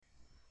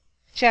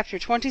Chapter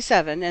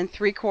 27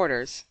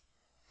 3/4.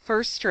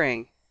 First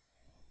String.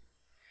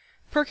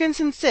 Perkins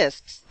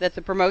insists that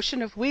the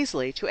promotion of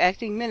Weasley to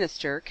acting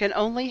minister can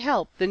only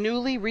help the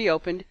newly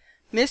reopened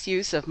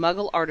Misuse of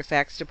Muggle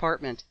Artifacts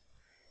Department.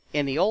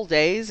 In the old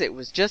days, it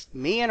was just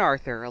me and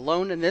Arthur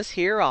alone in this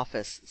here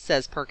office,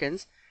 says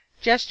Perkins,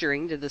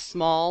 gesturing to the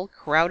small,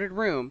 crowded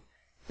room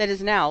that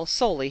is now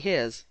solely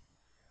his.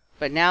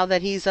 But now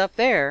that he's up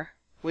there,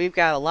 we've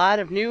got a lot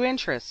of new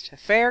interest, a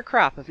fair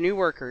crop of new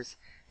workers,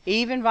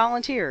 even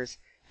volunteers,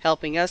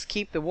 helping us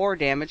keep the war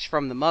damage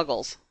from the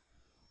Muggles.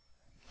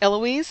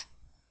 Eloise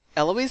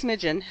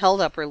Midgen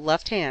held up her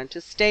left hand to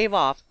stave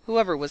off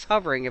whoever was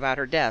hovering about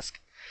her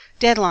desk.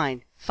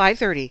 Deadline,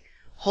 5:30.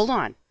 Hold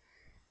on.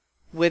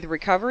 With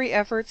recovery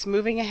efforts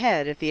moving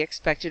ahead at the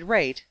expected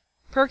rate,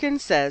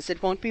 Perkins says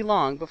it won't be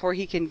long before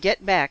he can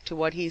get back to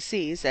what he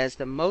sees as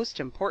the most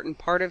important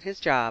part of his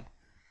job.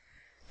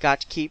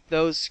 Got to keep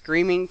those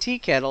screaming tea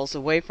kettles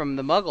away from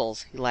the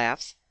Muggles, he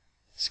laughs.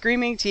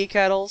 Screaming tea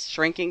kettles,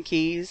 shrinking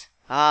keys.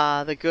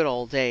 Ah, the good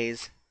old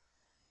days.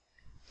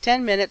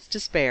 10 minutes to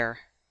spare.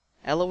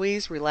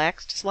 Eloise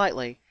relaxed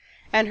slightly,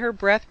 and her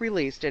breath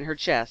released in her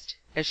chest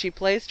as she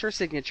placed her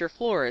signature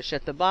flourish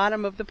at the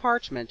bottom of the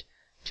parchment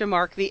to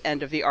mark the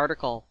end of the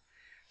article.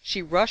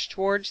 She rushed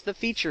towards the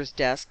features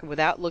desk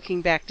without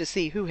looking back to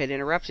see who had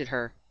interrupted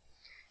her.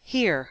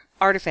 Here,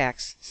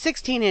 artifacts,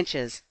 16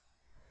 inches.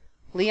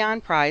 Leon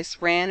Price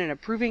ran an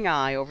approving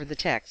eye over the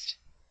text.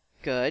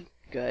 Good.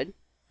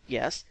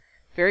 Yes,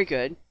 very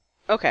good.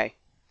 Okay.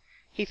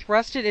 He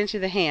thrust it into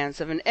the hands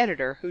of an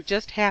editor who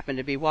just happened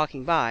to be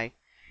walking by,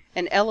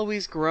 and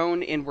Eloise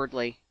groaned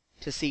inwardly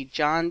to see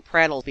John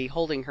Prattleby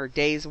holding her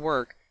day's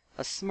work,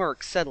 a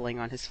smirk settling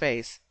on his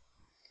face.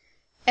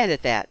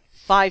 Edit that.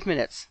 5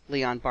 minutes,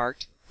 Leon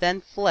barked,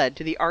 then fled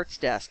to the arts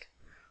desk.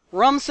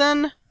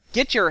 Rumson,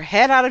 get your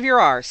head out of your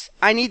arse.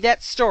 I need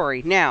that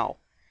story now.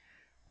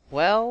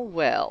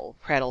 Well,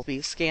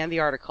 Prattleby scanned the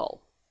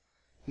article.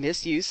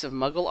 Misuse of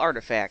Muggle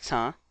artifacts,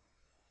 huh?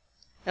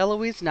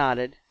 Eloise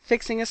nodded,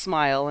 fixing a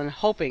smile and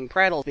hoping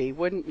Prattleby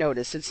wouldn't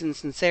notice its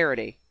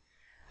insincerity.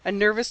 A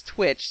nervous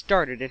twitch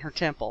started in her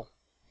temple.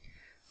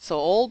 So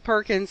old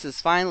Perkins is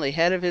finally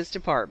head of his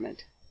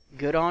department.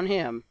 Good on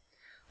him.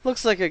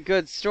 Looks like a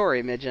good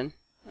story, Midgen.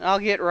 I'll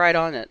get right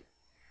on it.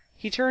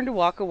 He turned to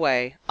walk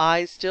away,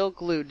 eyes still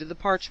glued to the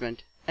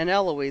parchment, and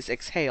Eloise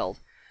exhaled,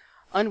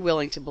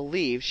 unwilling to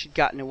believe she'd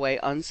gotten away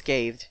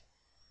unscathed.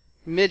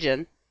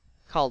 Midgen,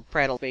 called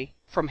Prattleby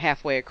from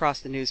halfway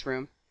across the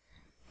newsroom.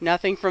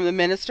 Nothing from the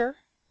minister?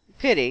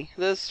 Pity,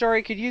 the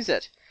story could use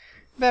it.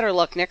 Better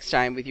luck next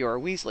time with your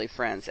Weasley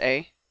friends,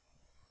 eh?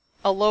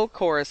 A low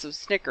chorus of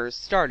snickers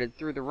started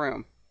through the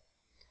room.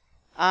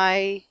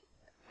 Right.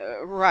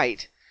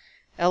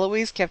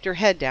 Eloise kept her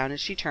head down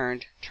as she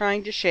turned,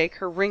 trying to shake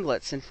her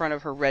ringlets in front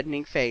of her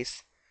reddening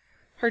face.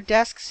 Her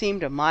desk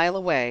seemed a mile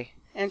away,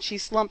 and she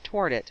slumped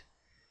toward it.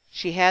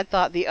 She had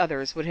thought the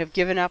others would have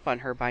given up on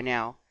her by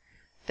now,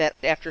 that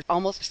after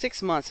almost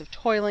 6 months of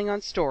toiling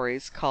on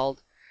stories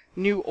called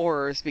New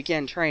Aurors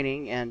Begin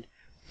Training and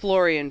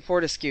Florian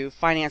Fortescue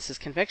Finances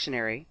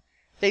Confectionery,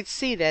 they'd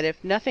see that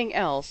if nothing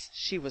else,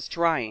 she was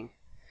trying.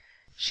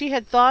 She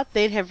had thought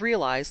they'd have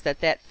realized that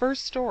that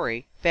first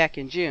story, back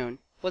in June,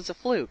 was a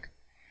fluke,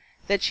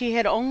 that she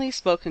had only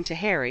spoken to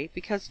Harry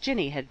because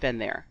Ginny had been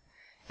there,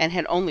 and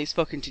had only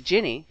spoken to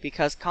Ginny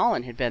because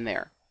Colin had been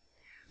there.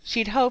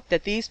 She'd hoped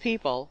that these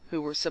people,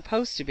 who were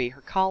supposed to be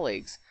her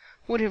colleagues,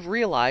 would have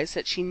realized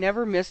that she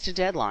never missed a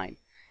deadline,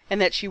 and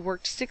that she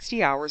worked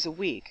 60 hours a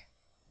week.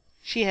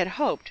 She had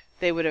hoped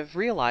they would have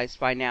realized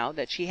by now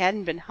that she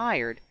hadn't been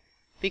hired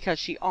because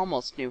she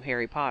almost knew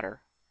Harry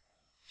Potter.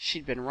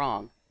 She'd been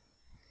wrong.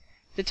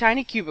 The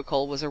tiny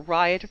cubicle was a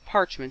riot of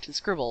parchment and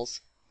scribbles.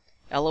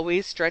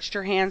 Eloise stretched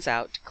her hands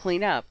out to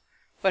clean up,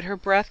 but her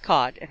breath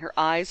caught and her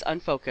eyes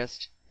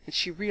unfocused, and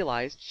she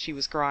realized she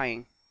was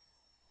crying.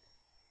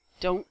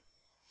 Don't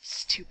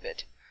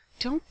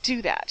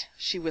do that,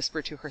 she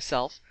whispered to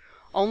herself,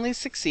 only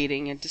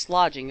succeeding in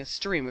dislodging a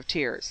stream of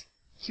tears.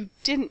 You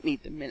didn't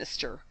need the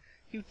minister.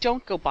 You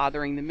don't go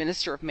bothering the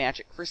Minister of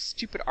Magic for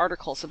stupid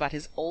articles about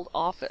his old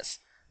office.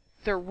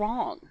 They're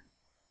wrong.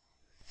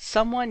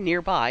 Someone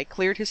nearby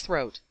cleared his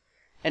throat,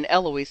 and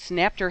Eloise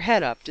snapped her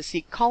head up to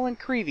see Colin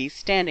Creevey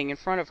standing in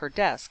front of her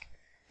desk,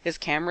 his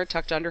camera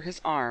tucked under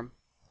his arm,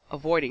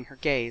 avoiding her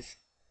gaze.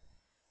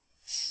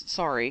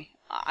 Sorry,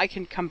 I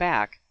can come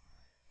back.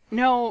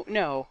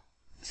 No,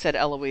 said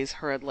Eloise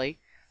hurriedly,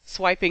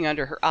 swiping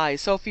under her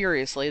eyes so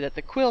furiously that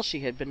the quill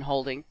she had been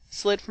holding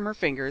slid from her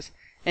fingers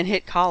and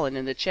hit Colin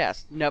in the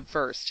chest, nub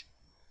first.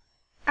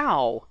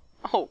 Ow!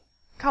 Oh,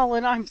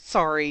 Colin, I'm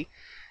sorry,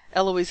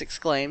 Eloise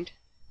exclaimed,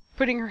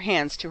 putting her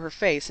hands to her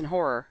face in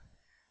horror.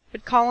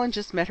 But Colin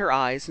just met her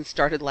eyes and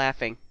started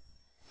laughing.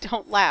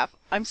 Don't laugh.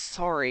 I'm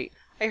sorry.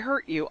 I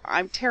hurt you.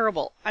 I'm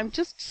terrible. I'm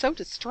just so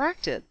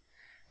distracted.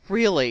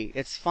 Really,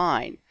 it's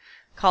fine.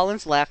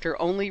 Colin's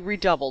laughter only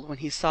redoubled when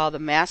he saw the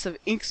massive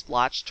ink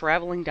splotch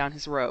traveling down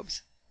his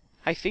robes.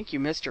 I think you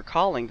missed your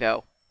calling,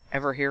 though.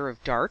 Ever hear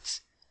of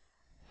darts?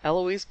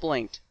 Eloise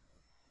blinked.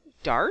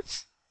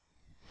 Darts?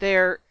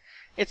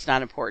 It's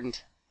not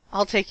important.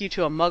 I'll take you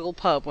to a Muggle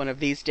pub one of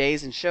these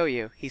days and show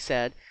you," he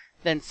said,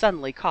 then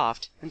suddenly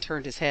coughed and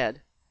turned his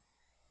head.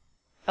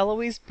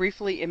 Eloise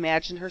briefly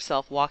imagined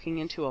herself walking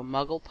into a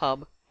Muggle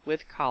pub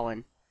with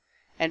Colin,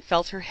 and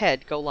felt her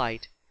head go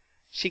light.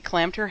 She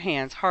clamped her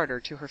hands harder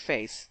to her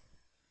face.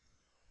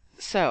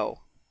 "So,"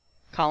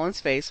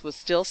 Colin's face was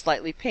still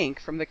slightly pink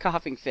from the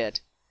coughing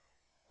fit,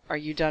 "are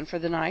you done for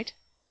the night?"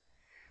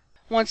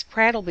 "Once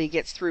Prattleby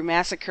gets through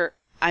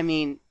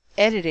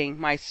editing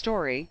my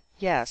story,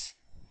 yes.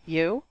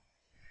 You?"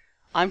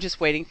 "I'm just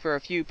waiting for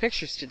a few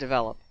pictures to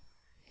develop."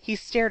 He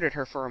stared at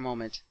her for a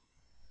moment.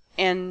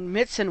 "And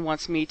Mitson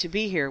wants me to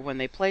be here when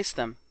they place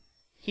them."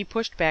 He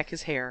pushed back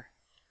his hair.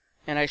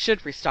 "And I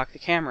should restock the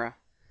camera."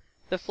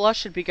 The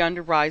flush had begun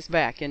to rise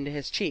back into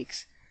his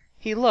cheeks.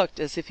 He looked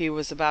as if he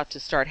was about to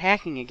start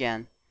hacking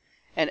again,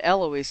 and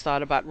Eloise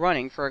thought about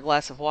running for a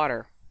glass of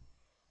water.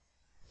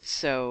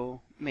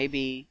 "So,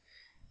 maybe...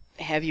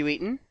 have you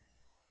eaten?"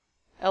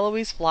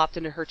 Eloise flopped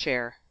into her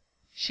chair.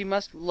 She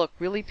must look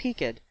really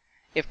peaked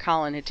if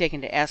Colin had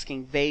taken to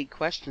asking vague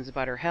questions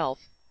about her health.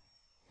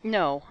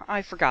 "No,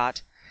 I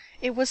forgot.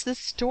 It was this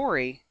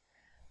story.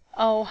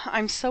 Oh,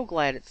 I'm so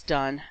glad it's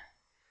done.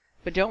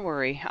 But don't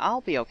worry,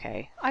 I'll be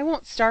okay. I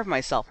won't starve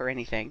myself or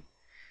anything.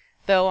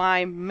 Though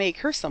I may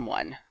curse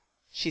someone,"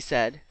 she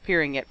said,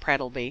 peering at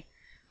Prattleby,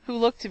 who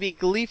looked to be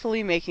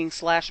gleefully making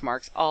slash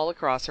marks all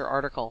across her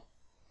article.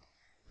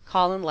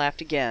 Colin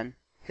laughed again,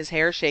 his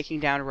hair shaking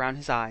down around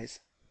his eyes.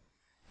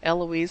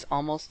 Eloise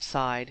almost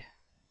sighed.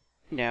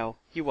 "No,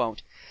 you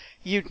won't.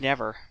 You'd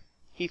never."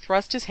 He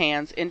thrust his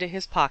hands into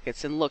his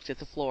pockets and looked at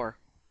the floor.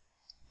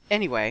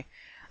 "Anyway,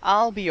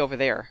 I'll be over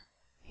there."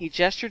 He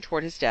gestured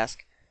toward his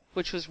desk,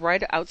 which was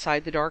right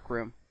outside the dark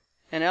room,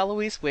 and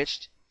Eloise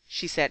wished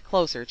she sat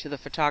closer to the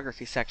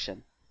photography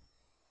section.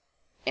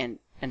 And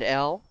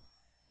Elle?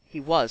 He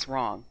was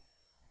wrong.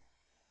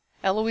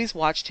 Eloise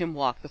watched him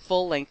walk the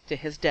full length to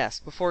his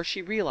desk before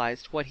she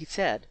realized what he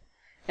said,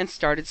 and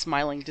started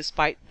smiling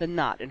despite the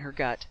knot in her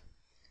gut.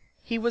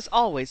 He was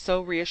always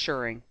so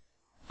reassuring.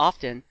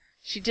 Often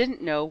she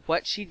didn't know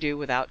what she'd do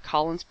without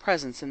Colin's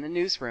presence in the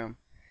newsroom,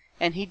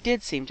 and he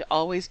did seem to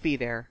always be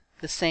there,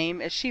 the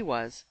same as she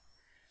was.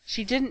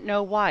 She didn't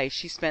know why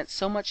she spent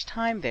so much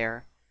time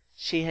there.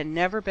 She had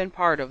never been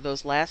part of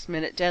those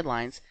last-minute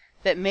deadlines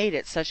that made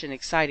it such an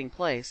exciting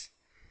place,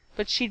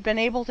 but she'd been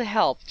able to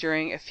help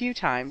during a few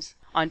times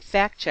on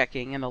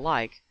fact-checking and the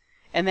like,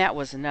 and that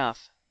was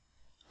enough.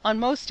 On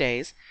most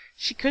days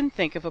she couldn't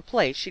think of a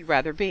place she'd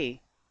rather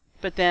be,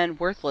 but then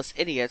worthless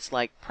idiots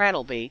like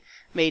Prattleby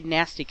made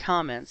nasty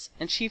comments,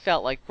 and she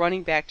felt like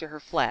running back to her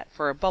flat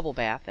for a bubble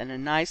bath and a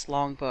nice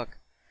long book.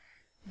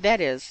 That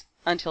is,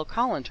 until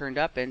Colin turned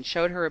up and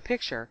showed her a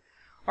picture,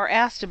 or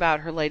asked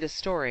about her latest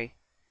story,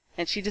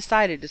 and she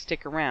decided to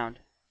stick around,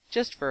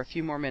 just for a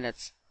few more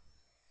minutes.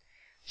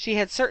 She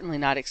had certainly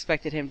not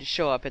expected him to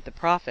show up at the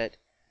Prophet.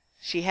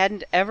 She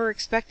hadn't ever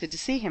expected to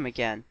see him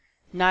again,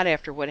 not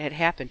after what had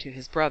happened to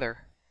his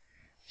brother.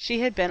 She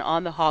had been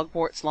on the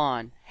Hogwarts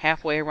lawn,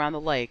 halfway around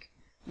the lake,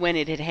 when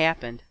it had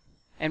happened,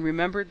 and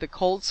remembered the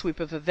cold sweep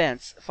of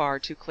events far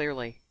too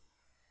clearly.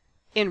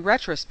 In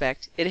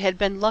retrospect, it had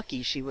been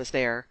lucky she was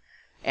there.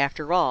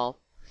 After all,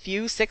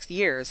 few 6th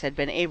years had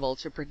been able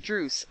to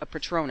produce a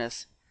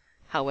Patronus,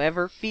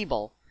 however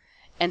feeble,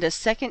 and a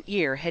 2nd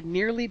year had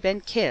nearly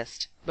been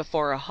kissed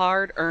before a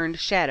hard-earned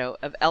shadow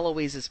of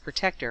Eloise's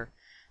protector,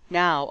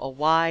 now a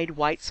wide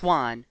white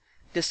swan,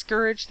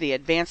 discouraged the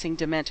advancing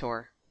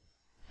Dementor.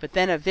 But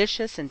then a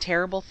vicious and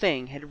terrible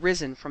thing had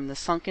risen from the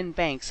sunken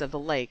banks of the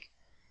lake,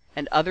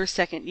 and other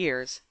 2nd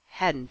years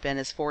hadn't been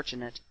as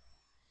fortunate.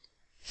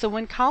 So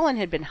when Colin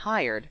had been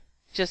hired,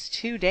 just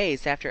 2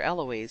 days after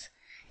Eloise,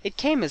 it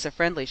came as a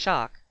friendly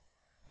shock.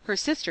 Her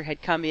sister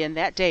had come in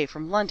that day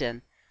from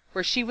London,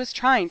 where she was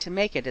trying to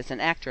make it as an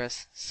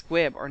actress,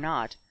 squib or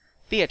not.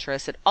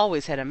 Beatrice had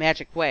always had a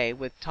magic way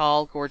with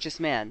tall, gorgeous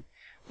men,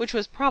 which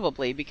was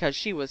probably because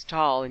she was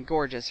tall and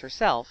gorgeous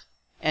herself,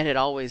 and had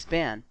always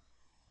been.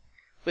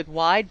 With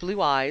wide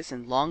blue eyes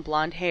and long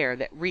blonde hair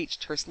that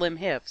reached her slim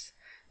hips,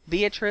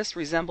 Beatrice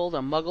resembled a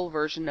Muggle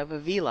version of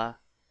Avila.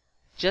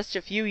 Just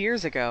a few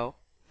years ago,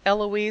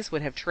 Eloise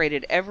would have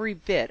traded every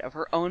bit of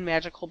her own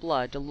magical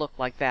blood to look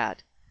like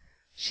that.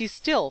 She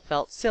still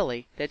felt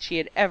silly that she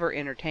had ever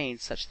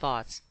entertained such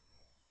thoughts.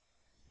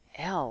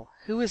 "Elle,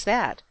 who is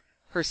that?"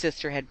 her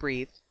sister had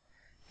breathed.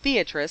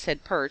 Beatrice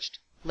had perched,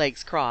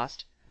 legs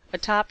crossed,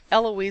 atop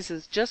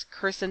Eloise's just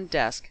christened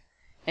desk,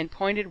 and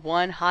pointed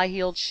one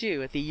high-heeled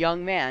shoe at the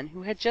young man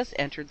who had just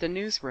entered the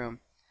newsroom.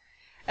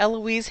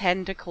 Eloise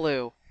hadn't a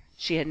clue.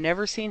 She had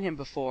never seen him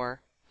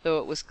before, though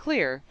it was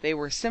clear they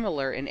were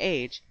similar in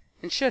age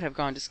and should have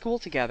gone to school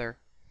together.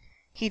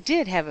 He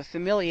did have a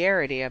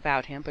familiarity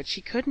about him, but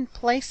she couldn't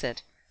place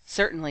it,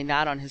 certainly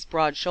not on his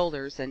broad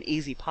shoulders and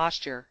easy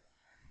posture.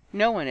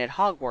 No one at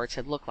Hogwarts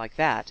had looked like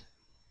that.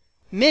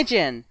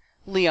 "Midgen!"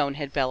 Leon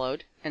had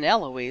bellowed, and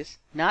Eloise,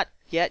 not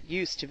yet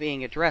used to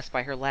being addressed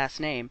by her last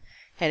name,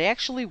 had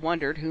actually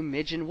wondered who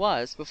Midgen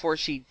was before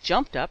she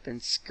jumped up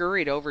and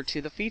scurried over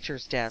to the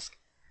features desk.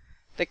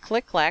 The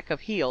click-clack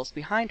of heels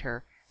behind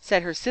her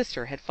said her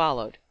sister had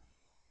followed.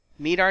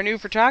 "Meet our new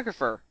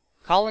photographer,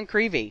 Colin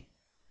Creevey."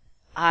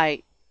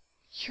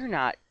 You're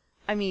not...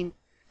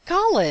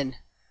 Colin!"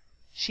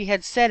 She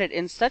had said it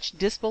in such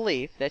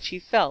disbelief that she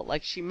felt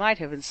like she might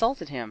have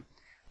insulted him,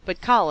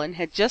 but Colin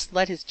had just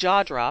let his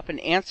jaw drop and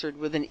answered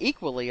with an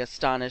equally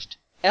astonished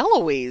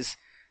 "Eloise!"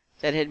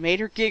 that had made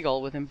her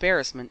giggle with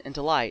embarrassment and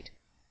delight.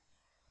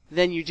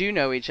 "Then you do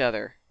know each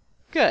other.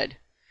 Good.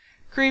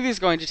 Creevey's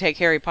going to take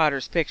Harry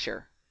Potter's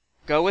picture.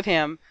 Go with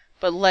him,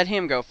 but let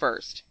him go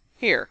first.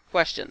 Here,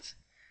 questions."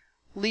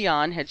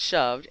 Leon had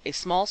shoved a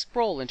small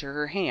scroll into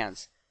her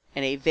hands,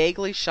 and a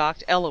vaguely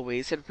shocked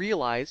Eloise had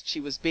realized she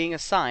was being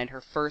assigned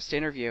her first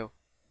interview.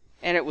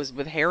 And it was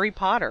with Harry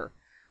Potter,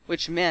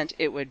 which meant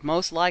it would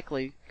most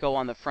likely go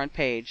on the front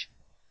page.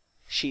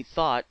 She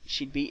thought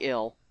she'd be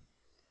ill.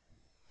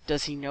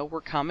 "Does he know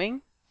we're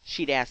coming?"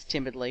 she'd asked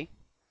timidly.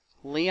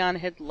 Leon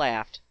had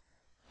laughed.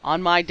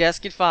 "On my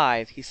desk at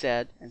 5, he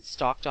said, and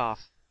stalked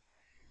off.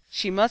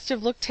 She must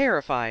have looked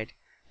terrified,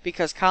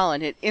 because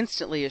Colin had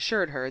instantly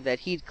assured her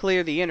that he'd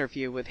clear the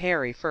interview with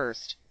Harry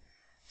first.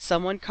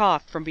 Someone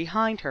coughed from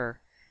behind her,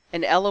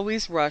 and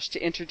Eloise rushed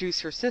to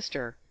introduce her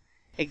sister,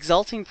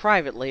 exulting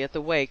privately at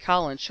the way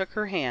Colin shook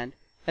her hand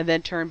and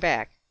then turned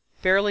back,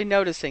 barely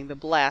noticing the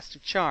blast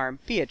of charm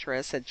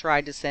Beatrice had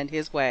tried to send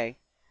his way.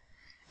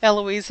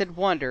 Eloise had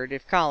wondered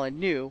if Colin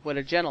knew what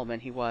a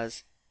gentleman he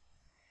was.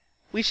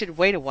 "We should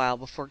wait a while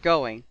before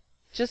going,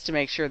 just to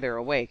make sure they're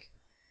awake.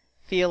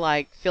 Feel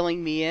like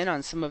filling me in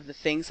on some of the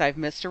things I've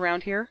missed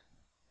around here?"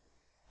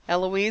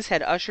 Eloise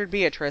had ushered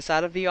Beatrice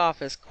out of the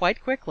office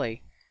quite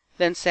quickly,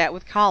 then sat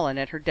with Colin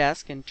at her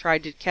desk and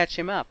tried to catch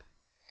him up.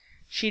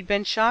 She'd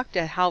been shocked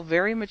at how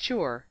very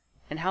mature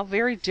and how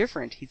very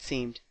different he'd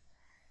seemed.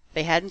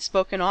 They hadn't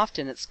spoken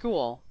often at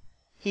school.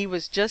 He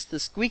was just the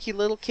squeaky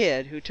little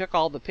kid who took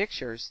all the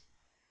pictures.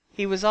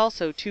 He was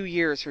also 2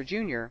 years her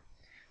junior,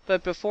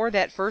 but before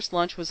that first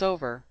lunch was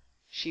over,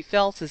 she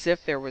felt as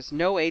if there was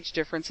no age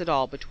difference at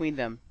all between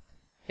them.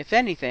 If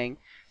anything,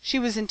 she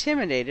was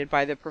intimidated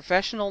by the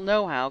professional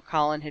know-how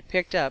Colin had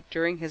picked up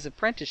during his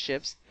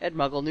apprenticeships at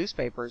Muggle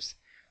newspapers,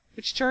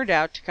 which turned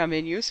out to come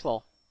in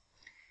useful.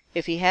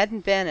 If he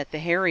hadn't been at the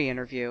Harry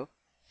interview,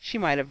 she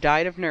might have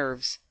died of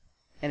nerves,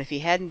 and if he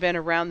hadn't been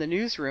around the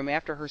newsroom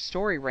after her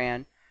story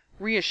ran,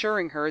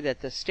 reassuring her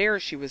that the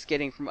stares she was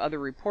getting from other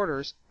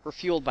reporters were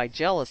fueled by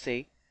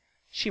jealousy,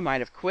 she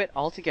might have quit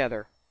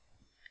altogether.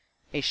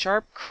 A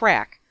sharp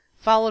crack,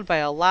 followed by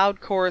a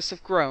loud chorus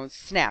of groans,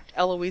 snapped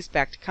Eloise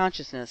back to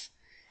consciousness,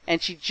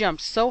 and she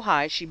jumped so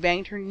high she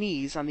banged her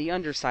knees on the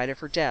underside of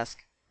her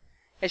desk.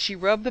 As she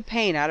rubbed the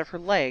pain out of her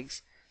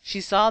legs,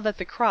 she saw that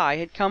the cry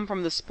had come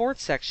from the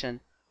sports section,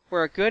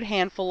 where a good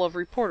handful of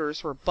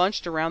reporters were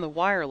bunched around the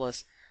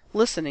wireless,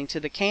 listening to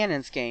the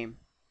Cannons game.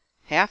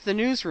 Half the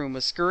newsroom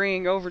was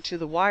scurrying over to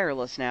the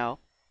wireless now,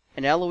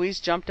 and Eloise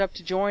jumped up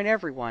to join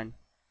everyone.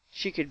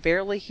 She could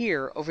barely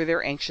hear over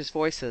their anxious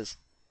voices.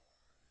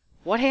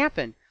 "What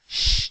happened?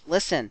 Shh!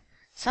 Listen!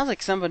 Sounds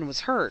like someone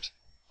was hurt.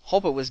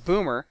 Hope it was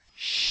Boomer.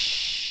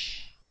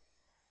 Shh!"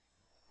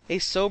 A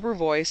sober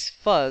voice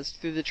fuzzed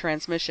through the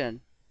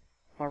transmission.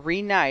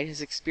 "Maureen Knight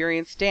has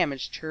experienced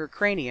damage to her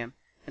cranium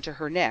and to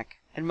her neck,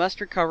 and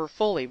must recover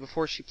fully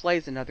before she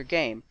plays another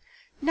game."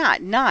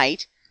 "Not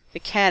Knight! The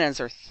Cannons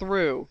are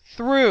through.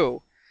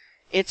 Through!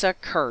 It's a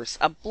curse.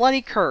 A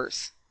bloody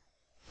curse.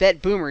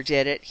 Bet Boomer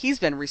did it. He's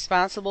been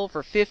responsible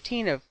for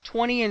 15 of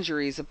 20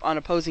 injuries on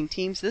opposing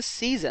teams this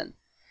season.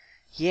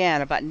 Yeah,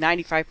 and about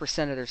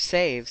 95% of their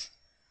saves.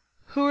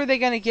 Who are they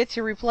going to get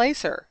to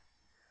replace her?"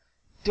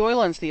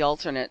 "Doylan's the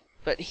alternate,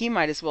 but he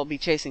might as well be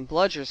chasing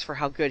bludgers for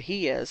how good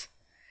he is."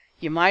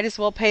 "You might as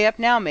well pay up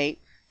now, mate.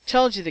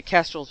 Told you the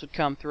Kestrels would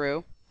come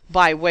through."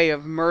 "By way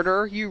of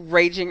murder, you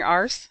raging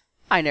arse?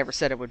 I never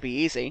said it would be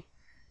easy."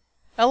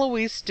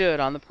 Eloise stood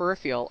on the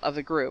peripheral of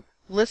the group,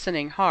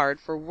 listening hard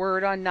for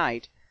word on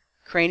Knight.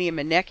 Cranium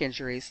and neck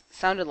injuries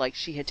sounded like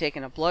she had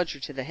taken a bludger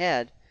to the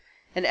head,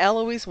 and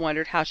Eloise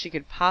wondered how she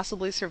could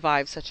possibly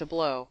survive such a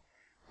blow,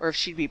 or if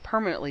she'd be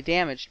permanently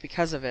damaged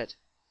because of it.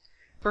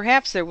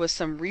 Perhaps there was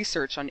some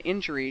research on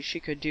injuries she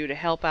could do to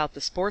help out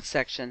the sports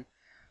section,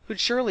 who'd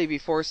surely be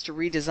forced to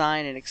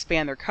redesign and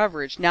expand their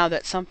coverage now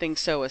that something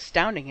so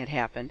astounding had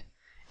happened.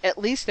 At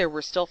least there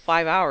were still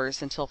 5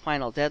 hours until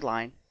final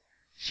deadline.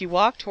 She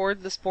walked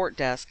toward the sport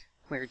desk,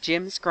 where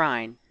Jim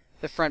Skrine,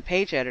 the front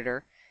page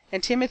editor,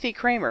 and Timothy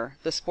Kramer,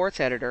 the sports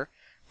editor,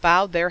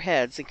 bowed their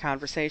heads in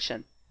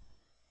conversation.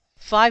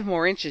 5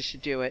 more inches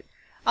should do it.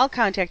 I'll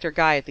contact our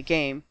guy at the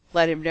game,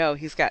 let him know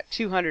he's got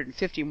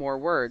 250 more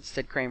words,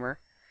 said Kramer.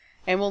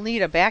 And we'll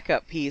need a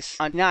backup piece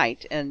on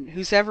Knight and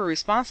who's ever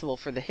responsible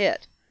for the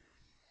hit.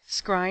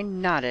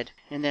 Skrine nodded,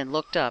 and then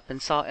looked up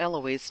and saw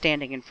Eloise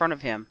standing in front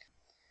of him.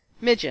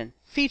 "Midgen,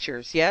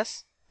 features,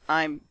 yes?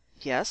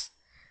 Yes.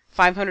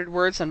 500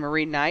 words on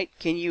Maureen Knight.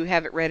 Can you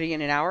have it ready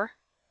in an hour?"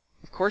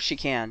 Of course she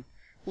can.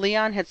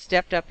 Leon had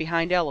stepped up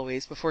behind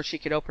Eloise before she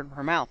could open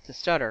her mouth to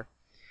stutter.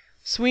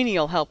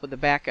 "Sweeney'll help with the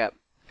backup.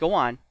 Go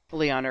on,"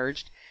 Leon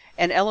urged,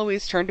 and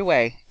Eloise turned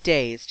away,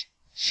 dazed.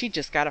 She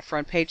just got a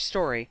front page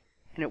story,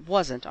 and it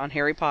wasn't on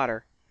Harry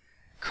Potter.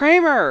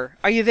 "Kramer!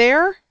 Are you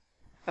there?"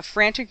 A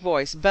frantic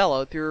voice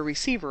bellowed through a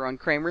receiver on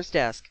Kramer's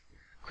desk.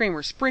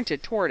 Kramer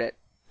sprinted toward it,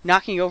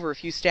 knocking over a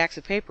few stacks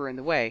of paper in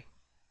the way.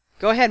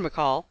 "Go ahead,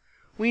 McCall.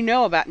 We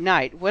know about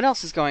Knight. What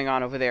else is going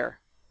on over there?"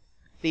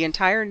 The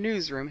entire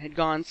newsroom had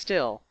gone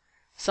still.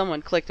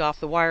 Someone clicked off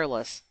the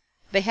wireless.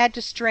 They had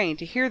to strain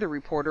to hear the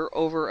reporter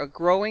over a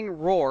growing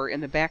roar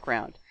in the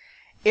background.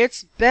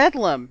 "It's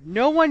bedlam!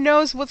 No one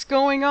knows what's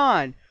going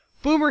on!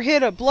 Boomer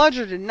hit a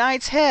bludgeon to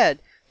Knight's head!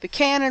 The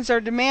cannons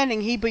are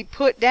demanding he be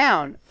put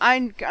down!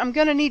 I'm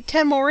gonna need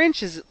 10 more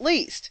inches at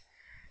least!"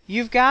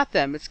 "You've got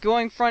them! It's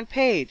going front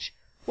page!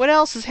 What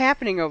else is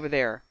happening over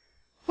there?"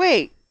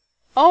 "Wait!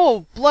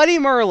 Oh, bloody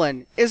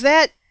Merlin! Is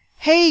that...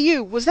 Hey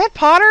you, was that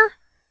Potter?"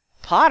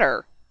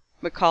 "Potter?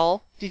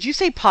 McCall, did you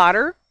say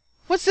Potter?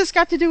 What's this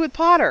got to do with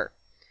Potter?"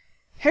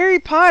 "Harry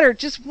Potter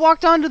just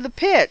walked onto the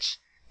pitch.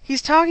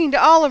 He's talking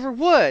to Oliver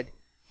Wood.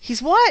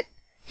 He's what?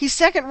 He's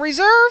second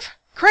reserve?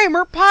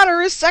 Kramer,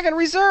 Potter is second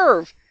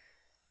reserve!"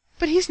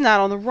 "But he's not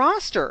on the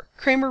roster."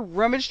 Kramer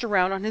rummaged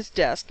around on his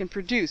desk and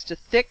produced a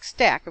thick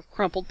stack of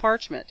crumpled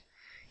parchment.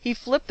 He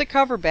flipped the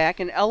cover back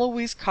and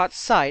Eloise caught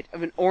sight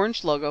of an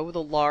orange logo with a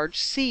large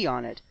C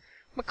on it.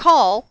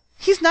 "McCall,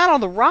 he's not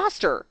on the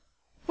roster.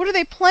 What are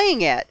they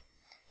playing at?"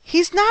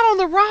 "He's not on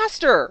the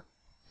roster!"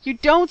 "You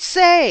don't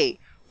say!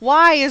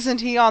 Why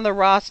isn't he on the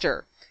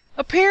roster?"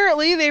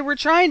 "Apparently they were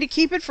trying to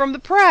keep it from the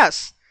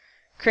press."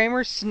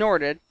 Kramer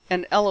snorted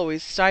and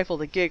Eloise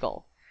stifled a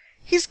giggle.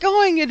 "He's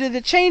going into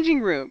the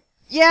changing room.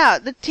 Yeah,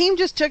 the team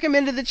just took him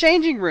into the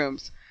changing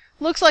rooms.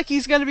 Looks like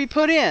he's going to be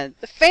put in.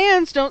 The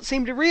fans don't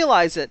seem to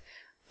realize it.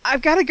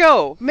 I've got to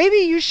go. Maybe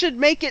you should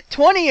make it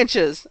 20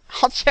 inches.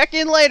 I'll check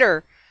in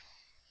later."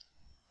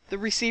 The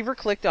receiver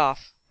clicked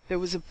off. There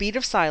was a beat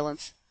of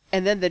silence,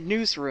 and then the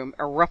newsroom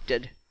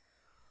erupted.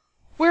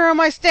 "Where are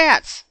my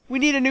stats? We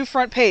need a new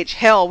front page.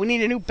 Hell, we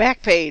need a new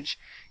back page.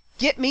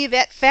 Get me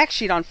that fact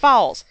sheet on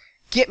fouls.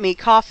 Get me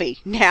coffee.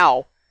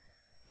 Now."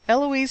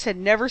 Eloise had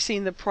never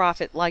seen the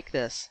prophet like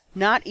this,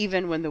 not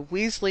even when the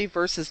Weasley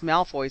versus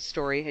Malfoy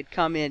story had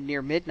come in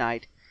near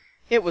midnight.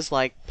 It was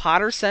like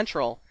Potter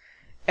Central.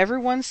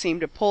 Everyone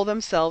seemed to pull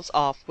themselves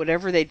off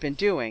whatever they'd been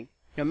doing,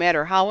 no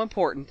matter how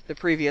important the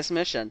previous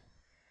mission.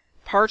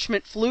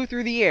 Parchment flew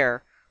through the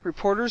air.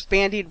 Reporters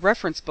bandied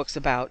reference books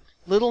about.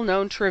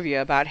 Little-known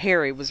trivia about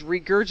Harry was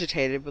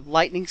regurgitated with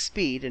lightning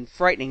speed and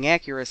frightening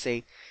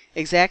accuracy.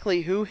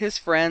 Exactly who his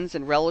friends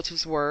and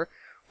relatives were,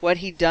 what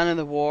he'd done in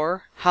the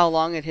war, how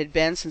long it had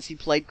been since he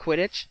played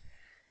Quidditch.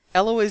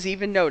 Eloise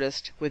even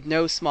noticed, with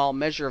no small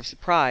measure of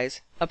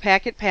surprise, a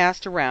packet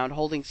passed around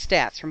holding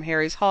stats from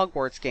Harry's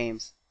Hogwarts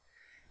games.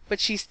 But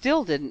she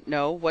still didn't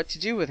know what to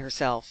do with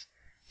herself.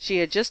 She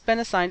had just been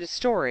assigned a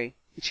story,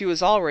 and she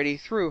was already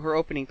through her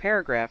opening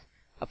paragraph.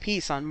 A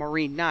piece on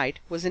Maureen Knight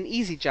was an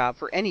easy job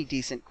for any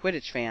decent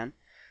Quidditch fan,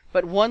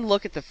 but one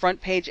look at the front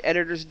page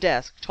editor's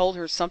desk told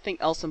her something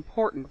else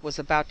important was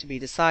about to be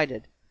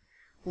decided.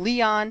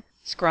 Leon,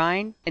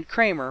 Skrine, and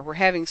Kramer were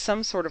having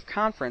some sort of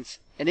conference,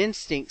 and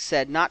instinct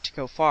said not to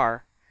go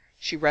far.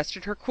 She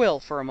rested her quill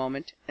for a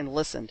moment and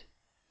listened.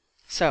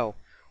 "So,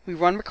 we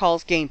run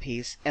McCall's game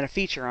piece and a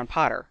feature on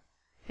Potter.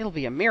 It'll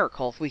be a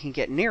miracle if we can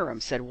get near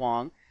him," said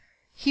Wong.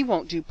 "He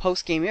won't do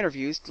post-game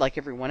interviews like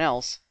everyone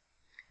else."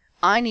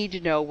 "I need to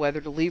know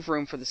whether to leave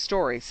room for the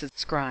story," said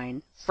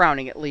Skrine,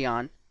 frowning at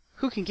Leon.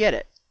 "Who can get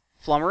it?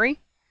 Flummery?"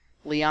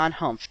 Leon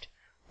humphed.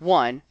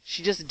 "One,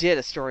 she just did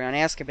a story on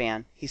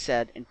Azkaban," he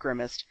said, and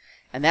grimaced,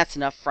 "and that's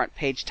enough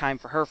front-page time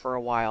for her for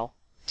a while.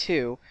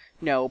 2,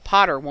 no,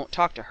 Potter won't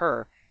talk to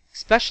her,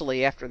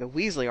 especially after the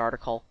Weasley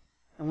article.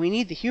 And we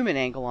need the human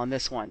angle on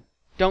this one.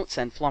 Don't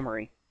send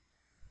Flummery."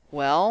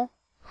 "Well,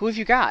 who have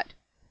you got?"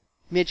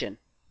 "Midgen."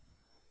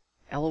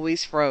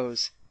 Eloise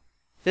froze.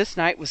 This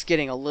night was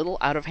getting a little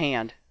out of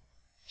hand.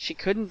 She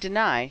couldn't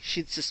deny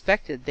she'd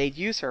suspected they'd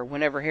use her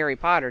whenever Harry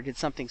Potter did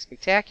something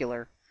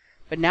spectacular.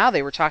 But now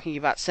they were talking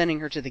about sending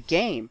her to the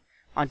game,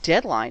 on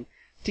deadline,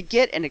 to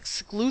get an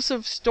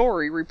exclusive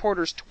story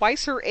reporters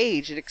twice her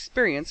age and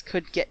experience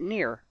could get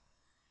near.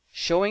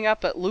 Showing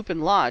up at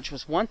Lupin Lodge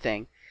was one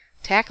thing.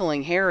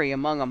 Tackling Harry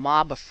among a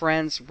mob of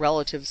friends,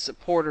 relatives,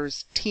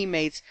 supporters,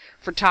 teammates,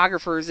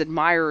 photographers,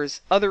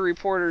 admirers, other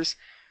reporters.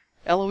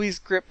 Eloise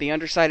gripped the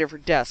underside of her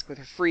desk with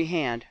her free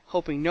hand,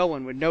 hoping no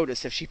one would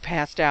notice if she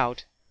passed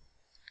out.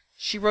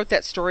 "She wrote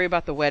that story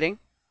about the wedding?"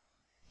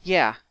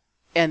 "Yeah,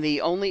 and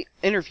the only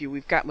interview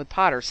we've gotten with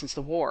Potter since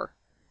the war."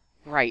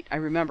 "Right, I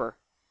remember.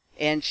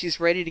 And she's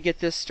ready to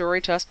get this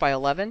story to us by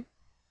 11?"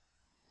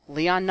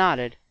 Leon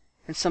nodded,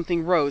 and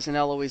something rose in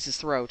Eloise's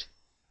throat.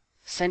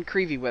 "Send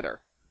Creevy with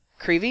her."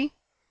 "Creevy?"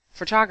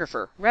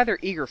 "Photographer. Rather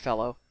eager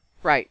fellow."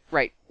 Right.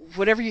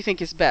 Whatever you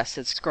think is best,"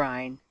 said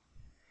Skrine.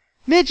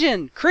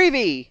 "Midgen!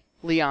 Creevy!"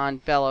 Leon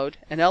bellowed,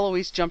 and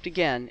Eloise jumped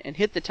again, and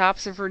hit the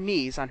tops of her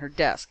knees on her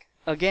desk.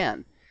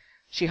 Again.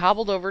 She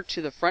hobbled over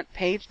to the front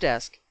page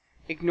desk,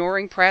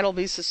 ignoring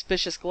Prattleby's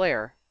suspicious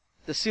glare.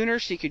 The sooner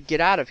she could get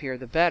out of here,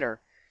 the better.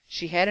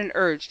 She had an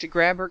urge to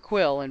grab her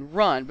quill and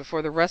run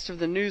before the rest of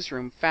the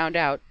newsroom found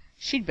out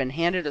She'd been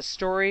handed a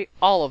story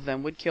all of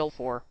them would kill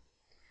for.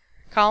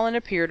 Colin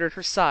appeared at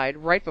her side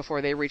right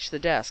before they reached the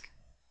desk.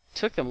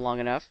 "Took them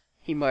long enough,"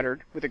 he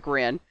muttered, with a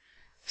grin.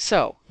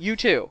 "So, you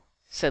two,"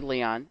 said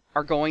Leon,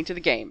 "are going to the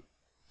game.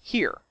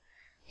 Here."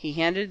 He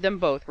handed them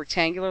both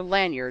rectangular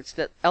lanyards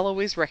that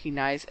Eloise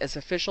recognized as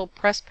official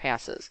press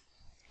passes.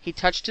 He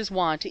touched his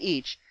wand to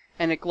each,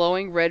 and a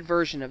glowing red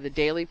version of the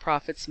Daily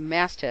Prophet's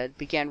masthead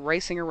began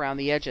racing around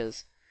the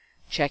edges.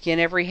 "Check in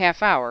every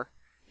half hour.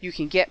 You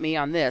can get me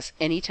on this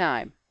any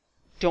time.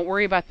 Don't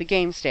worry about the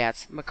game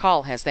stats.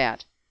 McCall has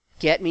that.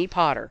 Get me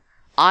Potter.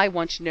 I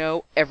want to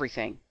know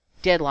everything.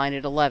 Deadline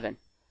at 11.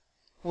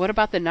 "What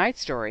about the night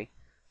story?"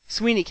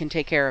 "Sweeney can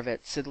take care of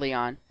it," said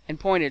Leon, and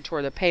pointed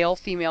toward the pale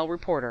female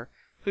reporter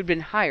who'd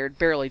been hired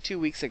barely 2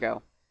 weeks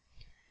ago.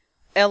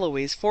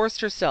 Eloise forced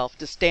herself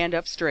to stand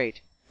up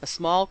straight. A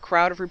small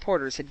crowd of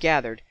reporters had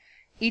gathered,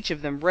 each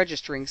of them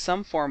registering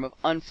some form of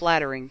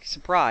unflattering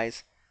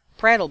surprise.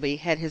 Prattleby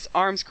had his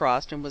arms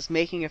crossed and was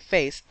making a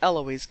face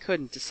Eloise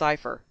couldn't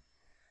decipher.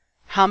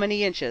 "How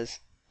many inches?"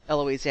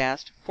 Eloise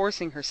asked,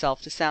 forcing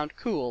herself to sound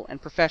cool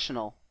and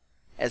professional.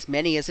 "As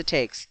many as it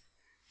takes."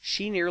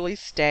 She nearly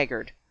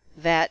staggered.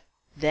 That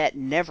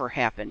never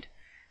happened.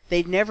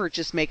 They'd never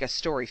just make a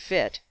story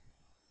fit.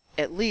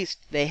 At least,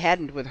 they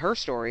hadn't with her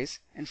stories,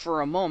 and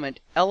for a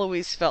moment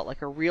Eloise felt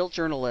like a real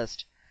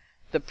journalist.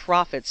 The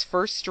Prophet's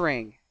first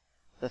string.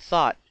 The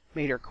thought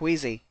made her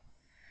queasy.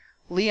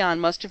 Leon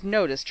must have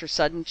noticed her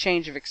sudden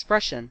change of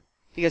expression,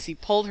 because he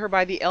pulled her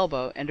by the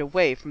elbow and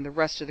away from the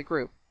rest of the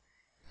group.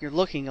 "You're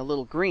looking a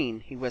little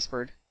green," he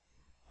whispered.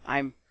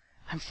 I'm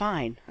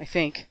fine, I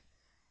think.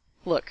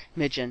 Look,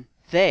 Midgen,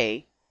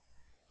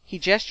 He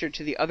gestured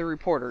to the other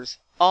reporters,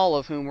 all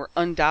of whom were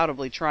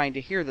undoubtedly trying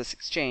to hear this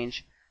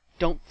exchange.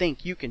 "Don't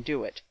think you can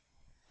do it."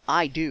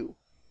 "I do."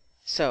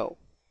 "So,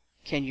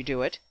 can you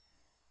do it?"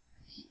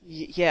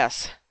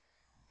 Yes.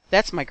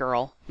 That's my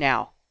girl.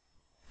 Now,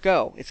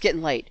 go. It's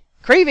getting late.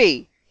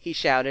 Creevy!" he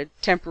shouted,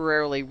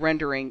 temporarily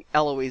rendering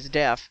Eloise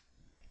deaf.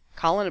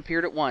 Colin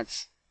appeared at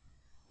once.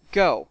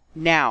 "Go.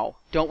 Now.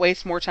 Don't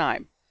waste more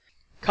time."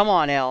 "Come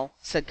on, El,"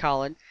 said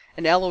Colin,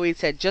 and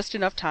Eloise had just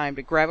enough time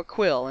to grab a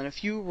quill and a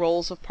few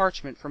rolls of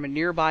parchment from a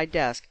nearby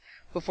desk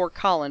before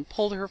Colin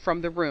pulled her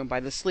from the room by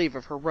the sleeve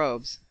of her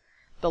robes.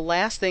 The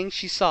last thing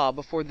she saw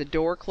before the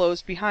door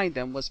closed behind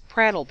them was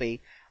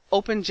Prattleby,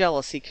 open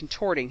jealousy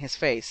contorting his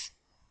face.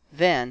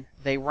 Then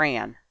they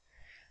ran.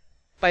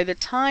 By the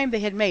time they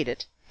had made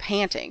it,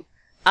 panting,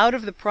 out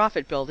of the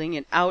Prophet building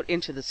and out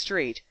into the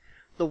street,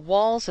 the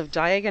walls of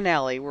Diagon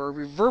Alley were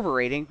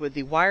reverberating with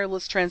the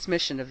wireless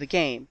transmission of the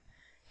game.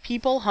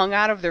 People hung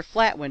out of their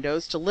flat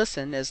windows to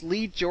listen as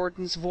Lee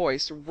Jordan's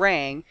voice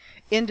rang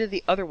into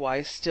the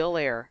otherwise still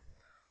air.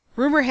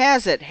 "Rumor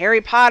has it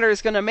Harry Potter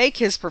is going to make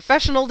his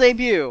professional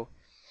debut."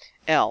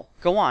 "El,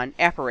 go on,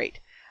 apparate.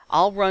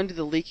 I'll run to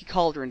the Leaky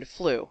Cauldron to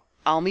Flu.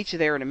 I'll meet you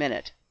there in a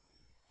minute."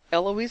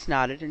 Eloise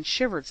nodded and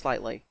shivered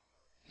slightly.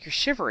 "You're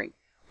shivering.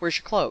 Where's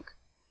your cloak?"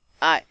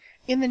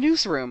 In the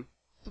newsroom.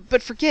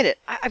 But forget it.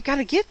 I've got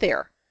to get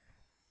there."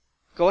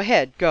 "Go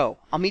ahead, go.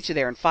 I'll meet you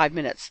there in 5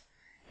 minutes."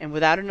 And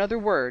without another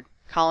word,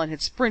 Colin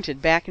had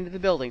sprinted back into the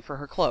building for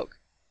her cloak.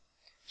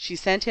 She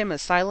sent him a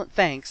silent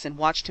thanks and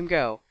watched him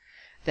go,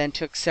 then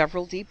took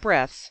several deep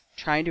breaths,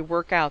 trying to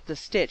work out the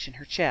stitch in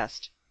her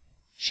chest.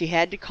 She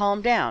had to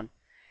calm down.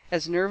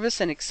 As nervous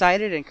and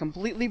excited and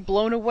completely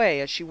blown away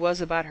as she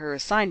was about her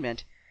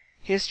assignment,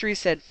 history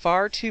said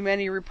far too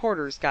many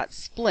reporters got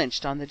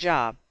splinched on the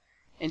job,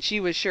 and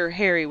she was sure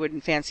Harry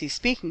wouldn't fancy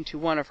speaking to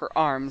one of her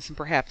arms and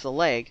perhaps a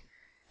leg,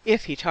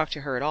 if he talked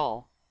to her at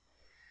all.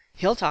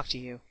 He'll talk to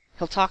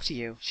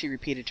you, she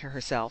repeated to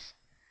herself.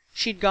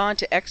 She'd gone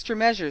to extra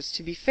measures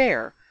to be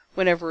fair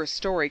whenever a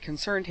story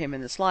concerned him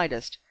in the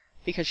slightest,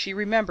 because she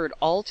remembered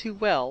all too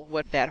well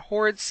what that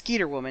horrid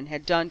Skeeter woman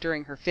had done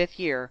during her 5th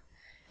year,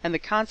 and the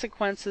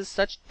consequences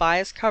such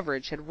biased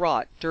coverage had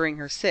wrought during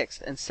her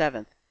 6th and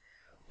 7th.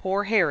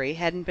 Poor Harry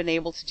hadn't been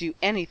able to do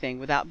anything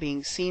without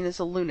being seen as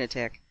a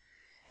lunatic,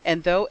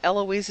 and though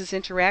Eloise's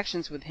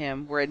interactions with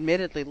him were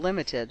admittedly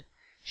limited,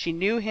 she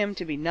knew him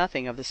to be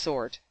nothing of the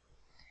sort.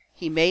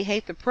 He may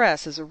hate the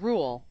press as a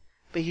rule,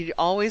 but he'd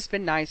always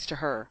been nice to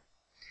her.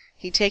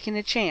 He'd taken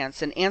a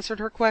chance and answered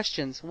her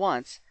questions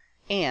once,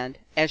 and,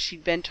 as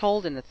she'd been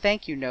told in a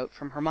thank-you note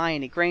from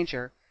Hermione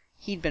Granger,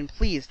 he'd been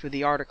pleased with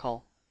the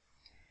article.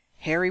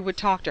 Harry would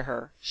talk to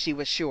her, she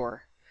was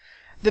sure.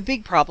 The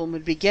big problem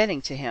would be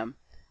getting to him,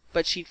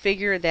 but she'd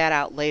figure that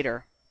out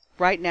later.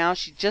 Right now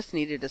she just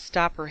needed to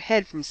stop her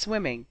head from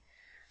swimming.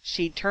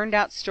 She'd turned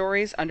out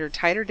stories under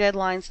tighter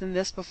deadlines than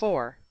this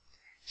before.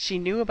 She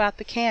knew about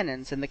the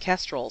cannons and the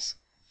kestrels.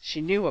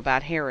 She knew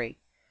about Harry.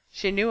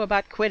 She knew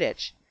about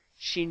Quidditch.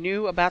 She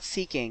knew about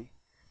seeking.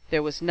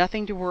 There was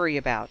nothing to worry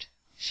about.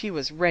 She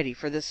was ready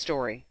for this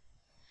story.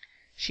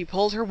 She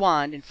pulled her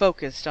wand and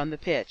focused on the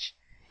pitch,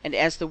 and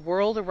as the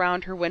world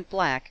around her went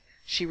black,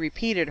 she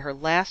repeated her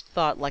last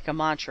thought like a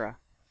mantra.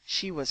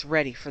 She was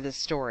ready for this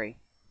story.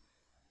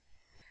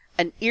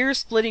 An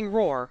ear-splitting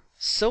roar,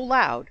 so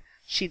loud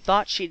she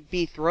thought she'd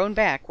be thrown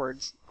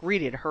backwards,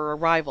 greeted her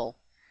arrival.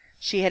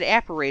 She had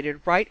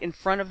apparated right in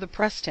front of the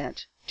press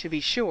tent, to be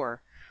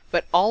sure,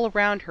 but all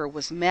around her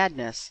was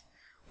madness.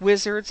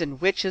 Wizards and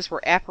witches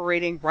were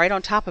apparating right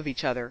on top of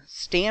each other,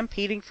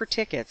 stampeding for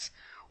tickets,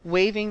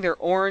 waving their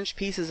orange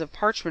pieces of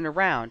parchment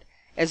around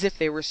as if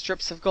they were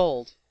strips of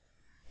gold.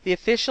 The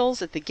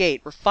officials at the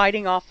gate were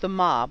fighting off the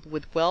mob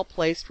with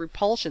well-placed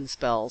repulsion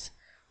spells,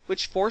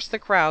 which forced the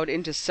crowd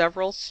into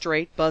several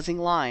straight buzzing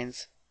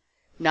lines.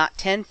 Not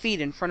 10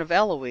 feet in front of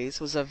Eloise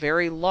was a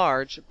very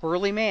large,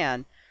 burly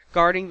man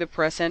guarding the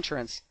press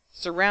entrance,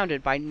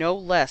 surrounded by no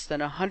less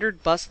than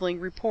 100 bustling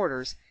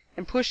reporters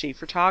and pushy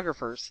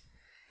photographers.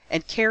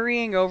 And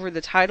carrying over the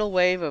tidal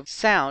wave of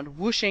sound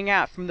whooshing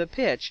out from the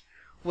pitch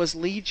was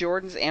Lee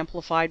Jordan's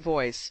amplified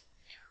voice.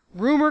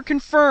 "Rumor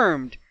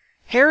confirmed!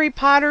 Harry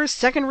Potter's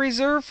second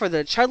reserve for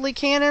the Chudley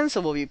Cannons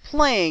will be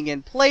playing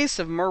in place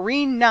of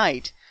Marine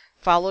Knight,"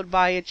 followed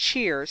by a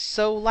cheer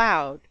so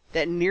loud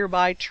that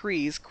nearby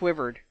trees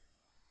quivered.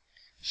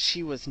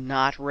 She was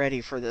not ready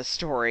for this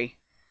story.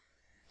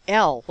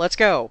 "Elle, let's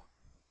go."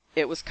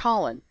 It was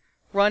Colin,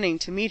 running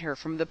to meet her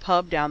from the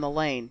pub down the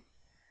lane.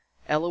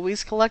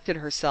 Eloise collected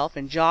herself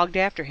and jogged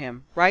after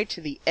him, right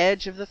to the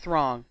edge of the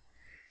throng.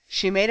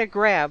 She made a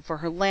grab for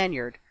her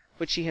lanyard,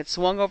 which she had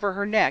swung over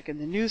her neck in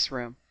the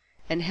newsroom,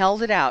 and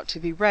held it out to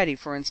be ready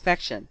for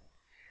inspection.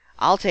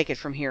 "I'll take it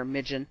from here,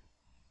 Midgen."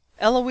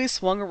 Eloise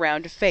swung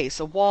around to face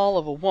a wall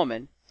of a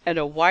woman and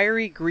a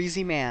wiry,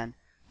 greasy man,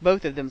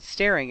 both of them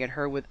staring at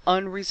her with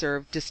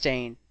unreserved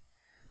disdain.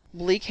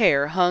 Bleak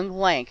hair hung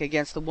lank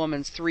against the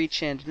woman's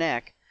 3-chinned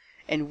neck,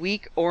 and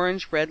weak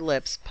orange-red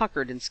lips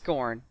puckered in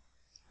scorn.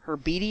 Her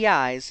beady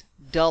eyes,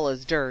 dull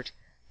as dirt,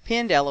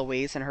 pinned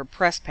Eloise and her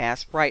press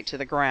pass right to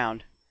the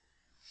ground.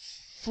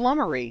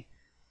 "Flummery,"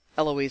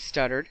 Eloise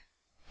stuttered.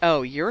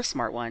 "Oh, you're a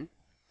smart one.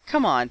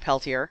 Come on,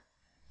 Peltier,"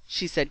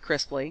 she said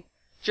crisply,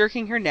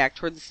 jerking her neck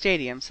toward the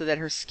stadium so that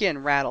her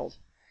skin rattled.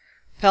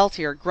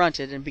 Peltier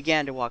grunted and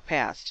began to walk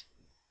past.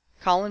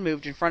 Colin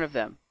moved in front of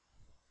them.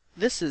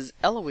 "This is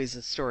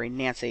Eloise's story,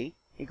 Nancy,"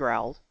 he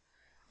growled.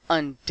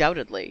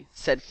 "Undoubtedly,"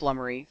 said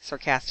Flummery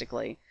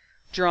sarcastically,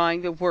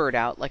 drawing the word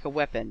out like a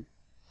weapon.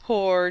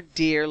 "Poor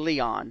dear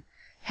Leon,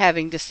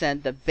 having to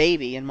send the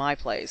baby in my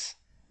place."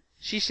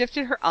 She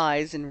shifted her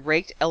eyes and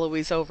raked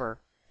Eloise over,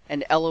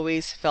 and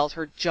Eloise felt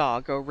her jaw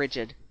go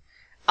rigid.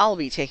 "I'll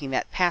be taking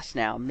that pass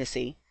now,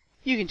 missy.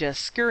 You can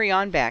just scurry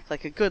on back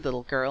like a good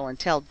little girl and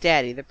tell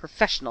Daddy the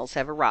professionals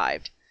have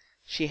arrived."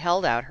 She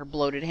held out her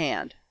bloated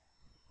hand.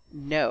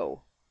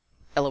 "No."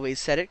 Eloise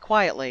said it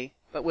quietly,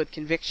 but with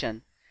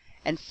conviction,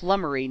 and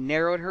Flummery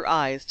narrowed her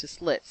eyes to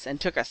slits and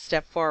took a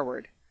step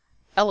forward.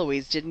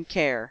 Eloise didn't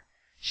care.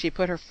 She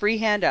put her free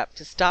hand up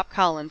to stop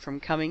Colin from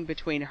coming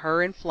between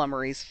her and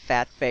Flummery's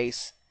fat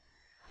face.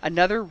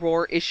 Another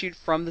roar issued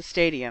from the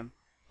stadium,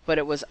 but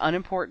it was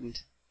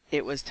unimportant.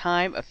 It was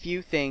time a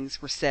few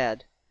things were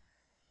said.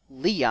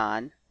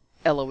 "Leon,"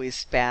 Eloise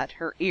spat,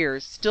 her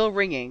ears still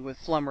ringing with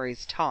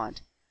Flummery's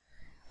taunt,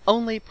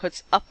 "only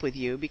puts up with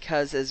you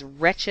because, as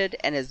wretched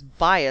and as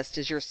biased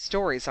as your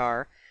stories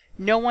are,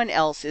 no one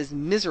else is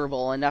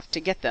miserable enough to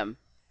get them.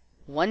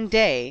 One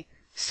day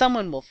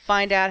someone will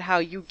find out how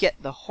you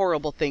get the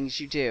horrible things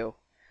you do.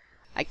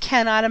 I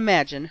cannot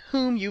imagine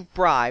whom you've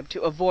bribed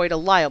to avoid a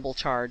libel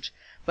charge,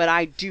 but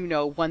I do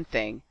know one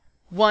thing.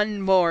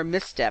 One more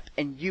misstep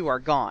and you are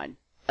gone.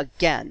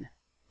 Again.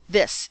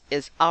 This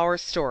is our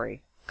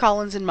story,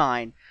 Colin's and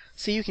mine,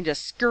 so you can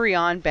just scurry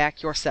on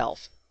back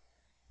yourself."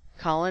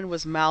 Colin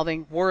was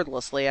mouthing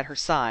wordlessly at her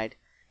side,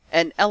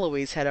 and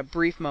Eloise had a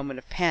brief moment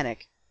of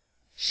panic.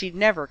 She'd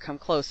never come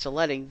close to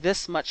letting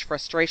this much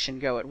frustration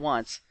go at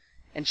once,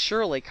 and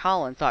surely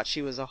Colin thought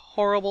she was a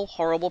horrible,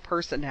 horrible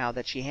person now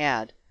that she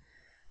had.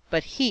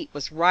 But heat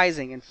was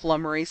rising in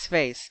Flummery's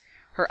face,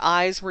 her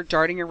eyes were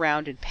darting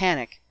around in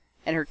panic,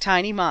 and her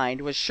tiny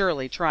mind was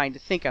surely trying to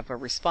think up a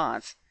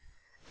response.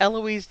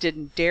 Eloise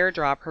didn't dare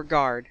drop her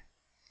guard.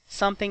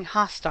 Something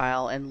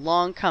hostile and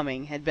long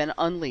coming had been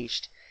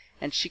unleashed,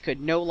 and she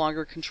could no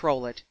longer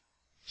control it.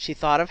 She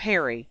thought of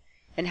Harry,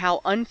 and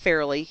how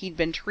unfairly he'd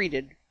been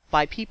treated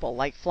by people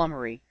like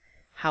Flummery,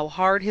 how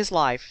hard his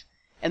life,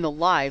 and the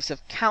lives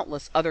of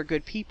countless other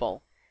good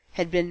people,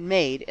 had been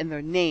made in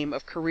the name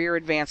of career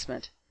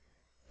advancement.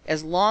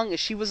 As long as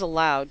she was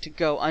allowed to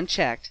go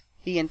unchecked,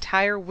 the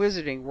entire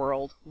wizarding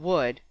world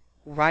would,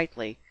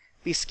 rightly,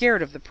 be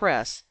scared of the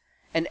press,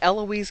 and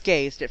Eloise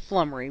gazed at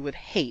Flummery with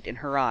hate in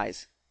her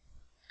eyes.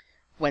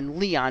 "When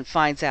Leon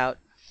finds out,"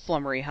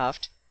 Flummery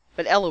huffed,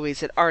 but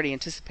Eloise had already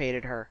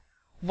anticipated her.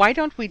 "Why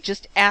don't we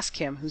just ask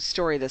him whose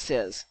story this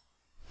is?"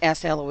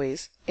 asked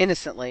Eloise,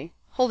 innocently,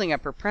 holding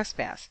up her press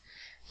pass.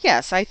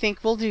 "Yes, I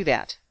think we'll do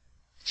that."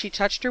 She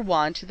touched her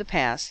wand to the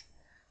pass,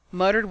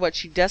 muttered what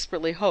she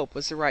desperately hoped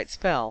was the right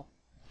spell,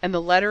 and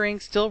the lettering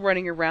still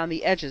running around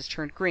the edges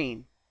turned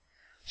green.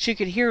 She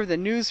could hear the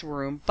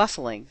newsroom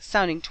bustling,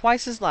 sounding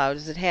twice as loud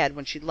as it had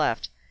when she'd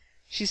left.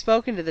 She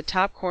spoke into the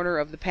top corner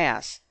of the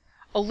pass.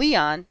 "Oh,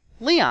 Leon!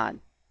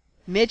 Leon!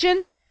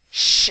 Midgen?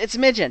 Shh! It's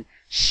Midgen!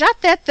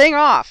 Shut that thing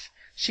off!"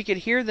 She could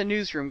hear the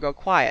newsroom go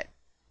quiet.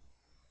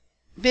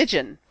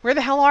 "Midgen, where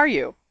the hell are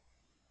you?"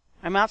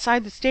 I'm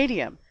outside the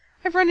stadium.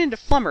 I've run into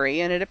Flummery,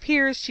 and it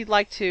appears she'd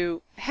like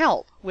to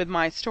help with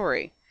my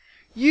story."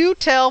 "You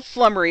tell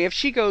Flummery if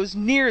she goes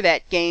near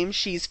that game,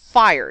 she's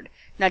fired.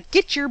 Now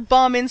get your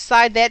bum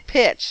inside that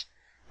pitch."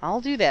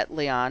 "I'll do that,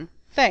 Leon.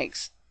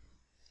 Thanks."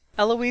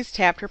 Eloise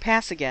tapped her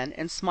pass again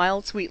and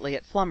smiled sweetly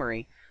at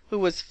Flummery, who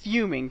was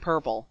fuming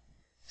purple.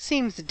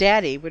 "Seems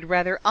Daddy would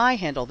rather I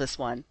handle this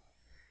one."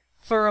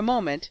 For a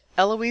moment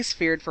Eloise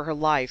feared for her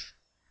life.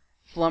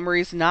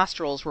 Flummery's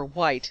nostrils were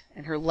white,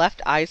 and her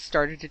left eye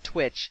started to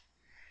twitch.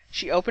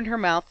 She opened her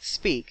mouth to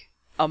speak,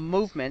 a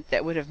movement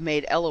that would have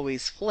made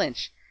Eloise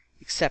flinch,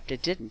 except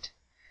it didn't.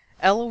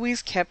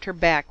 Eloise kept her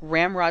back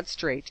ramrod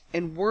straight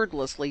and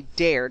wordlessly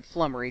dared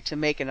Flummery to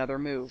make another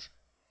move.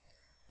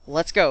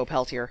 "Let's go,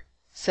 Peltier,"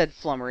 said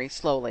Flummery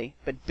slowly,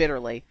 but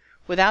bitterly,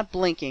 without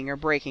blinking or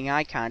breaking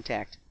eye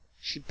contact.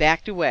 She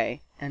backed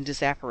away and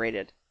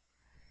disapparated.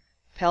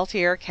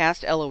 Peltier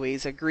cast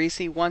Eloise a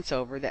greasy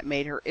once-over that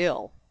made her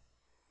ill,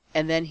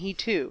 and then he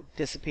too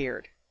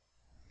disappeared.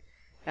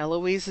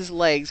 Eloise's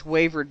legs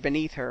wavered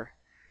beneath her.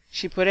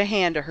 She put a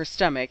hand to her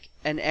stomach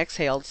and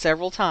exhaled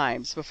several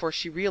times before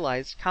she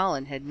realized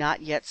Colin had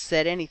not yet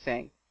said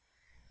anything.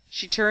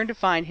 She turned to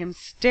find him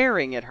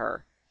staring at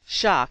her,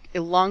 shock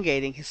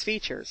elongating his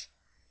features.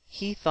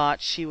 He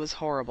thought she was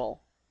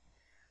horrible.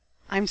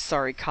 "I'm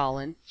sorry,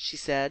 Colin," she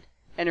said,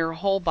 and her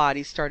whole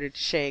body started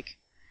to shake.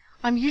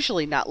 "I'm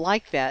usually not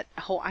like that.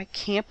 Oh, I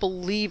can't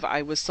believe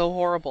I was so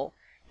horrible.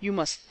 You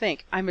must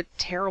think I'm a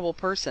terrible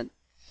person."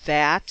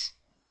 "That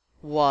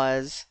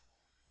was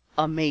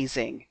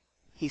amazing,"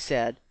 he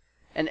said,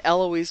 and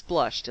Eloise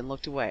blushed and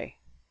looked away.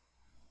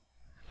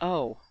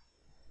 "Oh,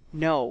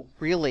 no,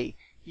 really,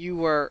 you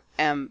were,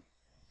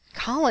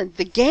 Colin,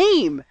 the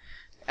game!"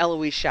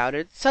 Eloise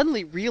shouted,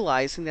 suddenly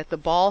realizing that the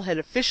ball had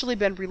officially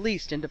been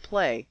released into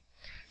play.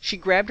 She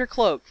grabbed her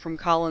cloak from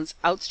Colin's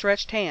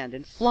outstretched hand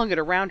and flung it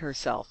around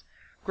herself,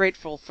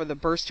 grateful for the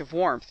burst of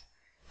warmth,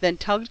 then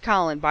tugged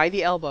Colin by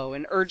the elbow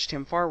and urged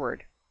him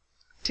forward.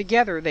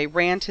 Together they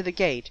ran to the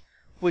gate,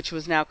 which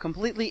was now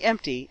completely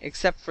empty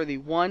except for the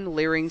one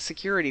leering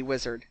security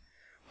wizard.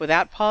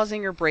 Without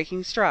pausing or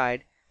breaking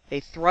stride, they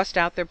thrust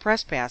out their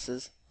press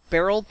passes,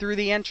 barreled through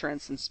the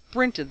entrance, and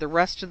sprinted the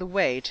rest of the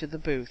way to the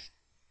booth.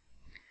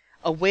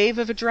 A wave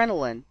of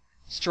adrenaline,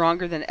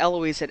 stronger than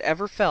Eloise had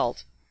ever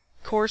felt,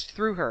 coursed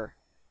through her.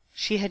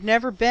 She had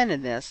never been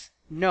in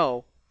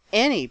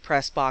any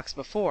press box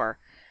before,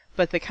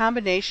 but the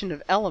combination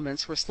of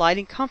elements were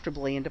sliding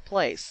comfortably into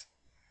place.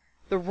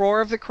 The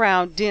roar of the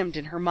crowd dimmed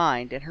in her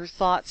mind, and her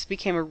thoughts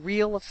became a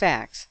reel of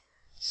facts: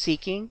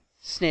 seeking,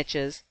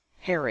 snitches,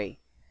 Harry.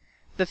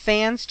 The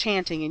fans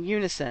chanting in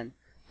unison,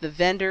 the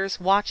vendors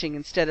watching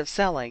instead of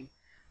selling,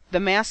 the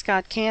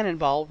mascot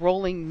cannonball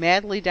rolling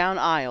madly down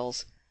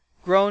aisles,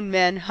 grown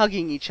men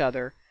hugging each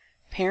other,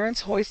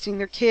 parents hoisting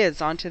their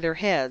kids onto their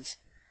heads,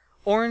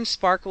 orange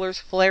sparklers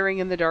flaring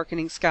in the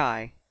darkening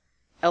sky.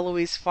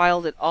 Eloise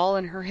filed it all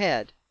in her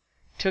head,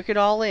 took it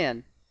all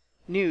in,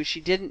 knew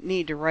she didn't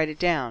need to write it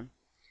down.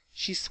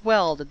 She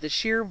swelled at the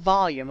sheer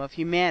volume of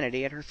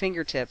humanity at her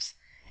fingertips,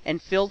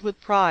 and filled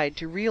with pride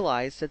to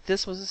realize that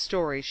this was a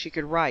story she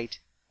could write,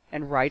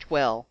 and write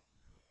well.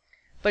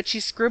 But she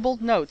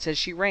scribbled notes as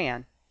she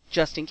ran,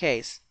 just in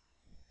case.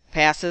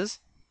 Passes.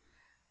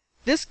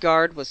 This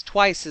guard was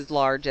twice as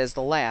large as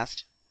the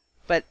last,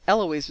 but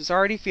Eloise was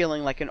already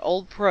feeling like an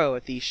old pro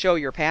at the show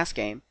your pass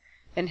game,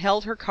 and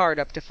held her card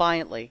up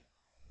defiantly.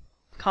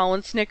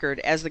 Colin snickered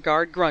as the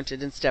guard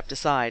grunted and stepped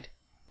aside.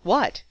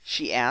 "What?"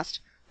 she asked,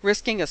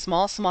 risking a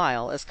small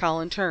smile as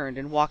Colin turned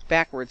and walked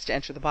backwards to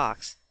enter the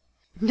box.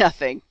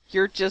 "Nothing.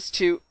 You're just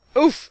too—"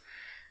 Oof!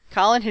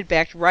 Colin had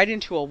backed right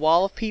into a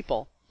wall of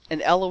people,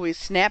 and Eloise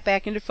snapped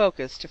back into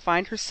focus to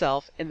find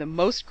herself in the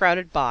most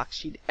crowded box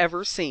she'd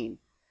ever seen.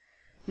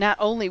 Not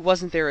only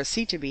wasn't there a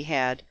seat to be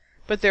had,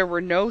 but there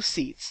were no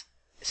seats.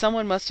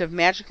 Someone must have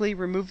magically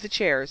removed the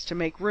chairs to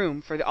make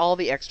room for all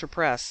the extra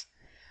press.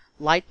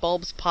 Light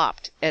bulbs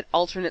popped at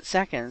alternate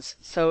seconds,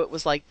 so it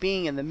was like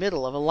being in the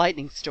middle of a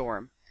lightning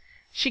storm.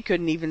 She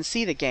couldn't even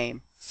see the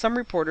game. Some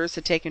reporters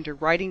had taken to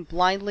writing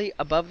blindly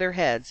above their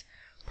heads,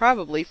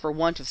 probably for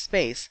want of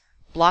space,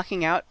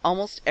 blocking out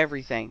almost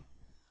everything.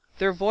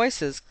 Their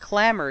voices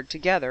clamored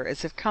together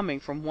as if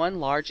coming from one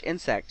large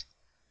insect.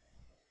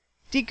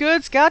 "Die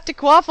goods got de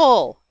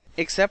quaffle!"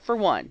 Except for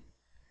one.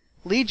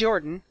 Lee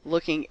Jordan,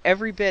 looking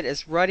every bit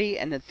as ruddy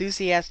and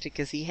enthusiastic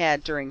as he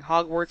had during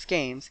Hogwarts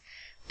games,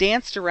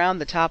 danced around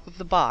the top of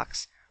the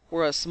box,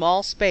 where a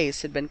small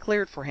space had been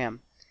cleared for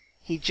him.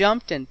 He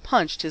jumped and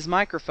punched his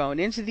microphone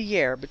into the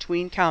air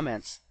between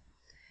comments.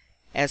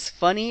 As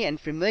funny and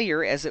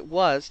familiar as it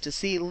was to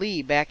see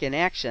Lee back in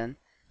action,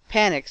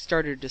 panic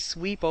started to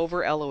sweep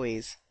over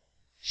Eloise.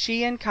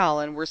 She and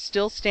Colin were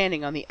still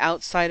standing on the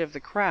outside of the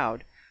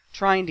crowd,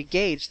 trying to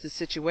gauge the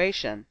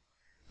situation.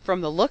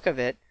 From the look of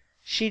it,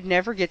 she'd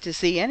never get to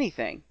see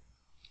anything.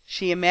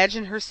 She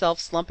imagined herself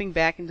slumping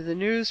back into the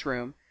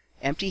newsroom,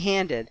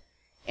 empty-handed,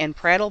 and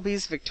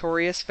Prattleby's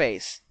victorious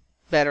face.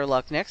 Better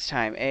luck next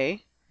time, eh?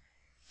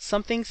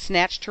 Something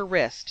snatched her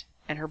wrist,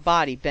 and her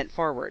body bent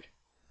forward.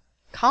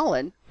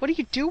 "Colin, what are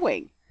you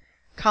doing?"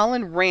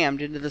 Colin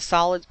rammed into the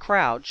solid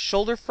crowd,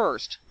 shoulder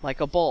first, like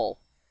a bull.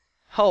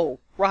 "Oh,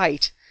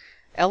 right."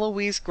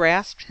 Eloise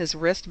grasped his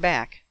wrist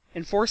back,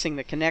 enforcing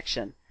the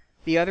connection.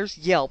 The others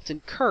yelped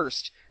and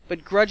cursed,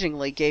 but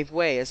grudgingly gave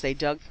way as they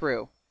dug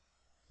through.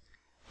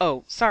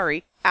 "Oh,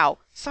 sorry. Ow.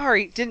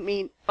 Sorry. Didn't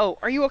mean. Oh,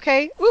 are you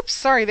okay? Oops,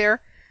 sorry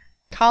there."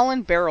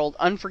 Colin barreled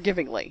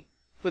unforgivingly.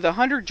 With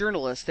 100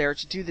 journalists there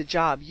to do the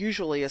job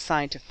usually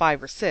assigned to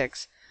 5 or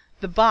 6,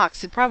 the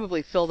box had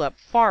probably filled up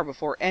far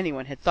before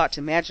anyone had thought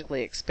to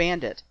magically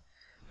expand it.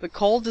 The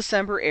cold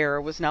December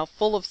air was now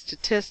full of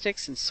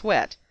statistics and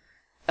sweat.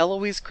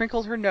 Eloise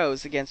crinkled her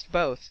nose against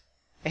both.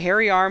 A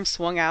hairy arm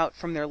swung out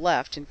from their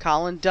left, and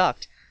Colin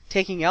ducked,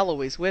 taking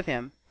Eloise with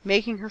him,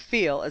 making her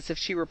feel as if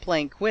she were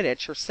playing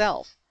Quidditch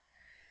herself.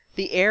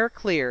 The air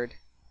cleared.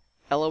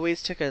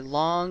 Eloise took a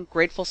long,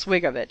 grateful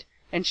swig of it,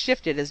 and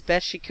shifted as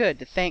best she could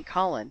to thank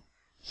Colin.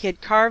 He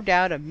had carved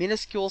out a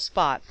minuscule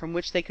spot from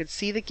which they could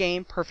see the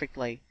game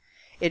perfectly.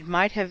 It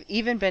might have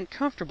even been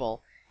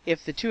comfortable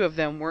if the two of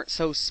them weren't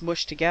so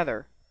smushed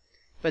together.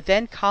 But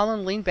then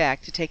Colin leaned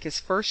back to take his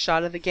first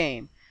shot of the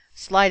game,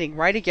 sliding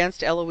right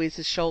against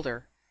Eloise's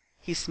shoulder.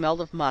 He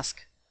smelled of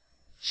musk.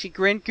 She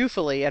grinned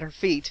goofily at her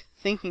feet,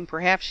 thinking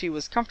perhaps she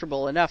was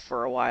comfortable enough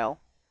for a while.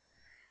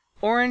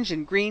 Orange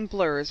and green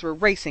blurs were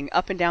racing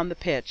up and down the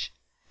pitch.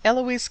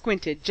 Eloise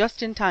squinted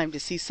just in time to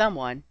see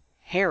someone,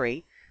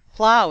 Harry,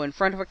 plow in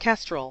front of a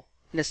kestrel,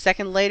 and a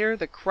second later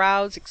the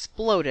crowds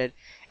exploded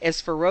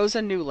as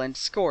Feroza Newland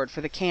scored for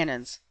the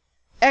Cannons.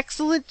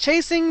 "Excellent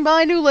chasing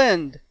by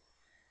Newland!"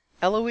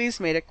 Eloise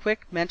made a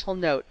quick mental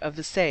note of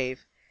the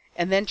save,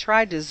 and then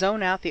tried to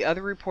zone out the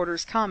other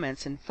reporters'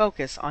 comments and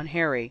focus on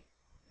Harry.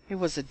 It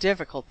was a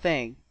difficult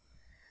thing.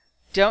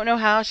 "Don't know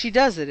how she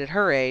does it at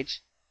her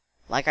age.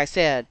 Like I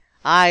said,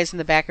 eyes in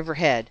the back of her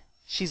head.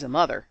 She's a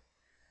mother.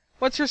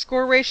 What's her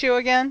score ratio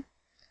again?"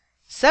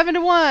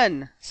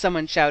 7-1,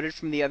 someone shouted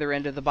from the other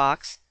end of the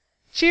box.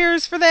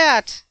 "Cheers for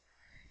that!"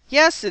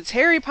 "Yes, it's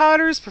Harry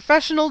Potter's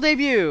professional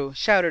debut,"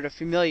 shouted a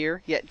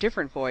familiar yet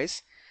different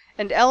voice,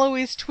 and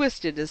Eloise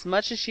twisted as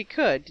much as she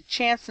could to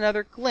chance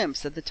another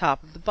glimpse at the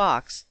top of the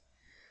box.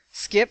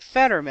 Skip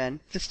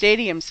Fetterman, the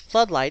stadium's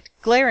floodlight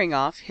glaring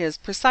off his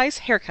precise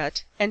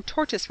haircut and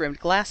tortoise-rimmed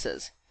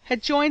glasses,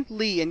 had joined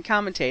Lee in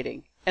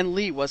commentating, and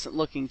Lee wasn't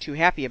looking too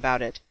happy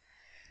about it.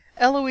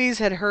 Eloise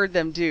had heard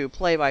them do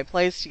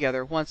play-by-plays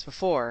together once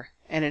before,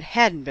 and it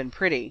hadn't been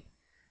pretty.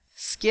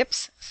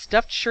 Skip's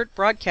stuffed shirt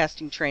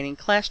broadcasting training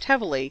clashed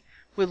heavily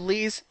with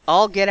Lee's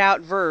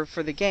all-get-out verve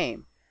for the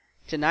game.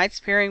 Tonight's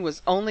pairing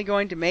was only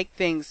going to make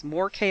things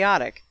more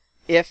chaotic,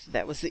 if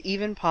that was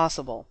even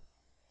possible.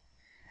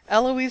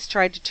 Eloise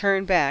tried to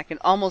turn back and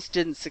almost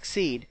didn't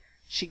succeed.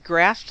 She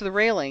grasped the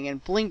railing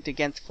and blinked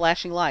against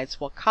flashing lights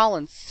while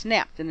Colin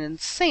snapped an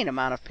insane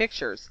amount of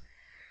pictures.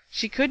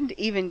 She couldn't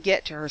even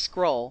get to her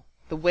scroll.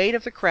 The weight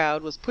of the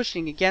crowd was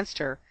pushing against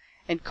her,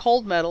 and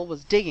cold metal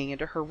was digging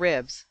into her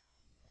ribs.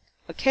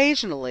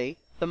 Occasionally,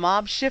 the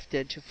mob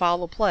shifted to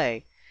follow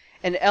play,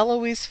 and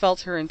Eloise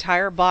felt her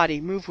entire body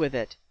move with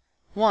it.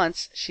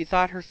 Once she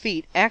thought her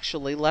feet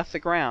actually left the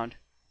ground.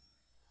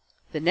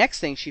 The next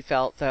thing she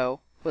felt,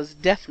 though, was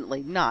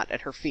definitely not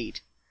at her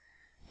feet.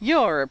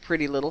 "You're a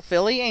pretty little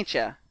filly, ain't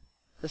ya?"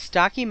 The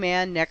stocky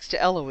man next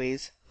to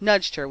Eloise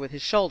nudged her with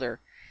his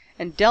shoulder,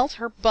 and dealt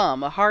her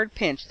bum a hard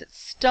pinch that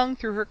stung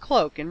through her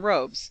cloak and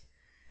robes.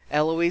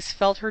 Eloise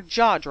felt her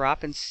jaw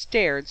drop and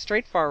stared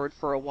straight forward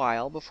for a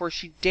while before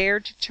she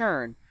dared to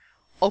turn,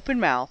 open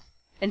mouth,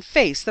 and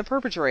face the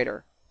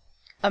perpetrator.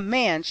 A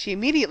man she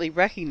immediately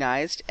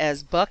recognized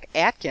as Buck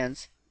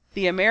Atkins,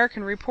 the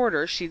American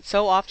reporter she'd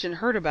so often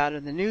heard about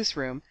in the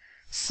newsroom,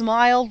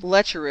 smiled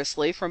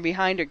lecherously from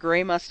behind a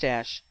gray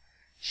mustache.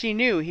 She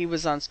knew he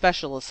was on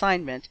special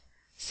assignment,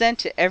 sent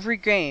to every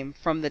game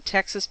from the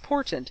Texas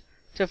Portent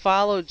to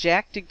follow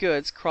Jack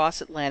DeGood's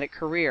cross-Atlantic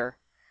career.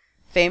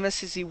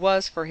 Famous as he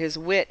was for his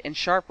wit and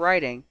sharp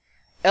writing,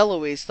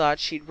 Eloise thought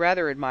she'd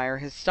rather admire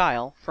his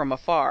style from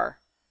afar.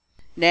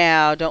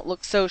 "Now, don't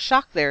look so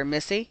shocked there,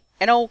 missy.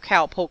 An old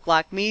cowpoke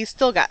like me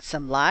still got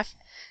some life,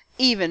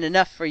 even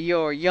enough for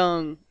your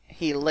young—"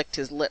 he licked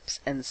his lips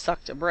and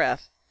sucked a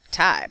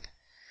breath—"type."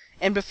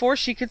 And before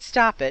she could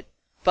stop it,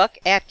 Buck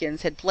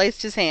Atkins had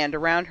placed his hand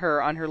around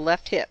her on her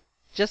left hip,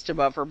 just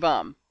above her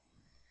bum.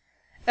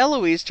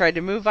 Eloise tried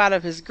to move out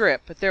of his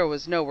grip, but there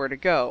was nowhere to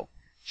go.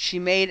 She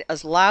made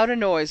as loud a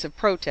noise of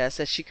protest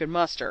as she could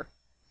muster.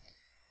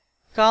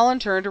 Colin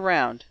turned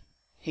around.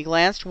 He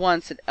glanced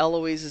once at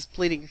Eloise's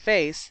pleading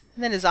face,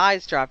 and then his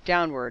eyes dropped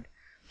downward,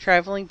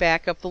 traveling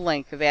back up the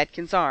length of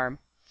Atkins' arm,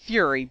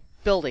 fury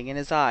building in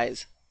his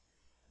eyes.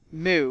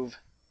 "Move.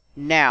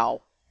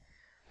 Now."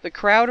 The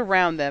crowd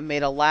around them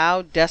made a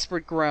loud,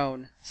 desperate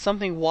groan.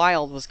 Something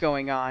wild was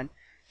going on.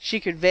 She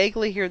could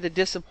vaguely hear the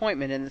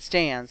disappointment in the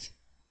stands.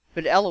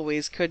 But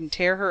Eloise couldn't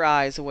tear her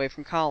eyes away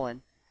from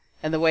Colin,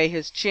 and the way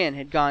his chin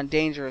had gone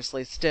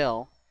dangerously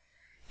still.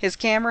 His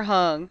camera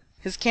hung,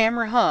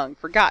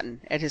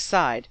 forgotten, at his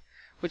side,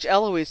 which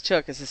Eloise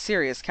took as a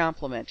serious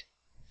compliment.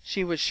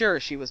 She was sure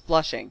she was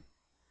blushing.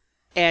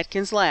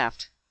 Atkins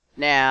laughed.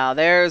 Now,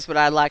 there's what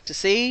I'd like to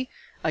see.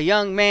 A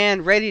young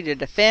man ready to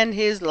defend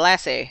his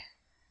lassie."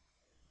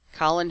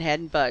 Colin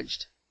hadn't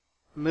budged.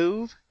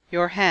 "Move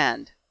your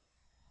hand."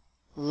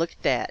 "Look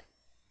at that."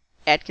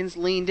 Atkins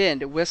leaned in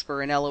to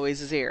whisper in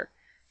Eloise's ear.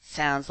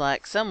 "Sounds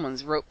like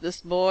someone's roped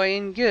this boy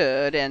in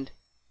good and—"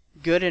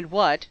 Good and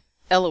what,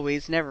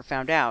 Eloise never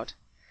found out.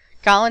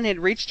 Colin had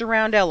reached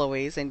around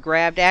Eloise and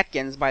grabbed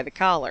Atkins by the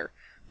collar,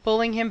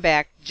 pulling him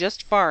back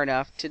just far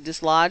enough to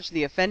dislodge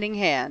the offending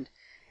hand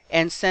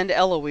and send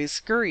Eloise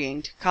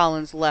scurrying to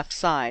Colin's left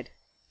side.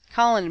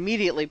 Colin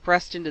immediately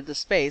pressed into the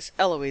space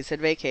Eloise had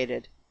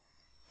vacated.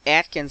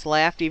 Atkins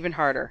laughed even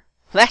harder.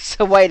 "That's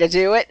the way to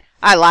do it.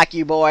 I like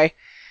you, boy."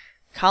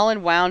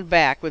 Colin wound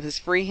back with his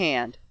free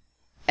hand,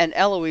 and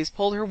Eloise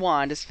pulled her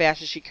wand as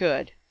fast as she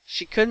could.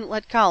 She couldn't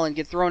let Colin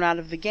get thrown out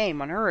of the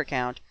game on her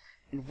account,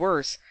 and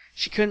worse,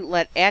 she couldn't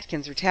let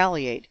Atkins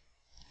retaliate.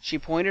 She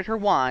pointed her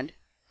wand,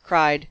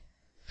 cried,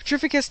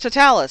 "Petrificus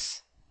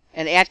totalis,"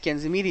 and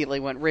Atkins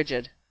immediately went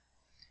rigid.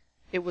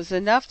 It was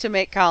enough to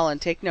make Colin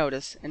take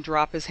notice and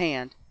drop his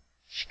hand.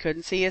 She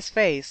couldn't see his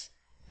face,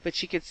 but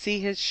she could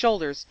see his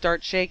shoulders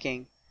start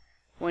shaking.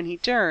 When he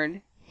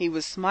turned, he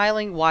was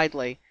smiling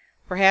widely,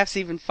 perhaps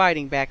even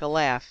fighting back a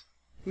laugh.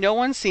 No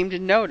one seemed to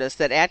notice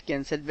that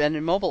Atkins had been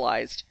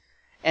immobilized,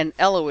 and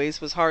Eloise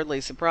was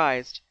hardly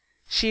surprised.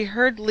 She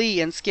heard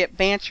Lee and Skip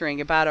bantering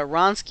about a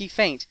Wronski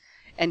feint,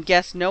 and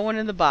guessed no one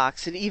in the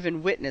box had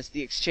even witnessed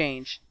the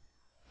exchange.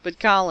 But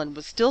Colin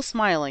was still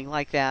smiling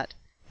like that,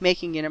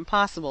 making it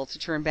impossible to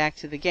turn back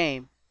to the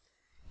game.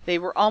 They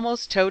were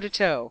almost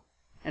toe-to-toe,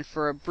 and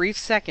for a brief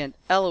second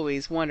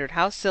Eloise wondered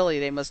how silly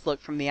they must look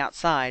from the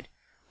outside,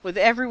 with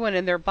everyone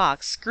in their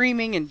box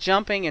screaming and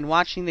jumping and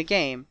watching the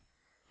game,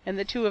 and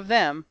the two of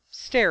them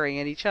staring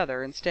at each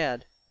other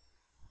instead.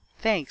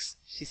 "Thanks,"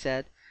 she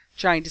said,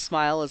 trying to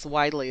smile as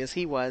widely as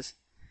he was.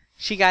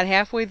 She got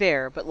halfway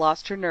there, but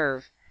lost her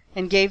nerve,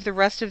 and gave the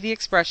rest of the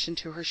expression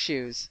to her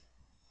shoes.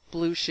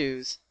 Blue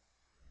shoes.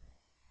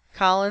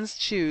 Colin's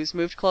shoes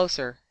moved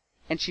closer,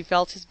 and she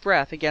felt his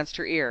breath against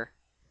her ear.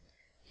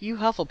 "You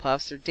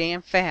Hufflepuffs are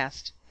damn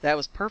fast." That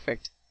was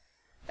perfect.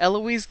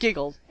 Eloise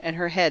giggled, and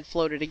her head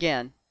floated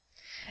again.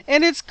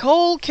 "And it's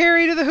cold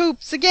Carrie to the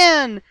hoops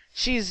again!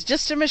 She's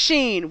just a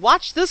machine!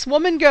 Watch this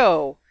woman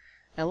go!"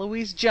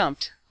 Eloise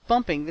jumped,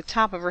 bumping the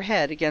top of her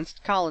head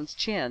against Colin's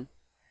chin.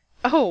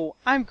 "Oh,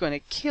 I'm going to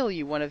kill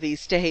you one of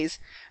these days!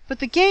 But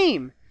the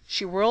game!"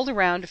 She whirled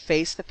around to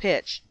face the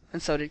pitch,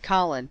 and so did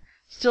Colin,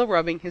 still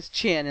rubbing his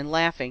chin and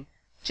laughing,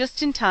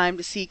 just in time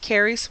to see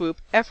Carrie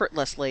swoop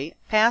effortlessly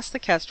past the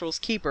Kestrel's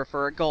keeper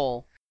for a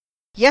goal.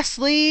 "Yes,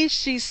 Lee,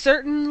 she's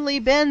certainly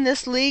been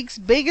this league's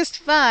biggest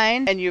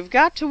find, and you've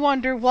got to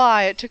wonder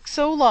why it took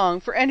so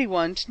long for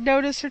anyone to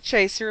notice her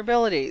chaser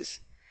abilities."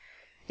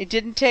 "It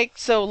didn't take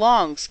so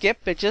long,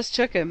 Skip. It just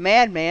took a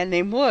madman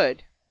named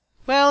Wood."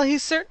 "Well,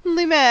 he's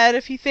certainly mad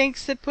if he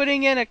thinks that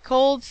putting in a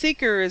cold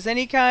seeker is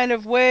any kind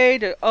of way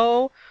to—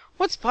 Oh,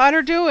 what's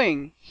Potter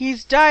doing?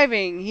 He's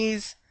diving,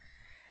 he's—"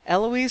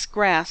 Eloise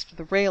grasped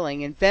the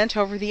railing and bent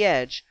over the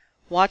edge,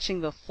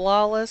 watching the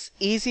flawless,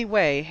 easy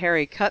way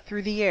Harry cut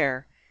through the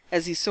air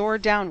as he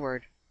soared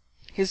downward.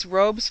 His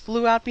robes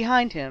flew out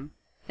behind him,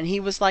 and he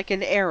was like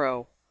an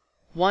arrow,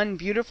 one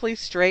beautifully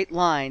straight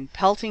line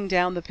pelting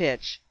down the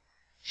pitch.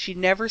 She'd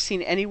never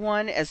seen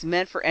anyone as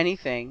meant for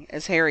anything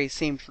as Harry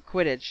seemed for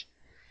Quidditch,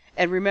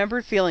 and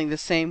remembered feeling the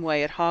same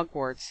way at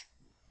Hogwarts.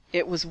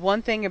 It was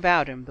one thing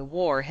about him the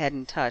war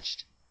hadn't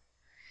touched.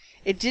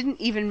 It didn't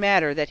even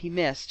matter that he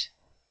missed.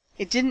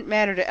 It didn't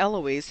matter to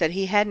Eloise that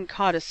he hadn't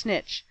caught a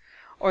snitch,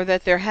 or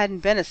that there hadn't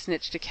been a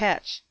snitch to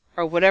catch,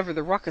 or whatever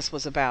the ruckus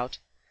was about.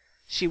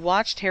 She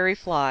watched Harry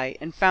fly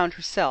and found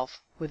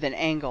herself with an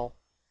angle.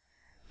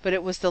 But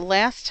it was the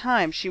last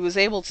time she was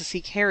able to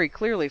see Harry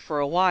clearly for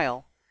a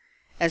while.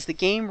 As the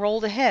game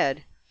rolled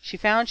ahead, she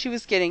found she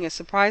was getting a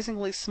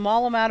surprisingly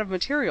small amount of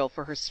material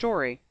for her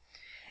story.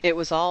 It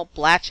was all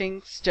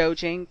blatching,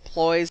 stoging,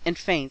 ploys, and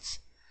feints.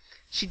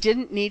 She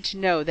didn't need to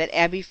know that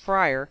Abby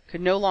Fryer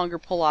could no longer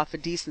pull off a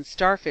decent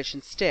starfish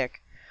and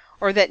stick,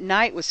 or that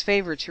Knight was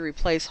favored to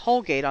replace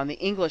Holgate on the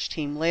English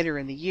team later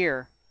in the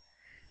year.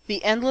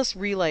 The endless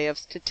relay of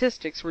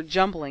statistics were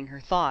jumbling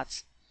her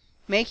thoughts,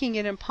 making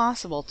it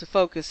impossible to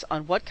focus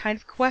on what kind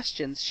of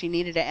questions she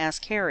needed to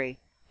ask Harry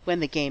when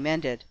the game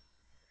ended.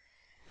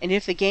 "And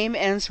if the game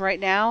ends right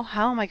now,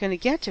 how am I going to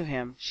get to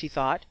him?" she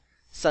thought,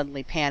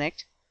 suddenly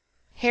panicked.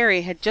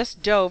 Harry had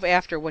just dove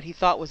after what he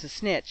thought was a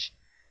snitch.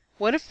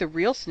 What if the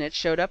real snitch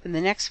showed up in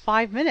the next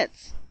 5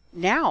 minutes?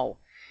 Now!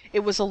 It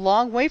was a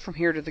long way from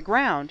here to the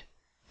ground,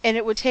 and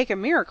it would take a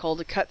miracle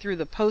to cut through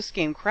the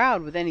post-game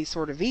crowd with any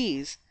sort of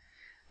ease.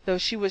 Though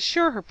she was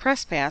sure her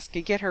press pass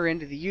could get her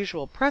into the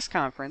usual press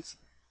conference,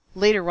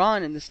 later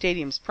on in the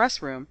stadium's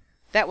press room,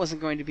 that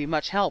wasn't going to be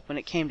much help when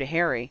it came to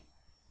Harry.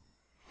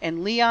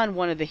 And Leon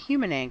wanted the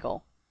human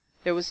angle.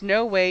 There was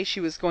no way she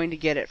was going to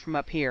get it from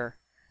up here.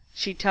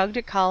 She tugged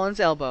at Colin's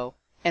elbow,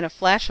 and a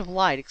flash of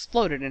light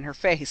exploded in her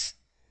face.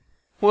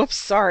 "Whoops,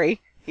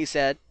 sorry," he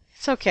said.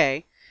 "It's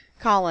okay.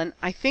 Colin,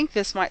 I think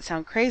this might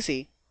sound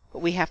crazy, but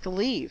we have to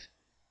leave."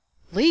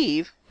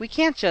 Leave? We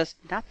can't just...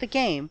 Not the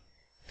game.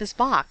 This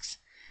box.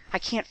 I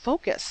can't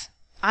focus.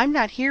 I'm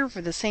not here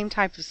for the same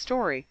type of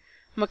story.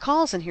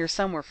 McCall's in here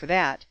somewhere for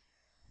that.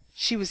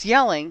 She was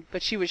yelling,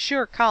 but she was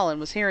sure Colin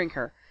was hearing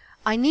her.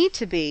 I need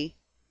to be...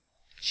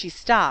 She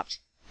stopped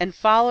and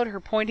followed her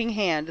pointing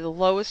hand to the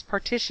lowest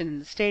partition in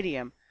the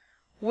stadium,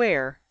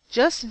 where,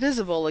 just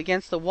visible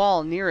against the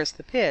wall nearest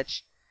the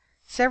pitch,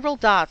 several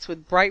dots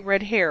with bright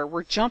red hair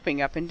were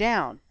jumping up and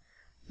down.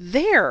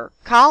 There!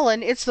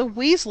 Colin, it's the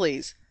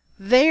Weasleys!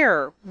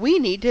 There! We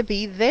need to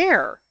be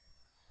there!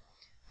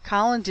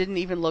 Colin didn't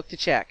even look to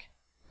check.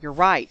 You're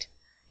right.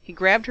 He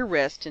grabbed her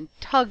wrist and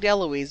tugged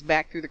Eloise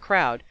back through the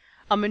crowd,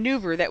 a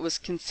maneuver that was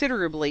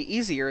considerably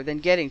easier than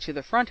getting to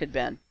the front had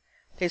been.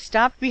 They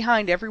stopped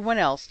behind everyone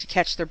else to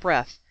catch their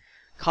breath,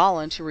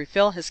 Colin to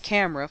refill his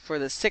camera for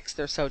the sixth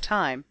or so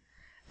time.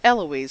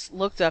 Eloise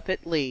looked up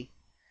at Lee.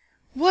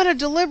 What a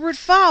deliberate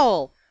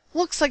foul!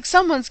 Looks like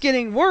someone's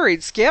getting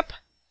worried, Skip.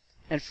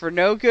 And for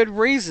no good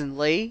reason,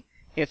 Lee.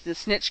 If the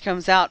snitch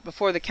comes out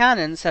before the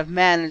Cannons have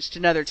managed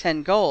another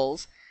 10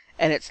 goals,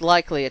 and it's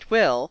likely it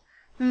will,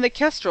 then the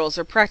Kestrels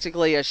are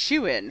practically a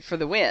shoo-in for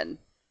the win.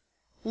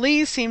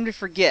 Lee seemed to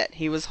forget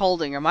he was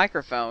holding a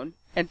microphone,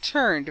 and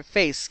turned to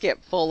face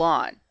Skip full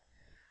on.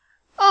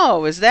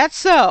 Oh, is that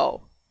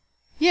so?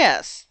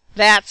 Yes,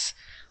 that's...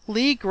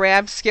 Lee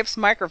grabbed Skip's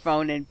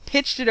microphone and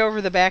pitched it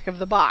over the back of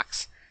the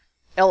box.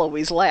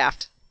 Eloise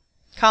laughed.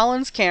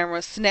 Colin's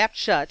camera snapped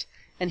shut,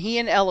 and he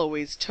and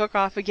Eloise took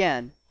off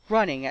again,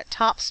 running at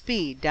top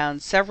speed down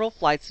several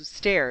flights of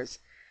stairs,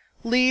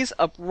 Lee's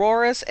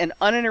uproarious and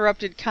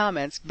uninterrupted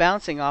comments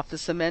bouncing off the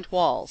cement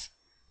walls.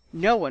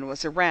 No one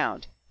was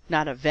around,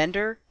 not a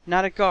vendor,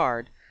 not a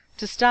guard,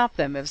 to stop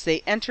them as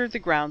they entered the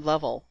ground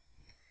level.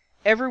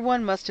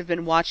 Everyone must have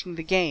been watching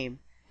the game,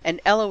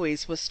 and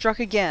Eloise was struck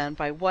again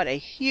by what a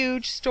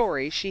huge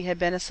story she had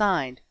been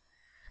assigned.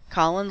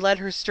 Colin led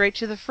her straight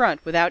to the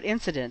front without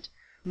incident.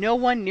 No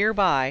one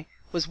nearby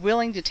was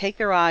willing to take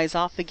their eyes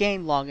off the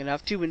game long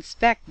enough to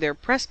inspect their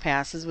press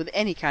passes with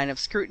any kind of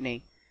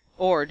scrutiny,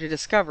 or to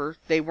discover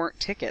they weren't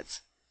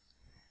tickets.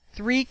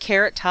 3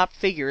 carrot-topped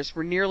figures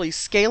were nearly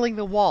scaling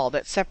the wall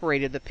that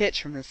separated the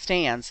pitch from the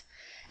stands,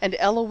 and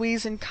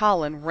Eloise and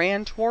Colin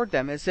ran toward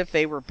them as if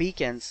they were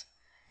beacons.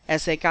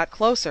 As they got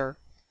closer,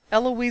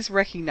 Eloise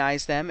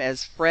recognized them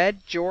as Fred,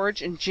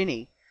 George, and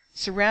Ginny,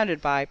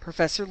 surrounded by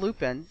Professor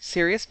Lupin,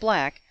 Sirius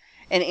Black,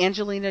 and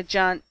Angelina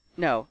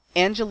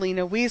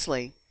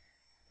Weasley.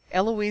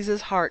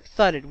 Eloise's heart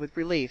thudded with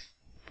relief.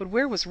 But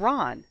where was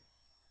Ron?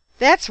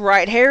 That's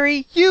right,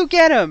 Harry! You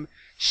get him!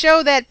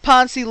 Show that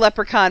Ponzi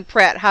leprechaun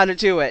Pratt how to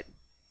do it!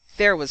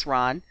 There was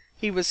Ron.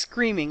 He was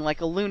screaming like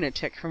a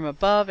lunatic from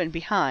above and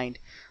behind,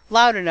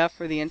 loud enough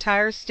for the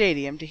entire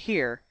stadium to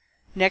hear,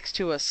 next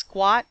to a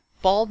squat,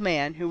 bald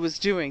man who was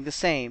doing the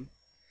same.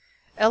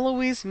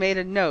 Eloise made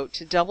a note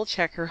to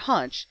double-check her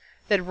hunch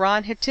that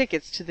Ron had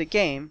tickets to the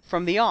game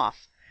from the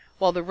off,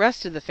 while the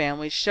rest of the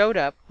family showed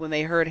up when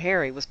they heard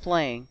Harry was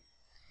playing.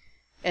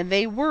 And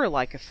they were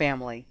like a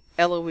family,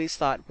 Eloise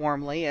thought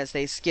warmly as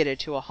they skidded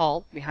to a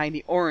halt behind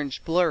the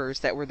orange blurs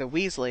that were the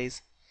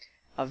Weasleys.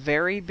 A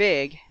very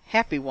big,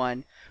 happy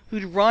one,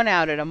 who'd run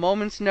out at a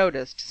moment's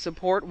notice to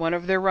support one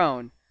of their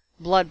own,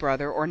 blood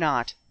brother or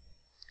not.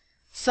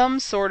 Some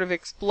sort of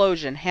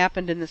explosion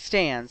happened in the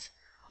stands.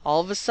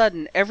 All of a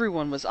sudden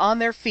everyone was on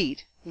their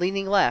feet,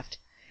 leaning left,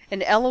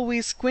 and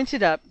Eloise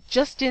squinted up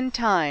just in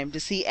time to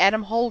see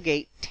Adam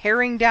Holgate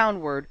tearing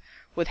downward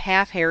with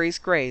half Harry's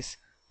grace,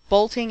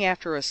 bolting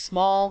after a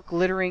small,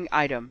 glittering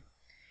item.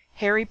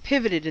 Harry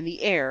pivoted in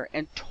the air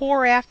and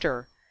tore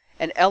after,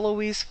 and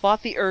Eloise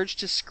fought the urge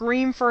to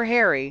scream for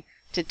Harry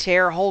to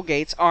tear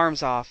Holgate's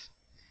arms off.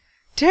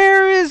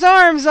 "Tear his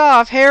arms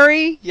off,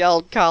 Harry!"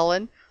 yelled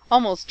Colin,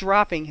 almost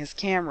dropping his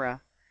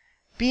camera.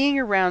 Being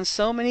around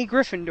so many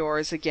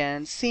Gryffindors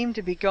again seemed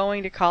to be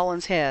going to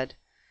Colin's head.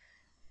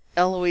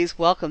 Eloise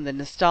welcomed the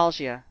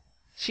nostalgia.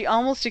 She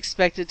almost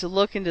expected to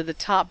look into the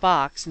top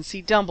box and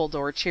see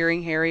Dumbledore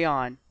cheering Harry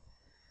on.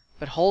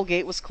 But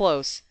Holgate was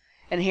close,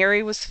 and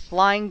Harry was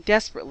flying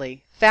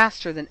desperately,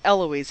 faster than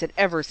Eloise had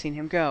ever seen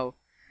him go.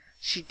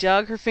 She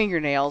dug her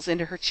fingernails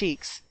into her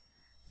cheeks.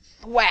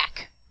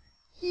 Thwack!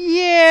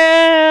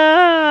 Yeah!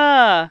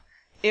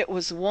 It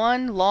was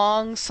one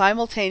long,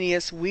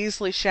 simultaneous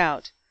Weasley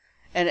shout,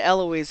 and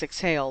Eloise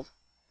exhaled.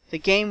 The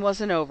game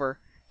wasn't over,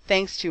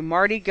 thanks to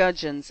Marty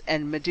Gudgeon's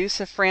and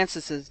Medusa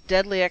Francis's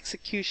deadly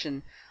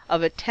execution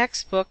of a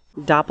textbook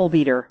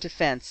doppelbeater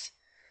defense.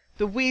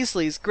 The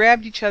Weasleys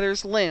grabbed each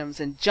other's limbs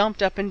and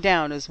jumped up and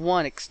down as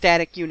one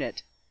ecstatic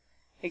unit.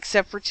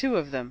 Except for 2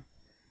 of them.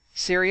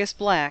 Sirius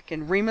Black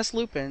and Remus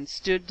Lupin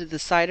stood to the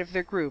side of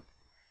their group,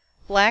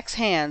 Black's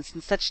hands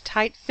in such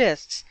tight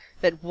fists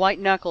that white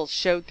knuckles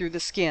showed through the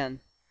skin.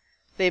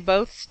 They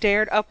both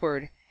stared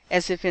upward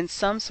as if in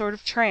some sort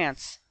of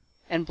trance,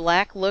 and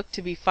Black looked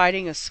to be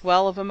fighting a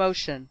swell of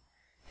emotion.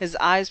 His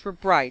eyes were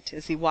bright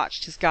as he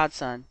watched his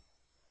godson.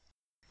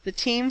 The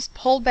teams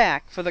pulled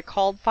back for the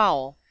called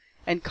foul,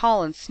 and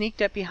Colin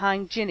sneaked up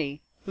behind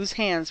Ginny, whose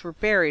hands were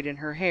buried in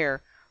her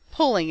hair,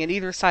 pulling at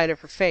either side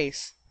of her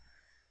face.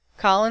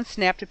 Colin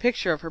snapped a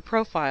picture of her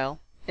profile,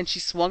 and she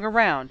swung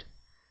around.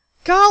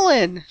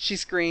 "Colin!" she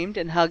screamed,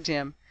 and hugged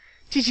him.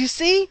 "Did you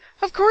see?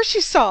 Of course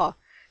you saw!"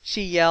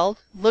 she yelled,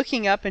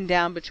 looking up and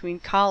down between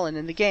Colin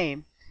and the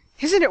game.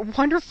 "Isn't it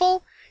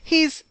wonderful?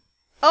 He's...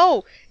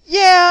 Oh,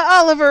 yeah,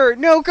 Oliver!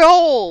 No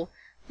goal!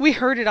 We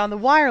heard it on the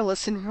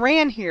wireless and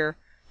ran here.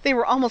 They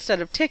were almost out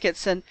of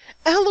tickets, and...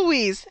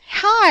 Eloise!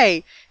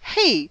 Hi!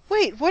 Hey,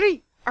 wait,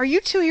 are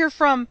you two here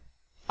from...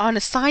 On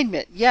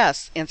assignment,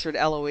 yes, answered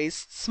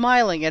Eloise,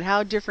 smiling at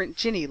how different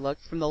Ginny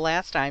looked from the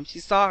last time she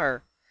saw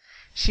her.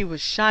 She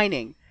was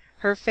shining,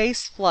 her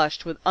face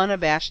flushed with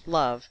unabashed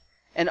love,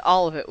 and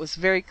all of it was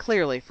very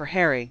clearly for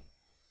Harry.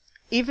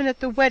 Even at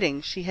the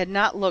wedding she had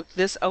not looked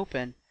this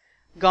open.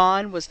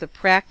 Gone was the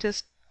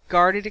practiced,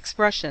 guarded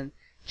expression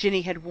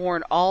Ginny had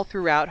worn all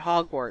throughout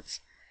Hogwarts,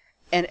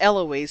 and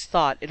Eloise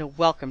thought it a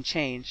welcome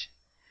change.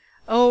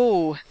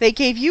 "Oh, they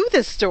gave you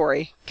this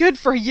story! Good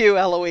for you,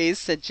 Eloise,"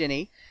 said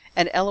Ginny,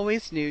 and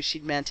Eloise knew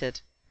she'd meant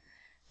it.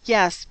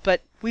 "Yes,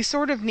 but we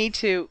sort of need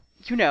to,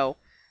 you know."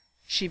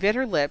 She bit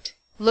her lip,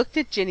 looked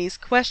at Ginny's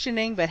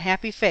questioning but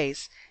happy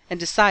face, and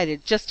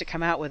decided just to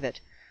come out with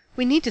it.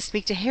 "We need to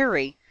speak to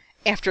Harry.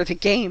 After the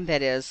game,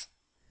 that is."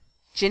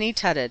 Ginny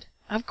tutted.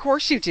 "Of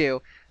course you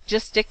do.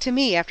 Just stick to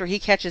me after he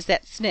catches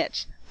that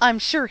snitch. I'm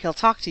sure he'll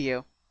talk to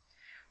you."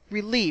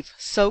 Relief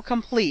so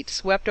complete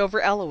swept over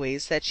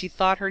Eloise that she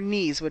thought her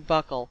knees would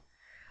buckle.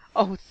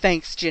 "Oh,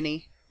 thanks,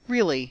 Ginny.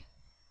 Really."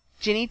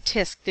 Ginny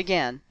tisked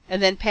again,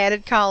 and then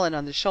patted Colin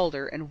on the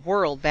shoulder and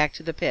whirled back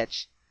to the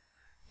pitch.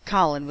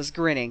 Colin was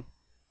grinning.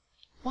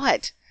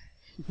 "What?"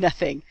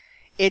 "Nothing.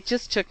 It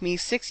just took me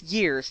 6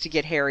 years to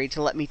get Harry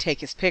to let me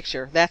take his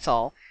picture, that's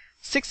all.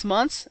 6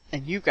 months,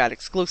 and you've got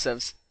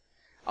exclusives."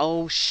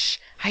 "Oh, shh!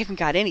 I haven't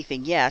got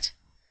anything yet."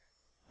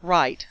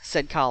 "Right,"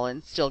 said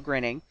Colin, still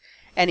grinning,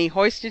 and he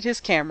hoisted his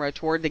camera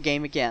toward the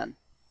game again.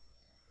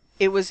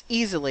 It was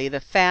easily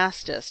the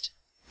fastest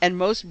and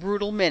most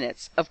brutal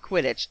minutes of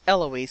Quidditch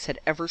Eloise had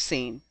ever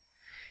seen.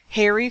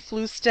 Harry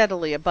flew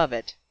steadily above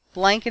it,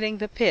 blanketing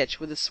the pitch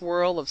with a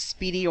swirl of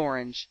speedy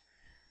orange.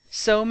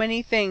 So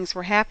many things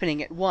were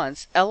happening at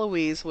once,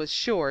 Eloise was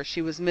sure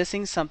she was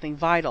missing something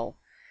vital.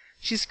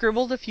 She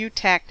scribbled a few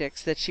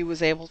tactics that she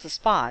was able to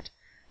spot,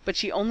 but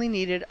she only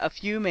needed a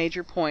few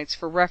major points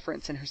for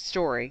reference in her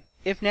story,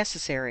 if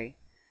necessary.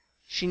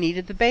 She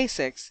needed the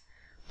basics,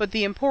 but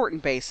the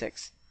important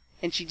basics,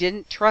 and she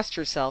didn't trust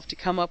herself to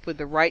come up with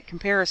the right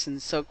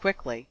comparisons so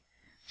quickly.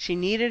 She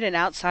needed an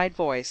outside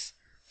voice,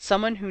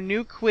 someone who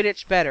knew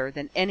Quidditch better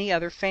than any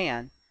other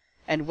fan,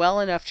 and well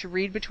enough to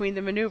read between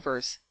the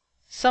maneuvers,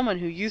 someone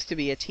who used to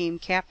be a team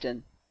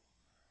captain.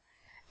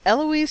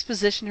 Eloise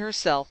positioned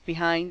herself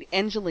behind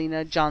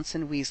Angelina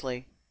Johnson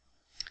Weasley.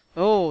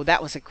 "Oh,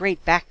 that was a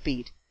great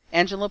backbeat."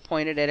 Angela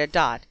pointed at a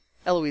dot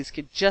Eloise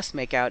could just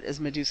make out as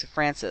Medusa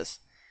Francis.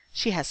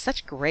 "She has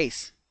such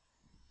grace."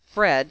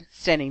 Fred,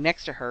 standing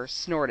next to her,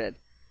 snorted.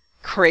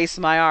 "Grace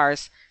my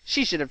arse!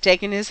 She should have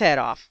taken his head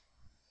off."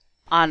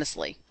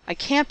 "Honestly, I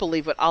can't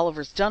believe what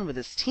Oliver's done with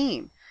his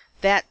team.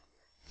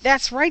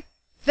 That's right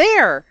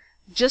there!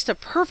 Just a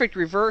perfect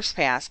reverse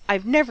pass.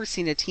 I've never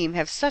seen a team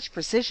have such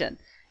precision.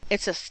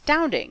 It's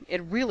astounding.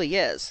 It really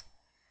is."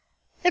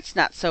 "It's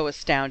not so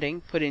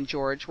astounding," put in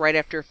George, right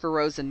after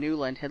Feroza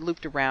Newland had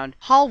looped around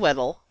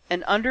Halwettel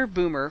and under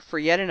Boomer for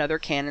yet another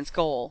cannon's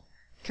goal.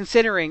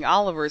 "Considering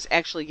Oliver's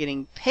actually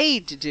getting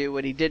paid to do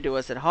what he did to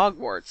us at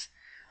Hogwarts.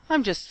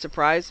 I'm just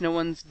surprised no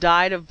one's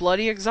died of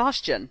bloody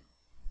exhaustion."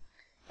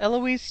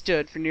 Eloise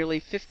stood for nearly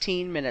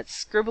 15 minutes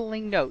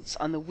scribbling notes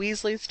on the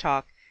Weasleys'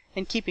 talk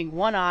and keeping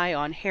one eye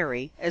on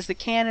Harry as the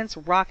cannons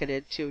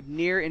rocketed to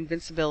near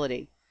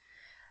invincibility.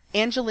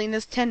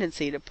 Angelina's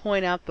tendency to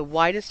point out the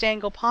widest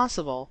angle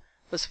possible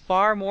was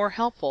far more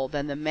helpful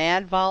than the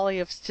mad volley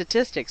of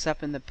statistics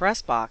up in the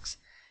press box,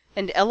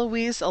 and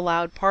Eloise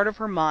allowed part of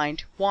her mind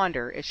to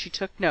wander as she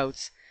took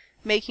notes,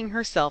 making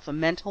herself a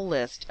mental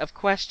list of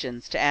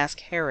questions to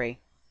ask Harry.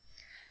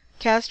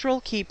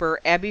 Castrol keeper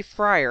Abby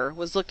Fryer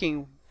was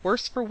looking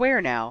worse for wear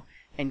now,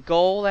 and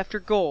goal after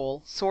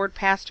goal soared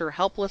past her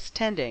helpless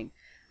tending,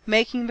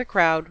 making the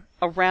crowd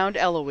around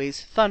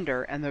Eloise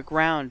thunder and the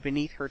ground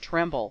beneath her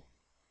tremble.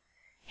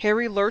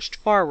 Harry lurched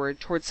forward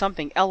toward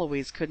something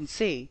Eloise couldn't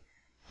see,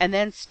 and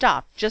then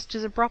stopped just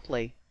as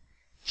abruptly.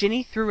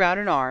 Ginny threw out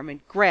an arm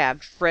and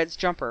grabbed Fred's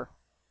jumper.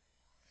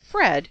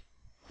 "Fred?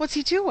 What's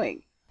he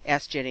doing?"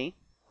 asked Ginny.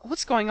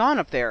 "What's going on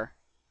up there?"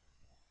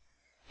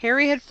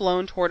 Harry had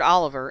flown toward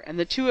Oliver, and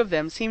the two of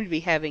them seemed to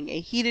be having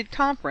a heated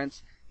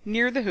conference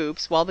near the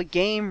hoops while the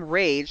game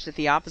raged at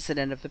the opposite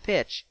end of the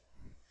pitch.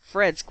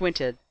 Fred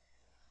squinted.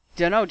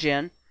 "Dunno,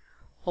 Gin.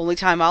 Only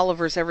time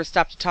Oliver's ever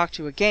stopped to talk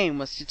to a game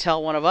was to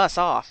tell one of us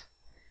off."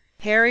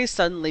 Harry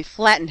suddenly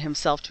flattened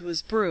himself to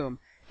his broom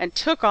and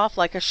took off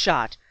like a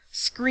shot,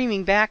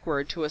 screaming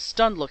backward to a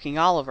stunned-looking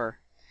Oliver.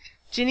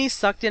 Ginny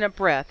sucked in a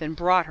breath and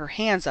brought her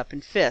hands up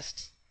in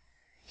fists.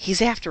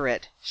 "He's after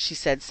it," she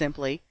said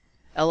simply.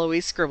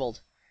 Eloise scribbled.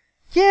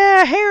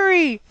 "Yeah,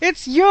 Harry!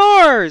 It's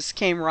yours!"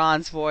 came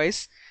Ron's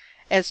voice.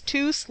 As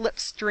two slip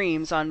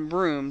streams on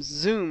brooms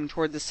zoomed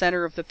toward the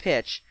center of the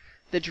pitch,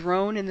 The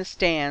drone in the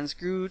stands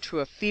grew to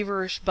a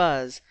feverish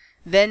buzz,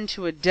 then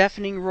to a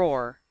deafening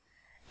roar.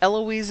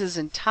 Eloise's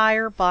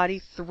entire body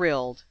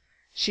thrilled.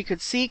 She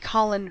could see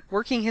Colin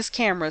working his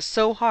camera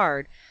so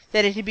hard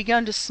that it had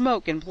begun to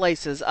smoke in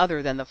places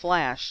other than the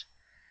flash.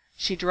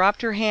 She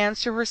dropped her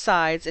hands to her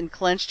sides and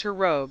clenched her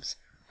robes,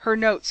 her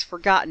notes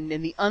forgotten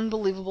in the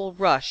unbelievable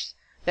rush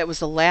that was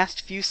the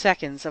last few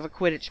seconds of a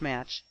Quidditch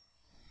match.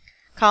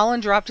 Colin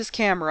dropped his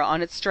camera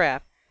on its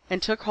strap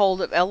and took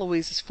hold of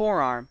Eloise's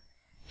forearm,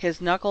 his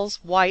knuckles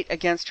white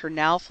against her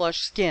now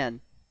flushed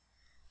skin.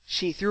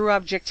 She threw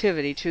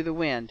objectivity to the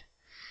wind.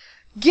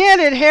 "Get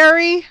it,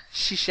 Harry!"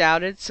 she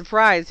shouted,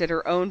 surprised at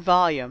her own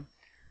volume.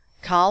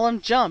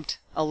 Colin jumped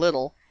a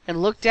little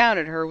and looked down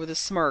at her with a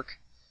smirk.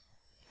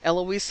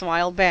 Eloise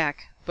smiled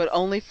back, but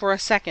only for a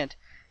second,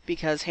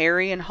 because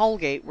Harry and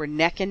Holgate were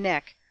neck and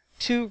neck,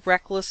 two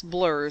reckless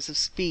blurs of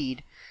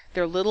speed,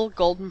 their little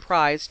golden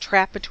prize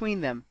trapped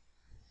between them.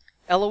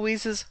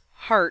 Eloise's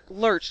heart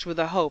lurched with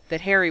a hope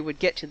that Harry would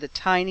get to the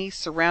tiny,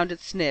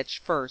 surrounded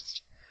snitch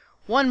first.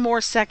 One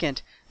more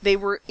second. They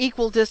were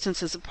equal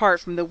distances apart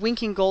from the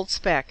winking gold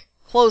speck,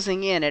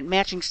 closing in at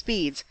matching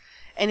speeds,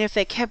 and if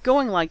they kept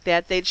going like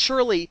that, they'd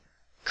surely...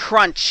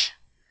 Crunch!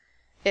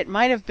 It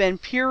might have been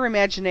pure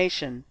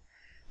imagination,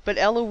 but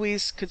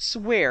Eloise could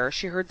swear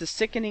she heard the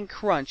sickening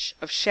crunch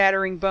of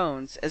shattering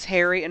bones as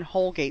Harry and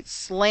Holgate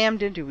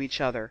slammed into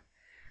each other.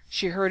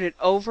 She heard it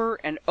over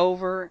and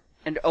over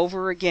and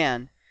over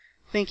again,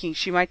 thinking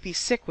she might be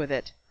sick with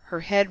it, her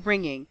head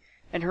ringing,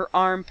 and her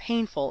arm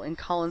painful in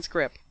Colin's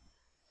grip.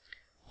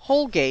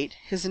 Holgate,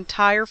 his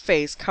entire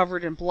face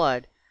covered in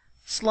blood,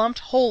 slumped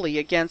wholly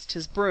against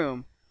his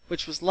broom,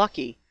 which was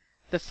lucky.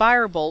 The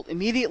firebolt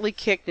immediately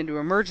kicked into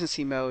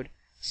emergency mode,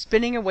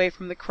 spinning away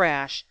from the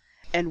crash,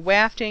 and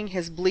wafting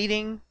his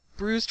bleeding,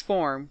 bruised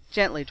form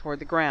gently toward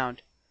the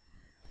ground.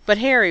 But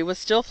Harry was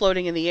still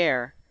floating in the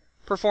air,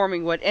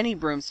 performing what any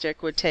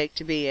broomstick would take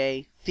to be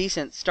a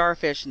decent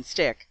starfish and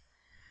stick.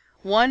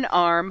 One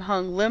arm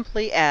hung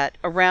limply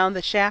around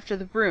the shaft of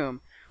the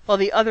broom, while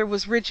the other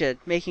was rigid,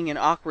 making an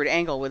awkward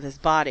angle with his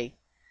body.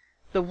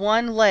 The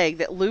one leg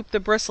that looped the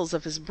bristles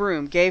of his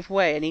broom gave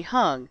way, and he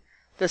hung,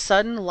 the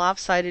sudden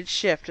lopsided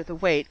shift of the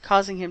weight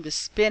causing him to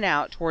spin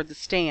out toward the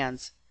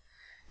stands.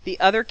 The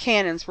other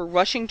cannons were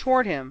rushing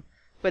toward him,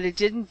 but it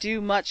didn't do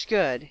much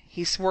good.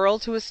 He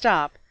swirled to a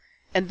stop,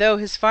 and though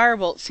his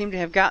firebolt seemed to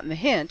have gotten the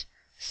hint,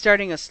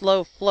 starting a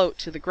slow float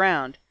to the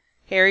ground,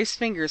 Harry's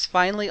fingers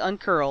finally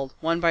uncurled,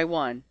 one by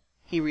one.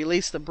 He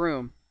released the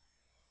broom.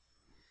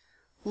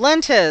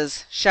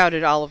 "Lentes!"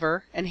 shouted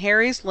Oliver, and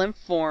Harry's limp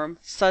form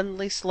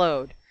suddenly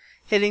slowed,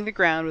 hitting the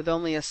ground with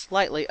only a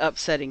slightly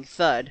upsetting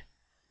thud.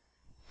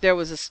 There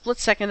was a split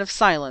second of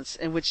silence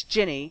in which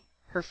Ginny,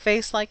 her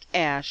face like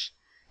ash,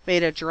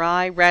 made a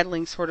dry,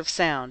 rattling sort of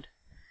sound.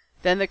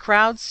 Then the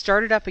crowd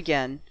started up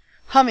again,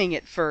 humming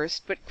at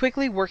first, but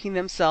quickly working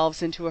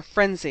themselves into a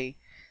frenzy.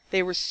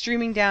 They were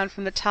streaming down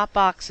from the top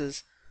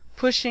boxes,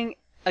 pushing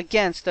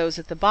against those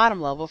at the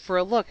bottom level for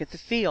a look at the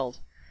field.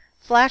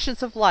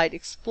 Flashes of light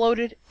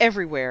exploded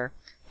everywhere,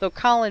 though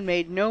Colin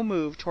made no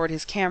move toward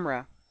his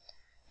camera.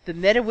 The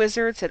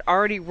meta-wizards had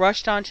already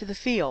rushed onto the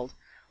field,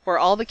 where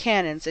all the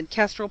cannons and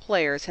kestrel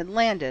players had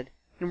landed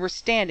and were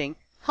standing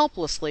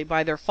helplessly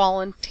by their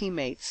fallen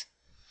teammates.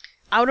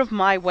 "Out of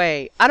my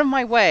way! Out of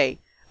my way!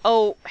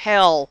 Oh,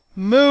 hell!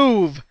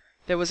 Move!"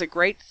 There was a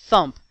great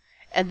thump,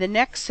 and the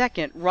next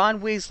second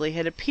Ron Weasley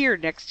had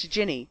appeared next to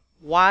Ginny,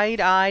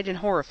 wide-eyed and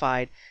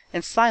horrified,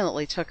 and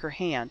silently took her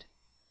hand.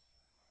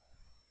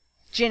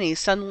 Ginny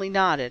suddenly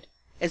nodded,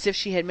 as if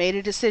she had made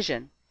a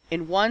decision.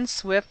 In one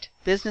swift,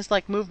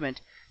 businesslike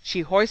movement,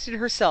 she hoisted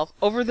herself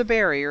over the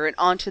barrier and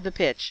onto the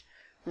pitch.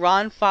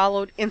 Ron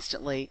followed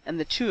instantly, and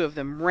the two of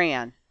them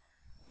ran.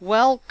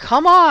 "Well,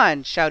 come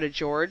on!" shouted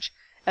George,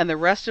 and the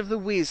rest of the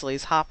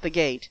Weasleys hopped the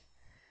gate.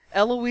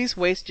 Eloise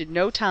wasted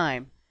no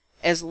time.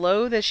 As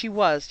loath as she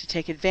was to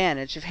take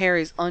advantage of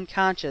Harry's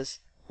unconscious,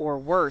 or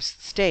worse,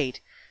 state,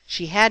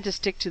 she had to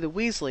stick to the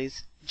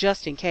Weasleys,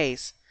 just in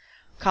case.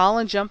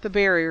 Colin jumped the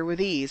barrier with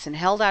ease and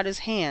held out his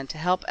hand to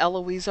help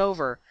Eloise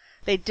over.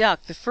 They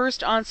ducked the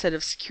first onset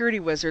of security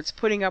wizards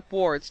putting up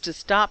wards to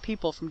stop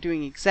people from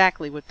doing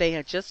exactly what they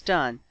had just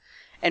done,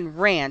 and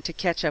ran to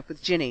catch up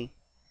with Ginny.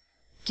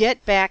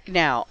 "Get back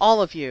now,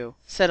 all of you,"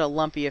 said a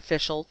lumpy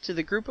official to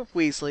the group of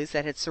Weasleys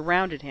that had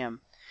surrounded him.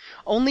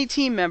 "Only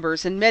team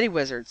members and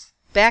medi-wizards.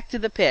 Back to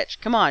the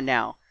pitch. Come on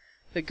now."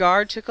 The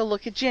guard took a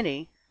look at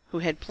Ginny, who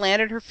had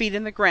planted her feet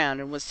in the ground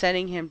and was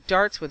sending him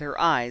darts with her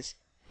eyes,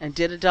 and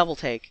did a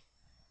double-take.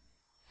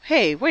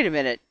 "Hey, wait a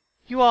minute.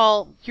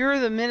 You're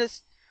the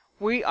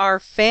 "We are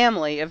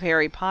family of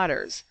Harry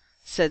Potters,"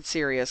 said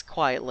Sirius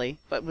quietly,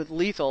 but with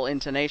lethal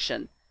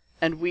intonation.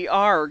 "And we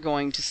are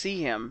going to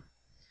see him."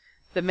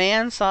 The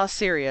man saw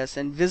Sirius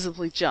and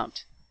visibly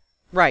jumped.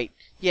 "Right.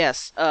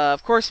 Yes.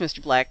 Of course,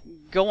 Mr. Black.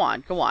 Go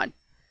on, go on."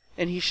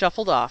 And he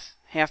shuffled off,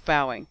 half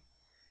bowing.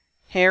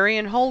 Harry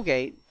and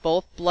Holgate,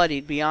 both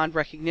bloodied beyond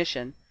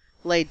recognition,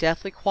 lay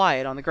deathly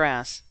quiet on the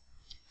grass.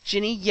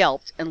 Ginny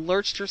yelped and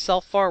lurched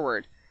herself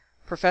forward.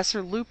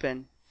 Professor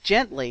Lupin,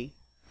 gently,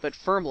 but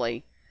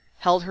firmly,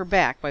 held her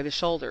back by the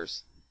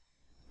shoulders.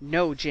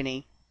 "No,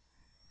 Ginny."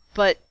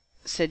 "But,"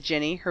 said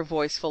Ginny, her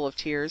voice full of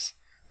tears,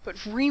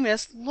 "but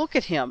Remus, look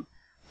at him.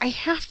 I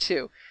have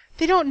to.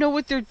 They don't know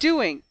what they're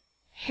doing.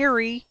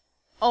 Harry,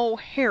 oh,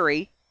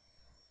 Harry."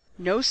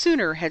 No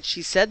sooner had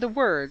she said the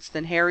words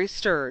than Harry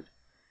stirred.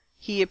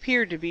 He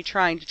appeared to be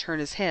trying to turn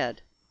his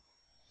head.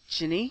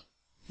 "Ginny,"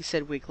 he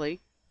said weakly,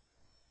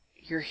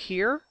 "you're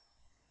here?"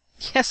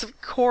 "Yes,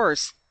 of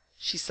course,"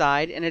 she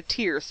sighed, and a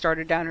tear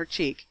started down her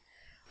cheek.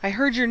 "I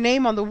heard your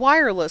name on the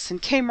wireless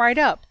and came right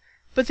up.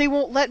 But they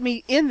won't let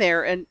me in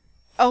there, and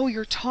oh,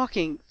 you're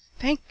talking.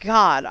 Thank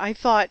God. I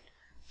thought—"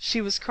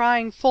 She was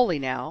crying fully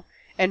now,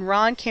 and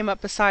Ron came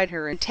up beside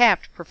her and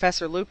tapped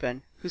Professor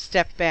Lupin, who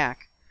stepped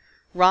back.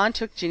 Ron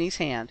took Ginny's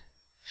hand.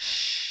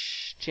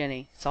 "Shh,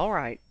 Ginny. It's all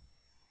right."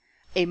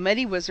 A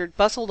muddy wizard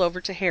bustled over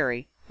to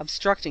Harry,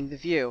 obstructing the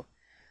view.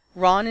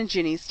 Ron and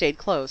Ginny stayed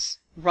close,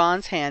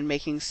 Ron's hand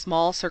making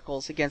small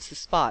circles against the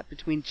spot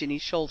between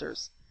Ginny's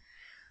shoulders.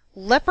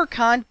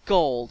 "Leprechaun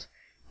gold!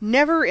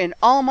 Never in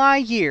all my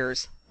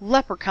years!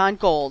 Leprechaun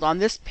gold on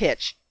this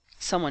pitch!"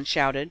 someone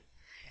shouted,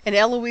 and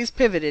Eloise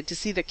pivoted to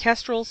see the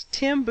Kestrel's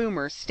Tim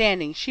Boomer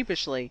standing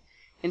sheepishly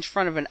in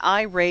front of an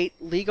irate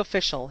league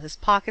official, his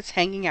pockets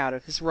hanging out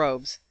of his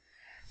robes.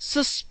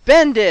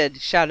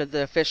 "Suspended!" shouted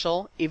the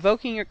official,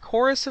 evoking a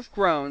chorus of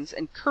groans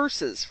and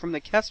curses from the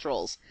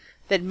Kestrels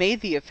that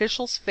made the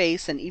official's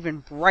face an even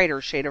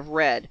brighter shade of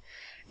red.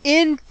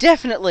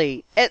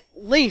 "Indefinitely! At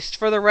least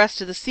for the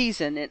rest of the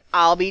season, and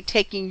I'll be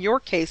taking your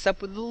case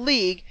up with the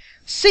league.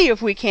 See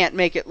if we can't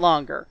make it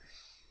longer."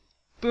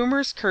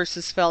 Boomer's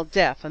curses fell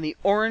deaf on the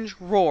orange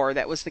roar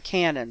that was the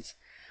cannons.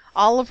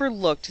 Oliver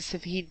looked as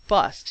if he'd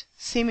bust,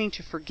 seeming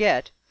to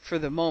forget, for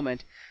the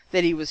moment,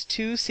 that he was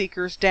 2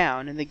 seekers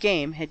down and the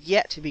game had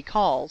yet to be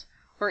called,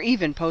 or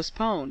even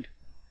postponed.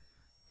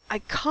 "I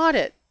caught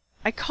it!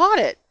 I caught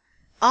it!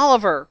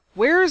 Oliver!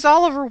 Where's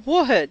Oliver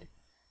Wood?"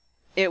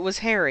 It was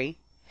Harry,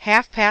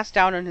 half passed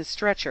out on his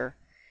stretcher,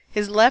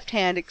 his left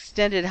hand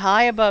extended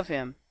high above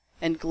him,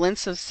 and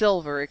glints of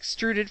silver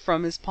extruded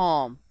from his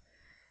palm.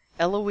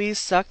 Eloise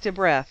sucked a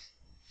breath.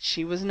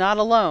 She was not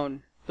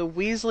alone. The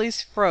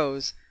Weasleys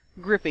froze,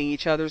 gripping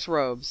each other's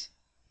robes.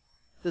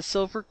 The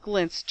silver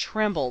glints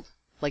trembled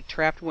like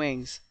trapped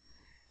wings.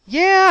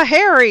 "Yeah,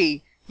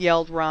 Harry!"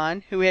 yelled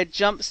Ron, who had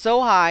jumped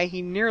so high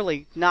he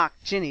nearly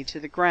knocked Ginny to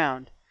the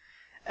ground.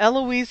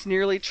 Eloise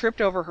nearly tripped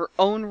over her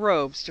own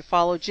robes to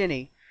follow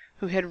Ginny,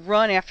 who had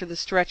run after the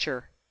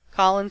stretcher,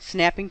 Colin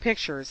snapping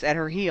pictures at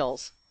her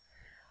heels.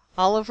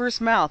 Oliver's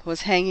mouth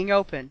was hanging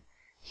open.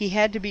 He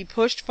had to be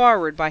pushed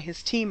forward by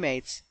his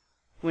teammates.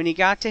 When he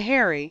got to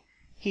Harry,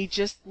 he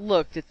just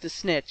looked at the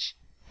snitch,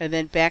 and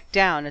then back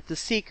down at the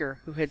seeker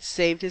who had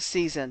saved his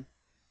season.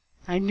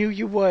 "I knew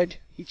you would,"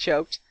 he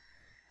choked.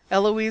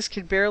 Eloise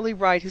could barely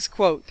write his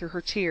quote through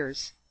her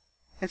tears.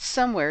 And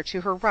somewhere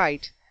to her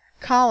right,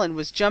 Colin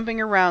was jumping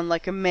around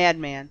like a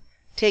madman,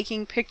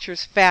 taking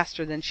pictures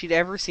faster than she'd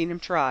ever seen him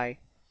try.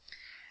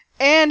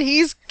 "And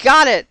he's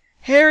got it!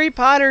 Harry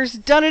Potter's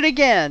done it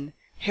again!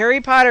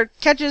 Harry Potter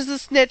catches the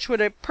snitch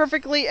with a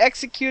perfectly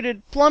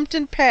executed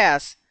Plumpton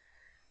pass."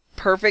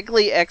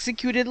 "Perfectly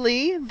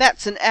executedly?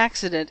 That's an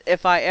accident,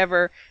 if I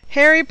ever—"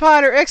 "Harry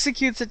Potter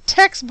executes a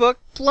textbook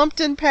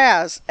Plumpton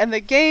pass, and the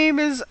game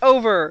is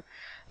over.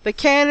 The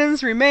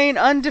cannons remain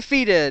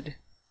undefeated.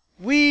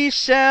 We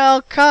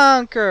shall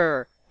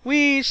conquer!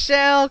 We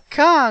shall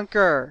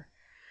conquer!"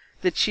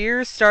 The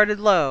cheers started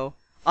low,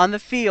 on the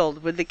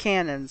field with the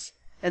cannons,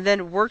 and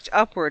then worked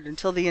upward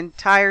until the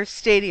entire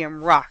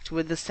stadium rocked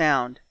with the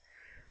sound.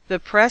 The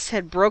press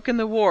had broken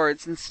the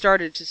wards and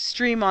started to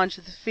stream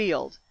onto the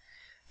field.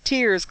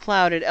 Tears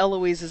clouded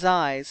Eloise's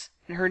eyes,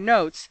 and her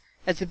notes,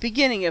 at the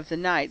beginning of the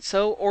night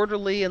so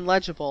orderly and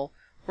legible,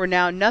 were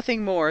now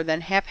nothing more than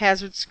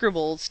haphazard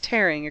scribbles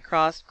tearing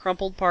across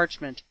crumpled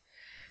parchment.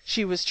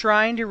 She was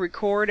trying to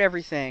record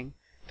everything: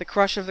 the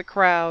crush of the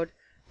crowd,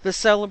 the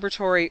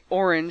celebratory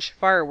orange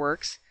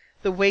fireworks,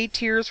 the way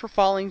tears were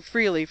falling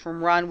freely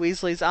from Ron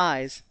Weasley's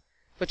eyes.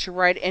 But to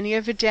write any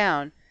of it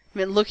down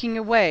meant looking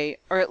away,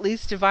 or at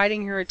least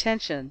dividing her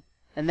attention,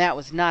 and that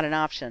was not an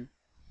option.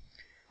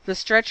 The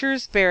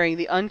stretchers bearing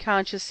the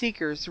unconscious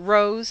seekers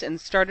rose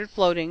and started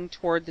floating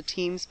toward the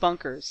team's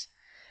bunkers.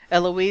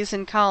 Eloise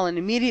and Colin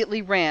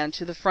immediately ran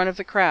to the front of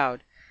the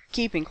crowd,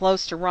 keeping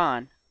close to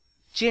Ron.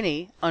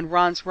 Ginny, on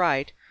Ron's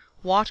right,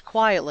 walked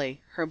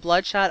quietly, her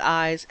bloodshot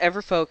eyes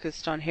ever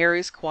focused on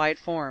Harry's quiet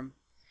form.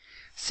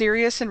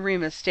 Sirius and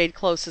Remus stayed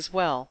close as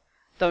well,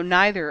 though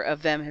neither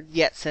of them had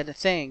yet said a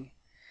thing.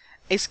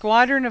 A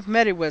squadron of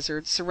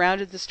Mediwizards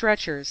surrounded the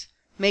stretchers,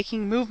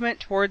 making movement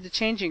toward the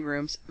changing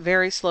rooms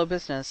very slow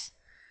business,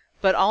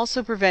 but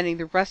also preventing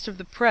the rest of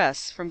the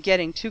press from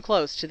getting too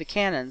close to the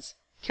cannons,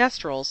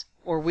 Kestrels,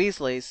 or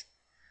Weasleys.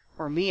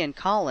 Or me and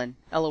Colin,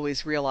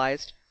 Eloise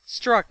realized,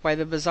 struck by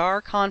the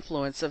bizarre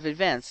confluence of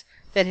events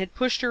that had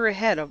pushed her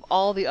ahead of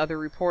all the other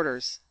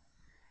reporters.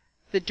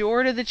 The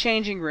door to the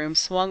changing room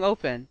swung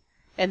open,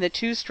 and the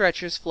 2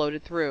 stretchers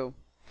floated through,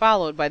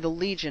 followed by the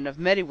legion of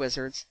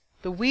Mediwizards,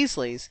 the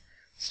Weasleys,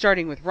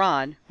 starting with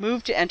Ron,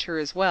 moved to enter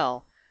as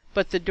well,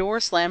 but the door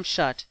slammed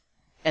shut,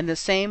 and the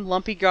same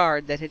lumpy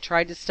guard that had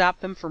tried to stop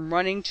them from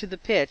running to the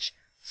pitch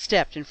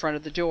stepped in front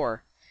of the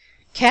door.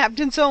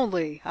 "Captains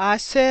only! I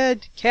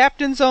said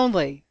captains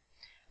only!"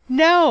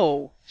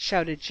 "No!"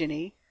 shouted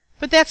Ginny.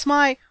 "But that's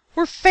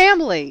we're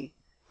family!"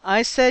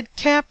 "I said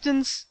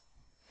captains—"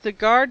 The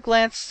guard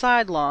glanced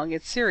sidelong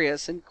at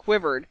Sirius and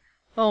quivered.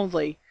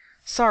 "Only.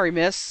 Sorry,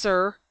 miss,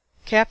 sir.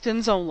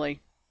 Captains only."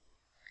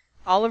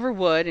 Oliver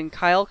Wood and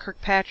Kyle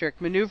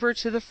Kirkpatrick maneuvered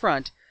to the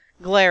front,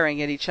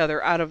 glaring at each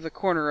other out of the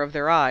corner of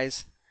their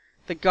eyes.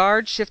 The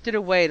guard shifted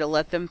away to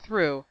let them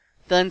through,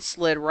 then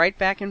slid right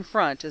back in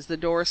front as the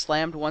door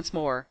slammed once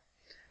more.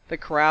 The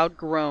crowd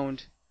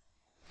groaned.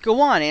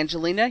 "Go on,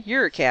 Angelina,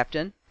 you're a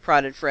captain,"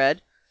 prodded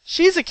Fred.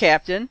 "She's a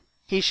captain,"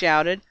 he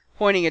shouted,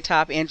 pointing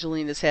atop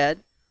Angelina's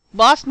head.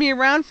 "Bossed me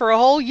around for a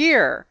whole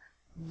year."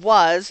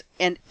 "Was,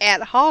 and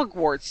at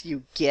Hogwarts,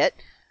 you git,"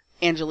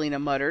 Angelina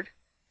muttered.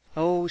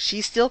 "Oh,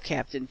 she's still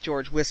captain,"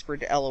 George whispered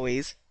to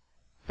Eloise.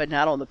 "But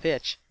not on the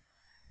pitch."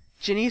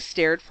 Ginny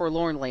stared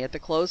forlornly at the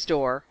closed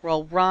door,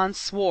 while Ron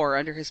swore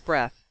under his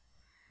breath.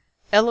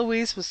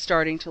 Eloise was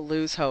starting to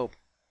lose hope.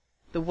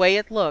 The way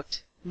it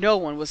looked, no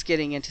one was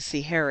getting in to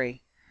see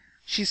Harry.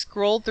 She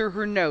scrolled through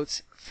her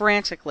notes,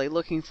 frantically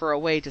looking for a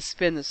way to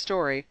spin the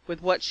story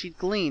with what she'd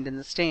gleaned in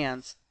the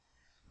stands.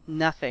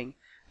 Nothing.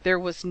 There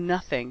was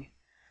nothing.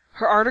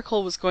 Her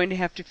article was going to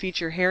have to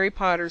feature Harry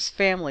Potter's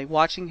family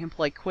watching him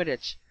play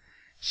Quidditch.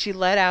 She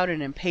let out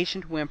an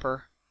impatient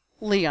whimper.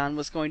 Leon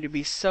was going to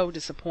be so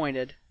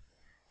disappointed.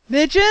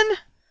 "Midgen?"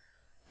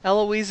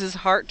 Eloise's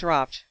heart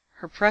dropped.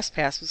 Her press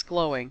pass was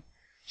glowing.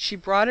 She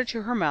brought it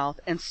to her mouth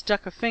and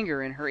stuck a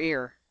finger in her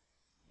ear.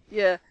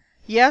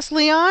 Yes,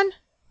 Leon?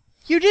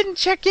 You didn't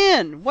check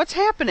in. What's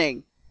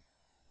happening?"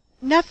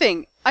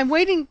 "Nothing. I'm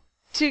waiting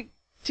to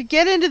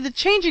get into the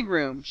changing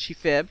room," she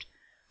fibbed.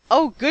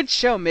 "Oh, good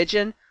show,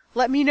 Midgen.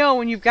 Let me know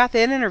when you've got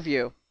that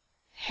interview."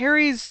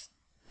 "Harry's,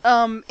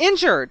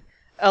 injured,"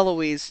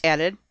 Eloise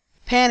added,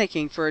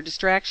 panicking for a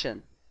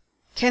distraction.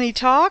 "Can he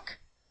talk?"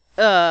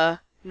 No.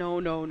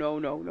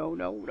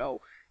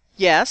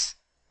 "Yes."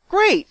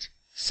 "Great.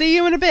 See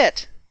you in a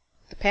bit."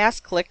 The pass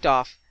clicked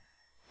off.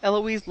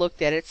 Eloise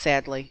looked at it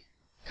sadly.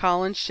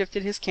 Colin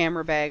shifted his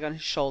camera bag on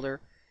his shoulder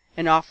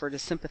and offered a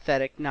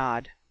sympathetic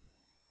nod.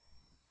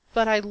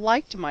 "But I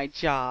liked my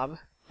job,"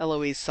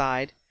 Eloise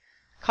sighed.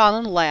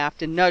 Colin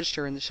laughed and nudged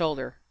her in the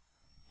shoulder.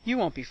 "You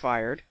won't be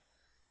fired."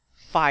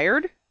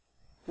 "Fired?"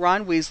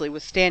 Ron Weasley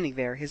was standing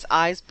there, his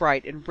eyes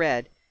bright and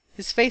red,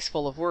 his face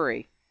full of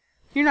worry.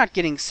 "You're not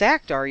getting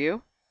sacked, are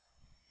you?"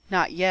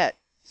 "Not yet,"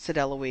 said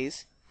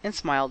Eloise, and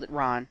smiled at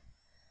Ron.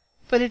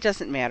 "But it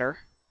doesn't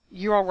matter.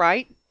 You all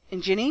right?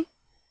 And Ginny?"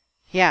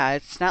 "Yeah,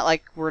 it's not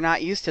like we're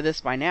not used to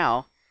this by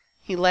now."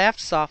 He laughed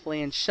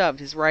softly and shoved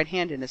his right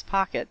hand in his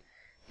pocket,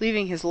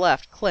 leaving his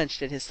left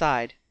clenched at his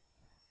side.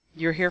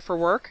 "You're here for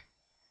work?"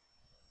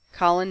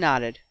 Colin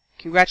nodded.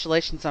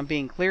 "Congratulations on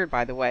being cleared,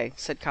 by the way,"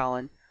 said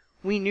Colin.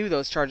 "We knew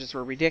those charges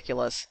were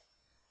ridiculous."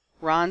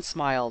 Ron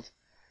smiled.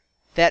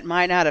 "That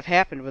might not have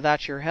happened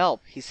without your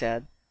help," he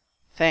said.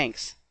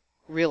 "Thanks.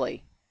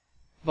 Really.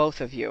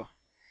 Both of you.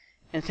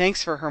 And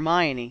thanks for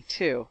Hermione,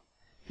 too.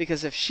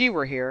 Because if she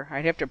were here,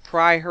 I'd have to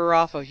pry her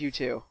off of you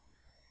two."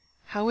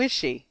 "How is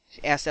she?"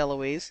 asked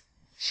Eloise.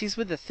 "She's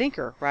with the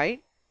Thinker,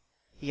 right?"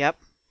 "Yep.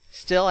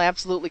 Still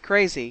absolutely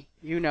crazy.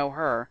 You know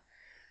her.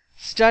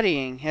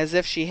 Studying as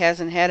if she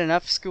hasn't had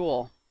enough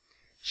school.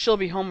 She'll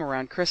be home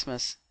around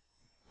Christmas."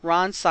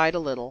 Ron sighed a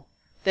little,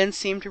 then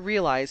seemed to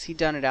realize he'd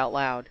done it out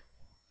loud.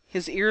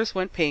 His ears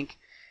went pink,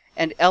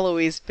 and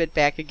Eloise bit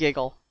back a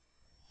giggle.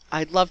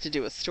 "I'd love to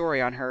do a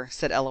story on her,"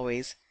 said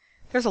Eloise.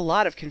 "There's a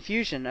lot of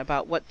confusion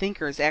about what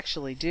Thinkers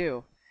actually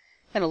do,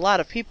 and a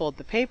lot of people at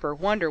the paper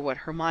wonder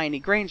what Hermione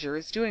Granger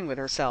is doing with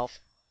herself."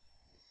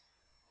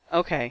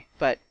 "Okay,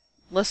 but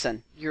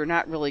listen, you're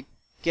not really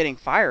getting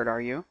fired,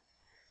 are you?"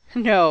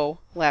 "No,"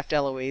 laughed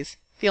Eloise,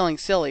 feeling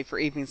silly for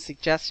even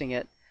suggesting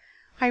it.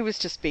 "I was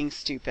just being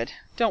stupid.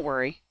 Don't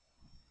worry."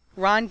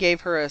 Ron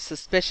gave her a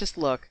suspicious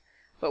look,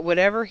 but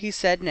whatever he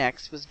said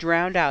next was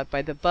drowned out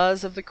by the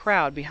buzz of the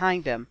crowd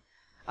behind them.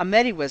 A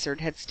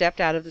Mediwizard had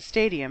stepped out of the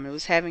stadium and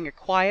was having a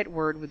quiet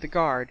word with the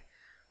guard,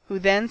 who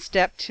then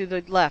stepped to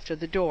the left of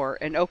the door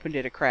and opened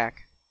it a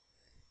crack.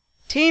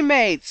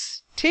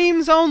 "Teammates!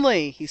 Teams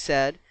only!" he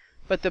said,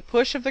 but the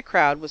push of the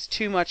crowd was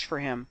too much for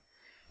him.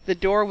 The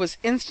door was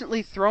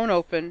instantly thrown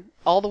open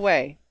all the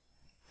way,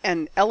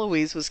 and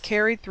Eloise was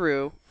carried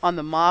through on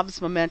the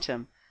mob's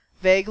momentum,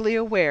 vaguely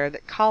aware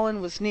that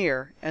Colin was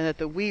near and that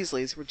the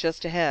Weasleys were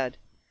just ahead.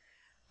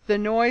 The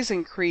noise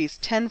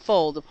increased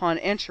tenfold upon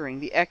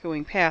entering the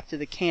echoing path to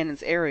the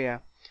cannon's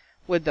area.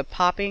 With the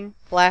popping,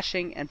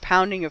 flashing, and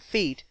pounding of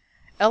feet,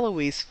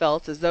 Eloise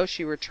felt as though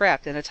she were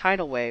trapped in a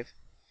tidal wave.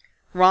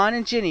 Ron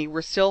and Ginny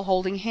were still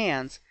holding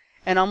hands,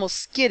 and almost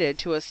skidded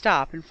to a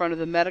stop in front of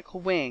the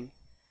medical wing.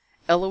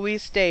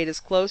 Eloise stayed as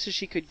close as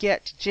she could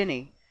get to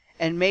Ginny,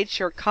 and made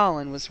sure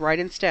Colin was right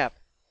in step.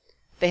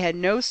 They had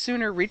no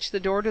sooner reached the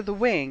door to the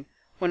wing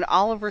when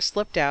Oliver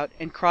slipped out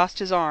and crossed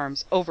his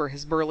arms over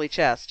his burly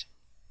chest.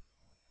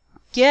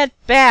 "Get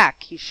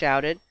back!" he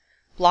shouted,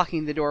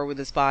 blocking the door with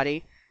his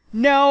body.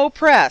 "No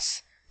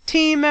press!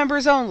 Team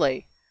members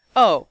only!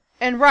 Oh,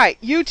 and right,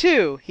 you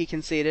too!" he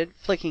conceded,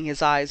 flicking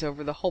his eyes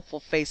over the hopeful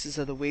faces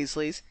of the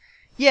Weasleys.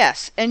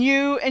 "Yes, and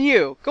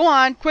you! Go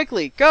on,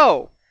 quickly,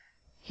 go!"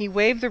 He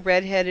waved the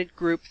red-headed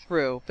group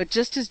through, but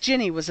just as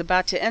Ginny was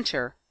about to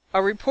enter,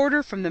 a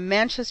reporter from the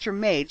Manchester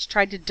Mage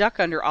tried to duck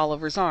under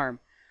Oliver's arm,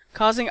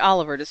 causing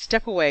Oliver to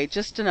step away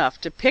just enough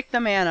to pick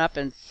the man up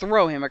and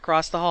throw him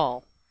across the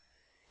hall.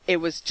 It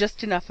was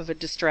just enough of a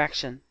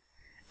distraction.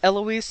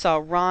 Eloise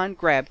saw Ron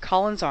grab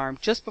Colin's arm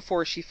just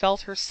before she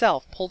felt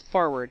herself pulled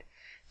forward.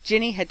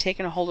 Ginny had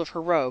taken a hold of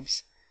her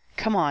robes.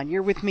 "Come on,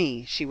 you're with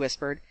me," she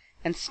whispered,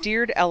 and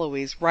steered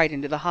Eloise right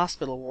into the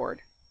hospital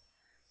ward.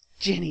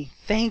 "Ginny,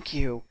 thank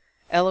you,"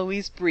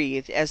 Eloise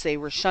breathed as they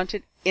were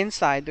shunted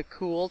inside the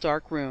cool,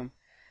 dark room.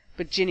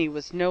 But Ginny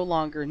was no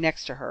longer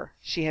next to her.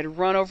 She had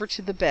run over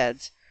to the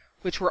beds,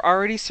 which were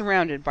already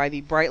surrounded by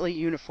the brightly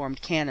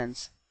uniformed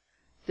cannons.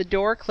 The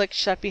door clicked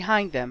shut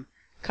behind them,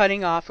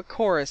 cutting off a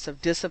chorus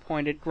of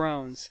disappointed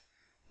groans.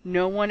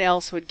 No one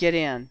else would get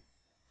in.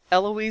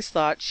 Eloise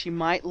thought she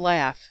might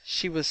laugh,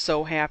 she was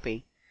so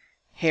happy.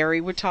 Harry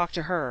would talk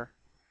to her.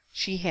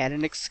 She had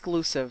an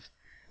exclusive.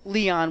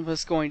 Leon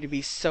was going to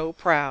be so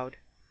proud.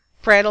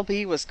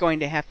 Prattleby was going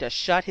to have to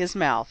shut his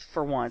mouth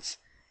for once.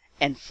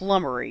 And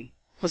Flummery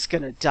was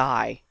going to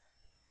die.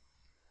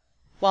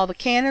 While the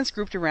cannons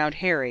grouped around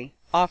Harry,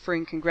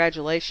 offering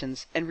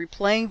congratulations and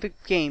replaying the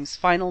game's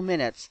final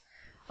minutes,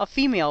 a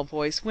female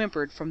voice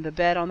whimpered from the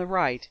bed on the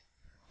right.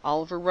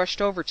 Oliver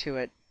rushed over to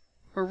it.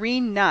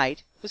 Maureen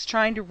Knight was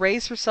trying to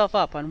raise herself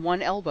up on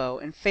one elbow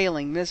and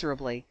failing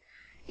miserably.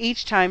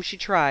 Each time she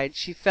tried,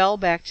 she fell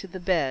back to the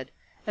bed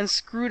and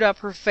screwed up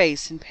her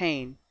face in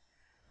pain.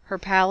 Her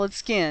pallid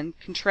skin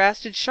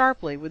contrasted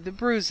sharply with the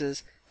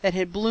bruises that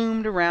had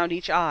bloomed around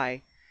each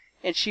eye,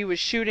 and she was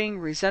shooting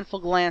resentful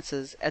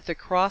glances at the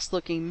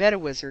cross-looking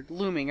meta-wizard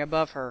looming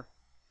above her.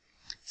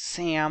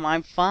 "Sam,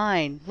 I'm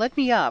fine. Let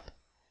me up."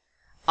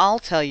 "I'll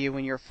tell you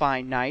when you're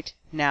fine, Knight.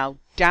 Now,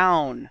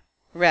 down!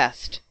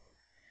 Rest."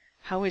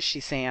 "How is she,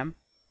 Sam?"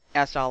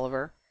 asked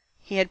Oliver.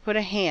 He had put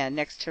a hand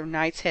next to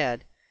Knight's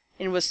head,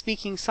 and was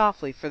speaking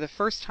softly for the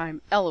first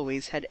time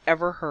Eloise had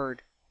ever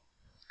heard.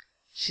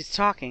 "She's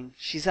talking.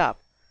 She's up,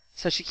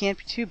 so she can't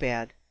be too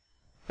bad.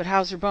 But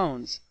how's her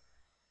bones?"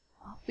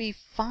 "I'll be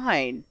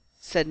fine,"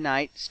 said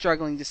Knight,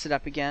 struggling to sit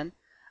up again.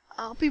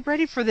 "I'll be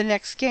ready for the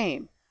next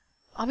game.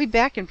 I'll be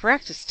back in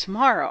practice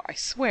tomorrow, I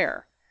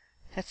swear."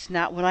 "That's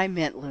not what I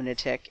meant,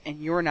 lunatic,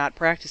 and you're not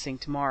practicing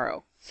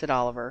tomorrow," said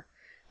Oliver.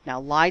 "Now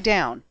lie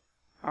down,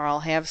 or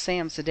I'll have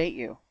Sam sedate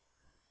you."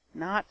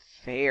 "Not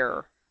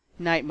fair,"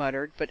 Knight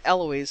muttered, but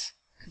Eloise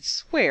could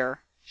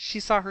swear she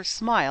saw her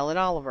smile at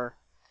Oliver.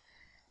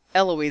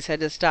 Eloise had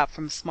to stop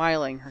from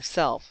smiling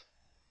herself.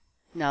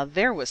 Now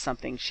there was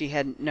something she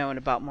hadn't known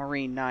about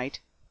Maureen Knight.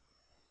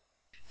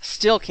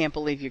 "Still can't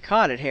believe you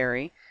caught it,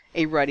 Harry,"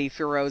 a ruddy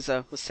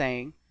Feroza was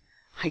saying.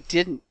 "I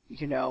didn't,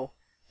 you know,"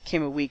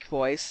 came a weak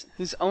voice,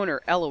 whose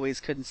owner Eloise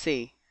couldn't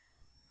see.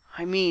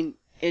 "I mean,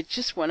 it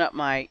just went up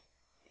my...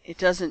 It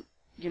doesn't,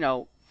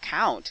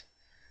 count."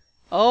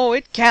 "Oh,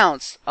 it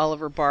counts!"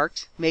 Oliver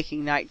barked,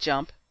 making Knight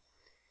jump.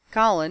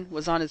 Colin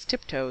was on his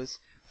tiptoes,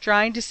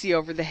 trying to see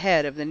over the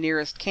head of the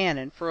nearest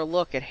cannon for a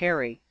look at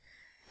Harry.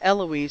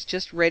 Eloise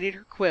just readied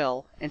her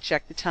quill and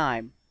checked the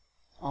time.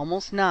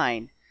 Almost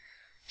 9.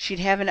 She'd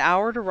have an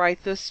hour to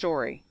write this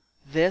story,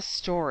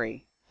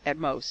 at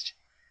most.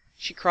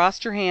 She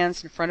crossed her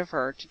hands in front of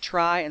her to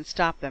try and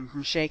stop them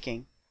from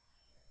shaking.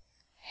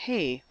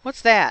 "Hey,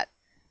 what's that?"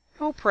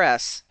 "No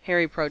press,"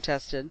 Harry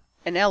protested,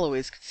 and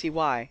Eloise could see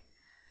why.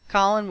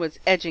 Colin was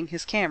edging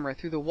his camera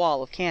through the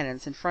wall of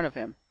cannons in front of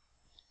him.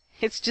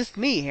 "It's just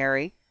me,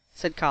 Harry,"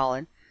 said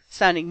Colin,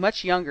 sounding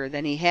much younger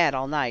than he had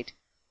all night.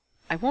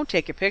 "I won't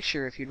take a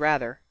picture if you'd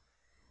rather."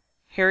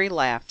 Harry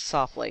laughed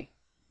softly.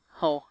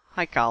 "Oh,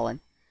 hi, Colin."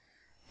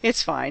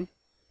 "It's fine.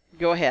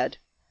 Go ahead."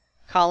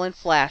 Colin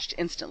flashed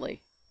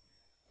instantly.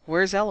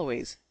 "Where's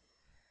Eloise?"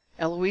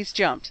 Eloise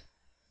jumped.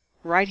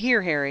 "Right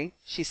here, Harry,"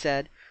 she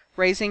said,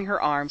 raising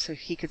her arm so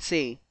he could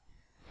see.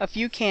 A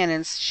few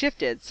cannons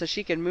shifted so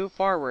she could move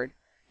forward,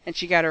 and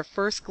she got her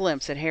first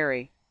glimpse at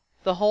Harry.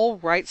 The whole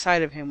right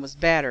side of him was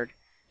battered,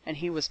 and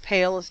he was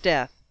pale as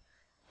death,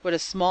 but a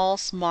small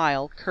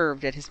smile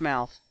curved at his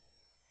mouth.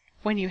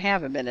 "When you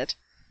have a minute."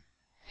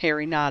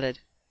 Harry nodded.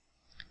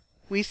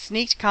 "We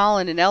sneaked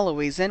Colin and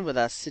Eloise in with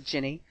us," said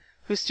Ginny,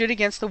 who stood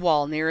against the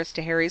wall nearest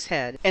to Harry's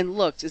head and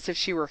looked as if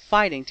she were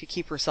fighting to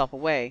keep herself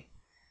away.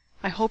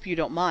 "I hope you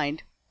don't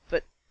mind,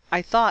 but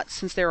I thought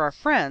since they're our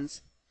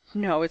friends—"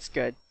 "No, it's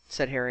good,"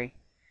 said Harry.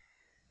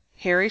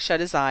 Harry shut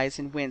his eyes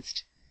and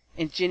winced,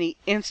 and Ginny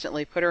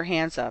instantly put her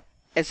hands up,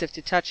 as if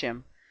to touch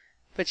him,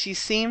 but she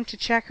seemed to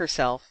check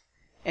herself,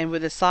 and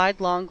with a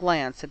sidelong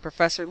glance at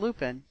Professor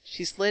Lupin,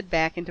 she slid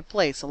back into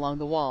place along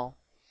the wall.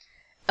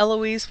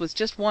 Eloise was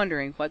just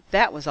wondering what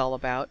that was all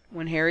about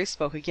when Harry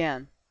spoke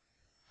again.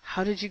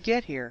 "How did you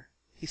get here?"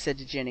 he said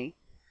to Ginny.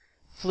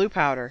 "Flue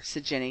powder,"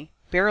 said Ginny.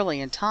 "Barely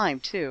in time,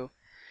 too.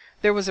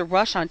 There was a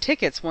rush on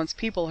tickets once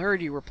people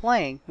heard you were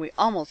playing. We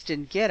almost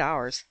didn't get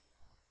ours."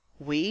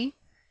 "We?"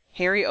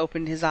 Harry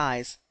opened his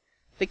eyes.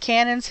 The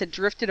Cannons had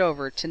drifted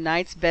over to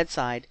Knight's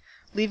bedside,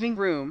 leaving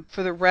room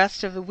for the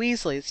rest of the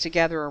Weasleys to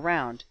gather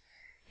around.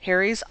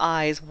 Harry's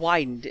eyes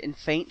widened in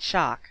faint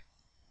shock.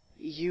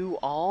 "You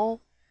all—"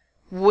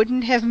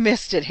 "Wouldn't have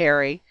missed it,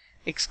 Harry!"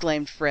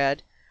 exclaimed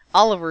Fred.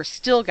 "Oliver's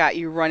still got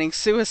you running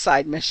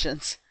suicide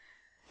missions."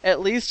 "At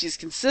least he's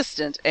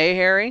consistent, eh,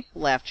 Harry?"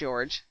 laughed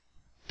George.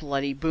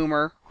 "Bloody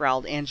boomer,"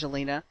 growled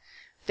Angelina.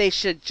 "They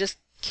should just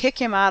kick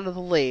him out of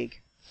the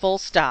league. Full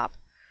stop.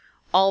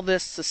 All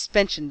this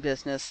suspension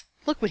business.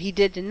 Look what he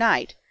did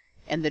tonight.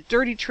 And the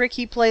dirty trick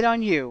he played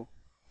on you.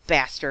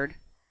 Bastard!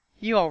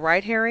 You all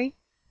right, Harry?"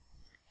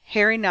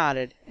 Harry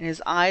nodded, and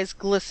his eyes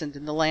glistened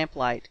in the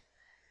lamplight.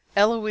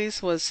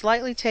 Eloise was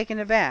slightly taken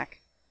aback,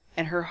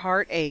 and her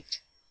heart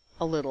ached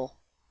a little.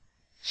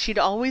 She'd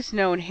always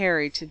known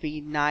Harry to be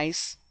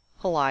nice,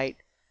 polite,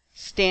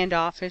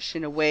 standoffish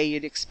in a way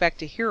you'd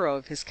expect a hero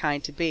of his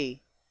kind to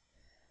be.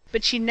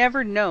 But she'd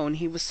never known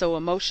he was so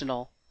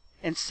emotional,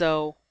 and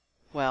so,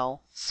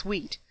 well,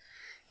 sweet.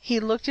 He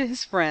looked at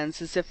his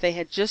friends as if they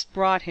had just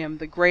brought him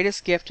the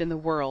greatest gift in the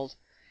world,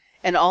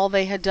 and all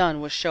they had done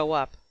was show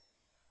up.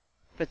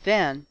 But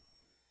then,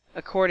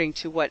 according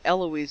to what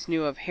Eloise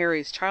knew of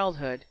Harry's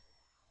childhood,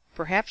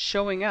 perhaps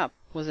showing up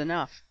was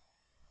enough.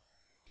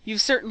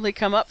 "You've certainly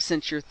come up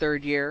since your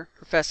third year,"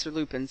 Professor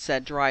Lupin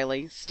said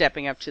dryly,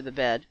 stepping up to the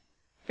bed.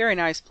 "Very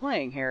nice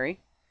playing, Harry."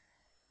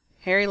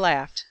 Harry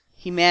laughed.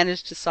 He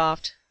managed a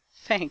soft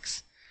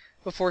 "Thanks"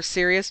 before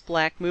Sirius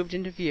Black moved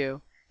into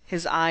view,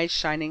 his eyes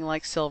shining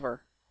like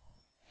silver.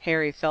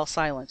 Harry fell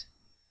silent.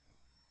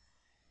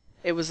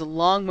 It was a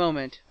long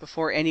moment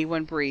before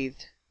anyone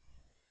breathed.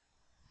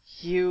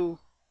 "You—"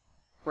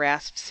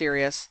 rasped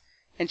Sirius,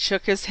 and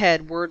shook his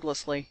head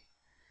wordlessly.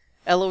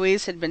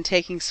 Eloise had been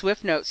taking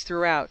swift notes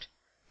throughout,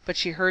 but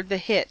she heard the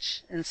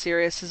hitch in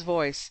Sirius's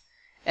voice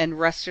and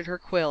rested her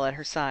quill at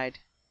her side.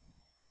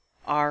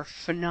 "Are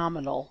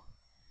phenomenal.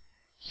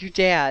 Your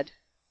dad—"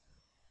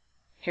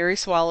 Harry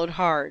swallowed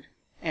hard,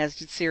 as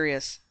did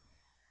Sirius.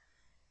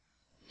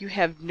 "You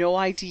have no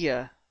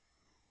idea.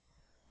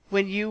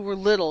 When you were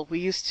little we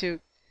used to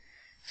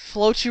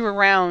float you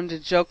around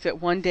and joke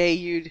that one day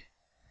you'd—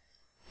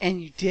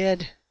 and you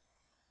did."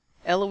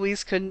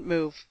 Eloise couldn't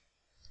move.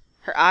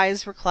 Her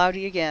eyes were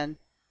cloudy again,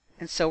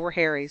 and so were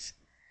Harry's.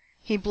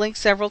 He blinked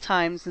several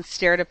times and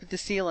stared up at the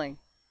ceiling.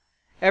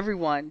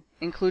 Everyone,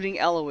 including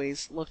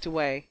Eloise, looked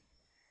away.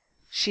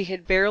 She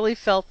had barely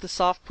felt the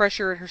soft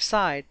pressure at her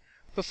side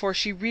before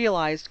she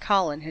realized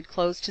Colin had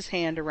closed his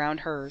hand around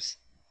hers.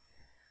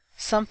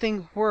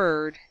 Something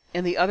whirred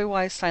in the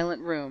otherwise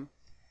silent room,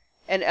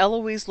 and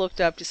Eloise looked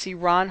up to see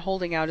Ron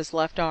holding out his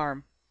left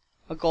arm,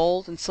 a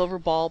gold and silver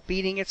ball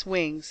beating its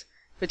wings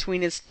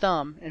between his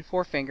thumb and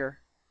forefinger.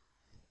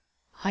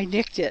 "I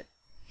nicked it,"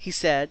 he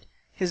said,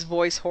 his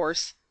voice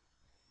hoarse,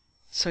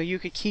 "so you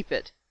could keep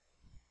it."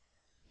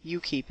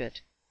 "You keep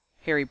it,"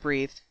 Harry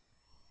breathed.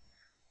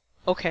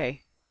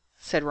 "Okay,"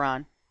 said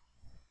Ron.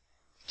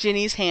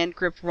 Ginny's hand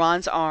gripped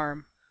Ron's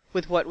arm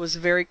with what was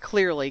very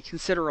clearly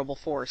considerable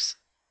force.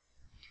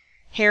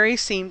 Harry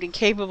seemed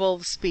incapable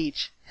of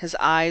speech. His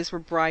eyes were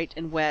bright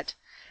and wet,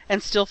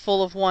 and still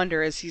full of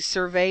wonder as he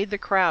surveyed the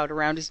crowd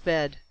around his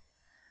bed.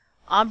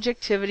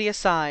 Objectivity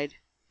aside,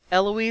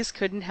 Eloise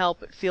couldn't help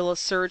but feel a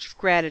surge of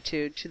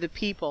gratitude to the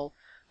people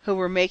who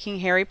were making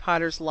Harry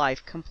Potter's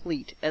life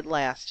complete at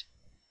last.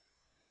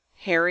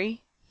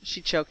 "Harry,"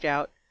 she choked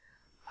out,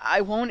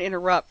 "I won't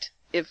interrupt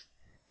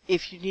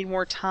if you need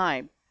more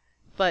time,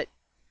 but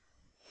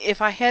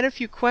if I had a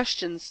few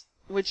questions,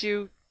 would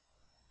you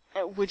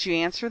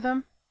answer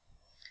them?"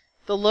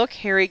 The look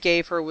Harry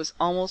gave her was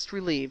almost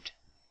relieved.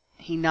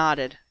 He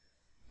nodded.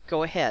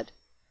 "Go ahead."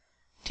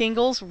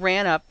 Tingles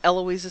ran up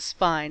Eloise's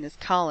spine as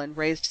Colin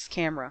raised his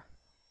camera.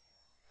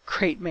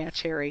 "Great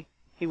match, Harry,"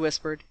 he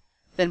whispered,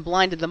 then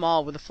blinded them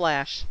all with a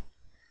flash.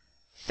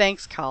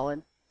 "Thanks,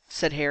 Colin,"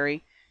 said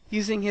Harry,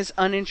 using his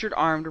uninjured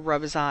arm to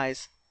rub his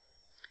eyes.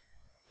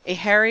 A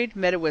harried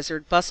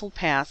Medawizard bustled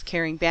past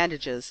carrying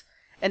bandages,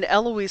 and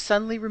Eloise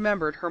suddenly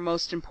remembered her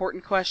most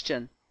important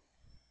question.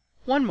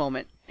 "One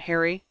moment,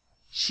 Harry,"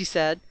 she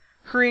said,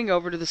 hurrying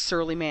over to the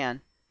surly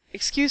man.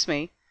 Excuse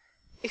me,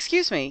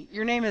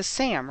 your name is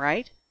Sam,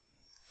 right?"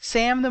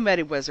 Sam the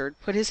Medawizard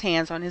put his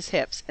hands on his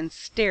hips and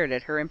stared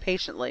at her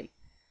impatiently.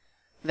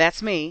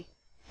 "That's me.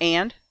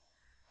 And?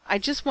 I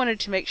just wanted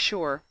to make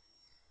sure.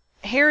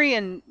 Harry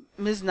and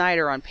Ms. Knight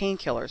are on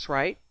painkillers,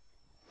 right?"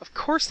 "Of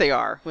course they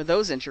are, with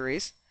those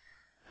injuries."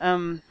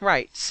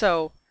 Right.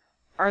 So,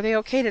 are they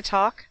okay to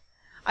talk?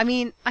 I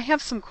mean, I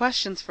have some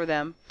questions for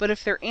them, but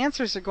if their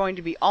answers are going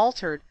to be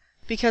altered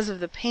because of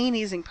the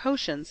pain-easing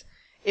potions,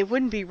 it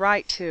wouldn't be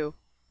right to—"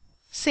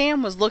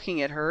 Sam was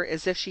looking at her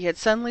as if she had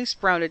suddenly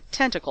sprouted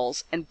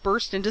tentacles and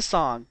burst into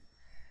song.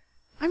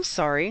 "I'm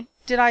sorry.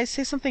 Did I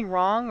say something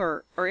wrong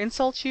or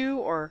insult you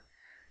or—"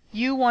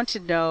 "You want to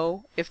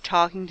know if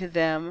talking to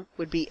them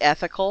would be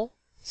ethical?"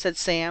 said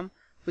Sam,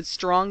 with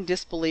strong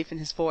disbelief in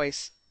his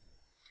voice.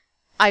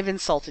 I've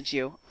insulted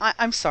you.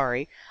 I'm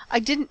sorry. I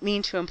didn't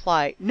mean to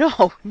imply.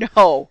 No,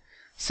 no.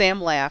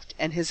 Sam laughed,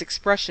 and his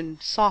expression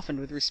softened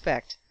with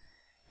respect.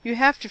 You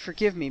have to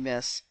forgive me,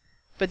 miss,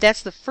 but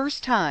that's the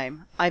first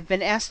time I've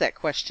been asked that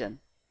question.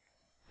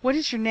 What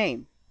is your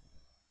name?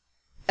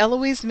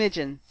 Eloise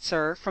Midgen,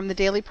 sir, from the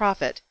Daily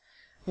Prophet.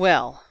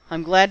 Well,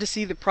 I'm glad to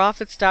see the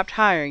Prophet stopped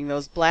hiring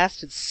those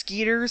blasted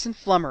skeeters and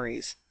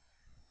flummeries.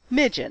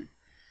 Midgen.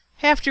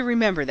 Have to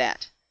remember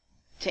that.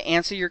 To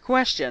answer your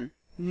question,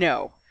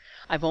 no.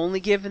 I've only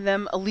given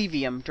them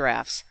Allevium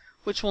drafts,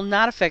 which will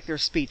not affect their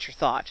speech or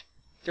thought.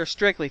 They're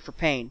strictly for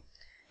pain.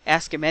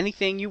 Ask him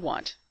anything you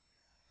want.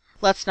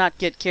 Let's not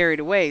get carried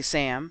away,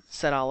 Sam,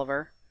 said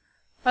Oliver.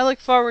 I look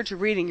forward to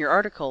reading your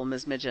article,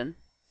 Miss Midgen,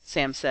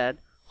 Sam said,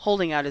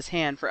 holding out his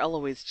hand for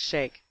Eloise to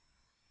shake.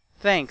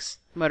 Thanks,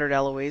 muttered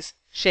Eloise,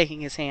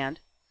 shaking his hand.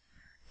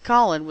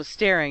 Colin was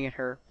staring at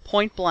her,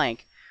 point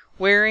blank,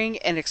 wearing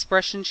an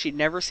expression she'd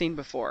never seen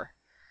before.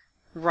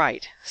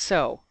 Right,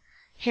 so.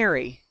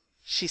 Harry,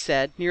 she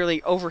said,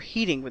 nearly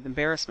overheating with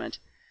embarrassment.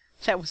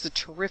 That was a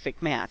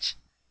terrific match.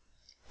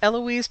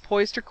 Eloise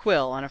poised her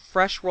quill on a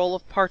fresh roll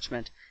of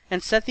parchment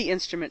and set the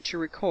instrument to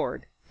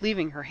record,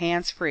 leaving her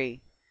hands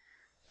free.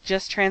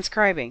 Just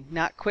transcribing,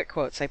 not quick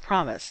quotes, I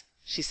promise,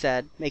 she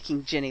said,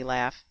 making Ginny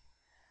laugh.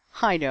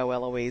 I know,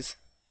 Eloise.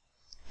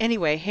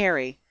 Anyway,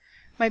 Harry,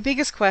 my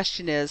biggest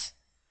question is,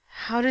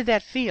 how did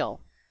that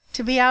feel,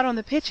 to be out on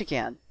the pitch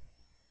again?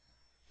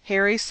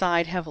 Harry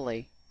sighed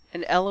heavily,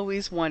 and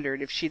Eloise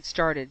wondered if she'd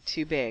started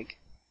too big.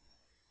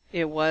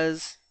 It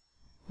was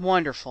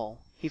wonderful,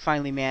 he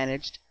finally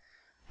managed.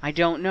 I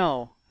don't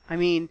know. I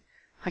mean,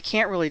 I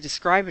can't really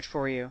describe it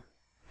for you.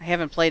 I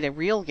haven't played a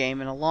real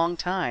game in a long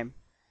time.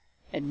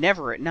 And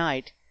never at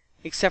night,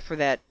 except for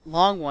that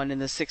long one in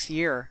the 6th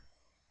year.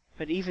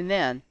 But even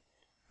then,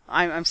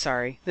 I'm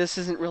sorry, this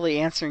isn't really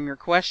answering your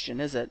question,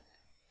 is it?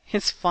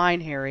 It's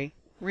fine, Harry.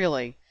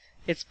 Really.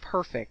 It's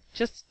perfect.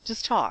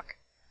 Just talk.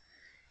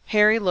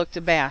 Harry looked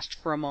abashed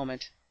for a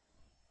moment.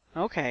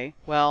 Okay,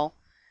 well,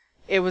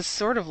 it was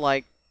sort of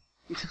like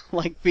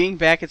being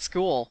back at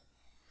school.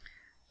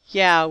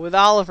 Yeah, with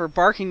Oliver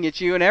barking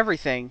at you and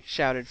everything,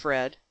 shouted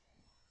Fred.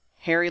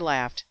 Harry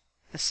laughed,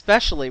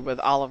 especially with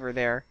Oliver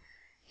there.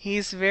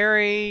 He's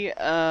very,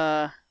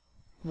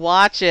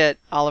 Watch it,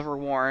 Oliver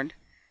warned.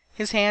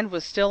 His hand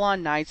was still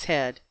on Knight's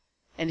head,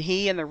 and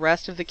he and the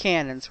rest of the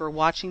Cannons were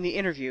watching the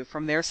interview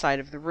from their side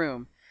of the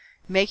room,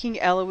 making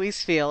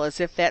Eloise feel as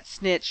if that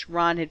snitch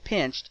Ron had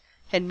pinched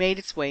had made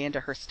its way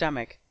into her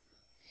stomach.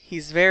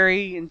 He's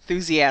very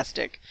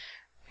enthusiastic,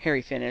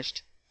 Harry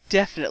finished.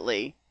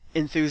 Definitely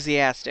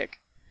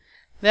enthusiastic.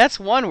 That's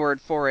one word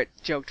for it,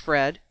 joked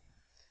Fred.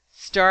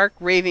 Stark,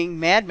 raving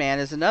madman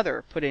is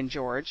another, put in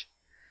George.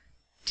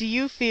 Do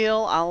you feel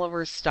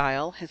Oliver's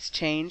style has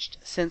changed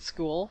since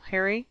school,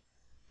 Harry?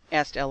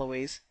 Asked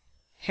Eloise.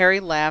 Harry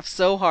laughed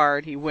so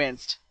hard he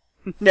winced.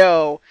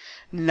 No,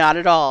 not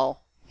at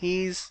all.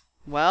 He's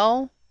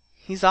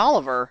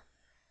Oliver.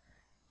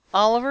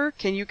 Oliver,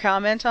 can you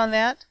comment on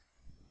that?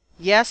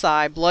 Yes,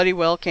 I bloody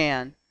well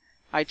can.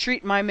 I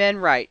treat my men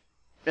right.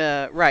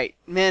 Right,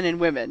 men and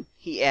women,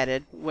 he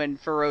added, when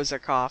Feroza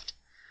coughed.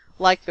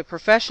 Like the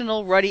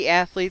professional ruddy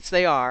athletes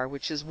they are,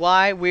 which is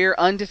why we're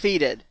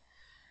undefeated.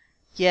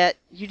 Yet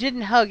you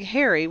didn't hug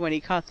Harry when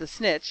he caught the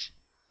snitch,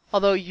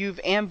 although you've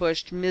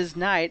ambushed Ms.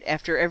 Knight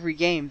after every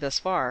game thus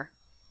far.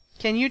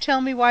 Can you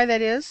tell me why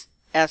that is?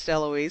 Asked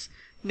Eloise,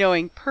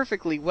 knowing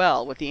perfectly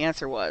well what the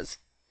answer was.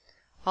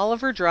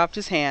 Oliver dropped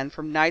his hand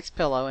from Knight's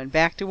pillow and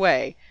backed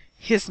away,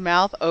 his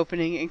mouth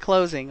opening and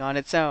closing on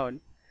its own.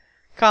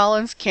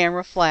 Colin's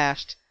camera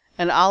flashed,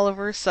 and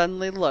Oliver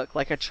suddenly looked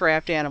like a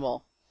trapped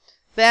animal.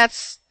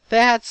 That's,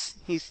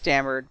 he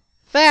stammered.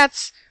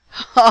 That's,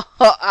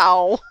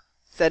 ow,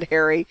 said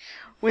Harry,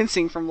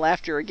 wincing from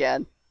laughter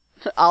again.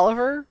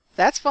 Oliver,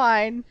 that's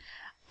fine.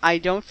 I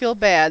don't feel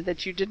bad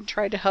that you didn't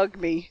try to hug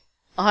me.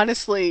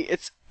 Honestly,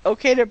 it's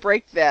okay to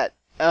break that,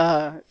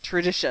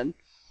 tradition.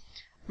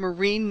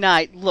 Marine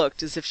Knight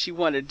looked as if she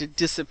wanted to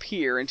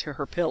disappear into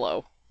her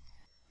pillow.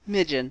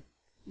 Midgen,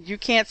 you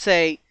can't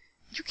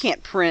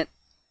print,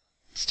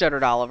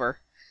 stuttered Oliver.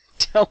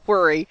 Don't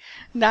worry,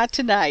 not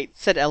tonight,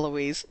 said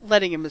Eloise,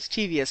 letting a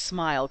mischievous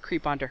smile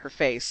creep onto her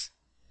face.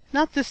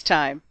 Not this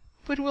time,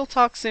 but we'll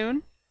talk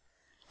soon.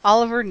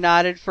 Oliver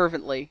nodded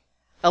fervently.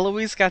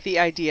 Eloise got the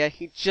idea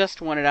he just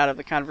wanted out of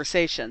the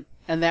conversation,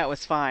 and that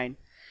was fine.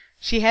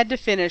 She had to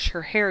finish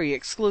her Harry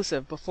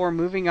exclusive before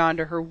moving on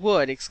to her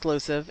Wood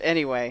exclusive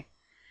anyway.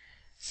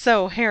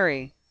 So,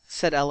 Harry,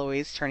 said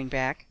Eloise, turning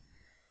back,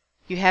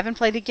 you haven't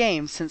played a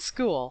game since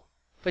school,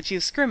 but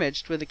you've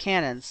scrimmaged with the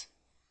Cannons.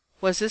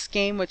 Was this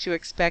game what you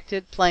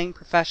expected playing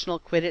professional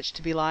Quidditch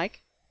to be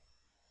like?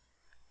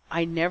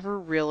 I never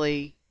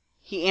really...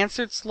 He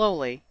answered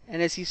slowly,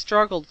 and as he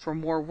struggled for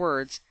more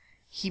words,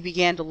 he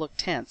began to look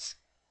tense.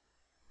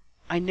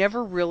 I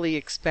never really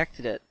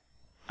expected it.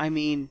 I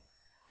mean,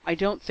 I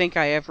don't think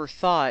I ever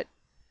thought...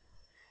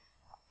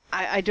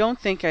 I don't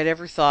think I'd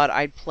ever thought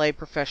I'd play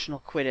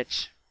professional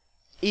Quidditch.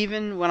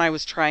 Even when I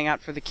was trying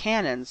out for the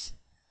Cannons,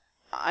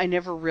 I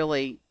never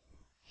really...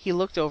 He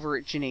looked over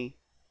at Ginny.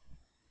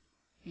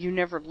 "You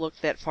never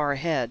looked that far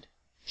ahead,"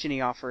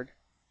 Ginny offered.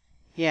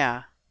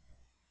 "Yeah."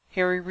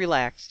 Harry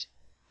relaxed.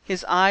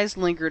 His eyes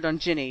lingered on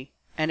Ginny,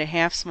 and a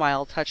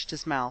half-smile touched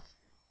his mouth.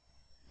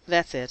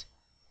 "That's it."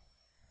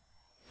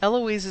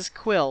 Eloise's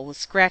quill was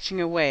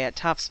scratching away at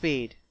top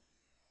speed.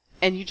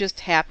 "And you just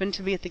happened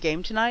to be at the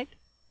game tonight?"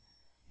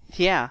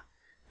 "Yeah.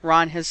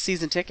 Ron has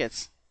season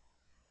tickets."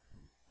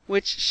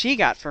 "Which she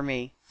got for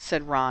me,"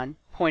 said Ron,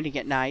 pointing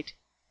at Knight.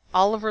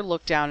 Oliver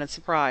looked down in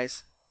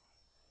surprise.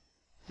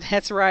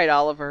 "That's right,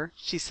 Oliver,"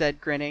 she said,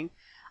 grinning.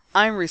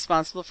 "I'm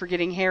responsible for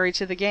getting Harry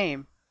to the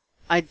game.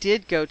 I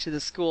did go to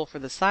the school for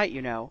the sight,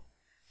 you know."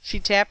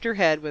 She tapped her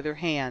head with her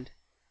hand.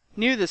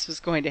 "Knew this was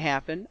going to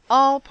happen.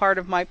 All part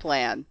of my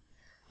plan."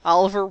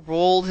 Oliver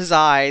rolled his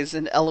eyes,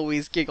 and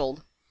Eloise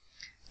giggled.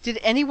 "Did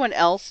anyone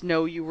else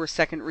know you were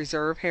second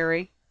reserve,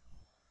 Harry?"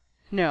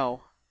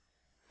 "No.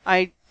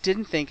 I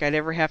didn't think I'd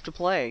ever have to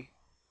play."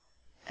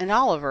 "And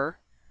Oliver,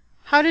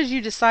 how did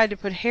you decide to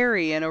put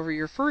Harry in over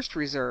your first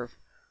reserve,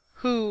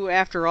 who,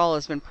 after all,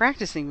 has been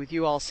practicing with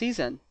you all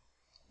season?"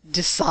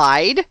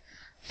 "Decide?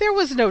 There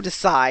was no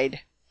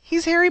decide.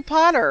 He's Harry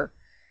Potter.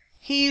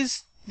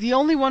 He's the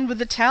only one with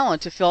the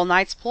talent to fill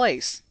Knight's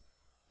place."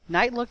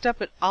 Knight looked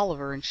up at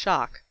Oliver in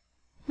shock.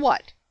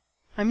 "What?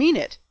 I mean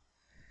it."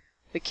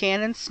 The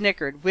Canon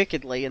snickered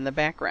wickedly in the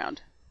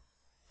background.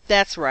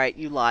 "That's right,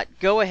 you lot.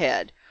 Go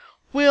ahead.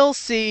 We'll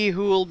see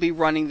who'll be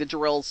running the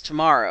drills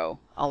tomorrow,"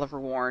 Oliver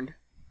warned.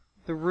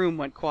 The room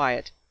went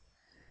quiet.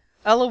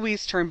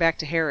 Eloise turned back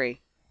to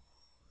Harry.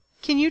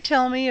 "Can you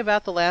tell me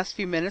about the last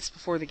few minutes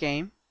before the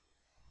game?"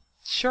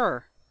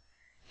 "Sure."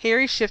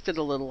 Harry shifted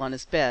a little on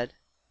his bed.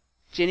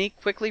 Ginny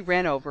quickly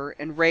ran over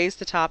and raised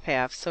the top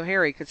half so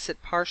Harry could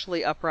sit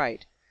partially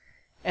upright,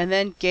 and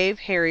then gave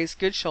Harry's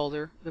good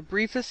shoulder the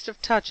briefest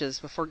of touches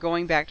before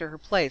going back to her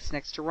place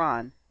next to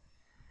Ron.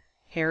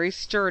 Harry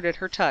stirred at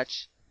her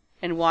touch,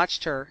 and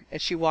watched her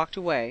as she walked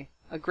away,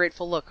 a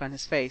grateful look on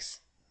his face.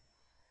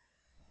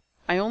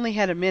 "I only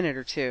had a minute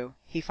or two,"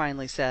 he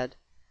finally said.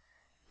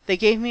 "They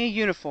gave me a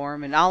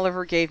uniform, and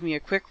Oliver gave me a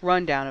quick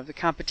rundown of the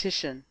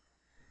competition.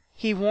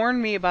 He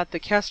warned me about the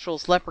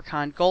Kestrel's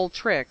leprechaun gold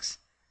tricks,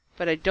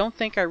 but I don't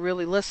think I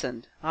really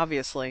listened,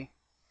 obviously.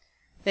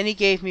 Then he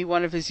gave me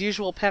one of his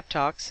usual pep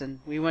talks, and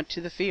we went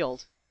to the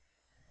field."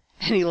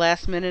 "Any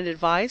last-minute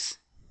advice?"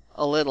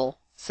 "A little,"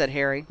 said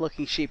Harry,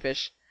 looking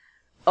sheepish.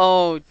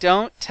 "Oh,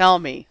 don't tell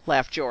me,"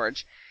 laughed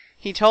George.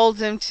 "He told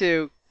him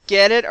to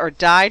get it or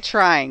die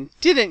trying.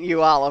 Didn't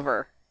you,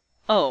 Oliver?"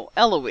 "Oh,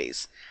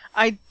 Eloise,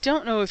 I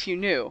don't know if you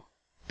knew.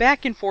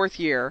 Back in 4th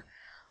year,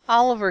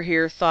 Oliver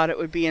here thought it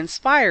would be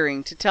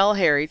inspiring to tell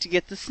Harry to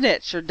get the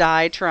snitch or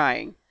die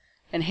trying.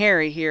 And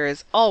Harry here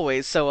is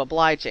always so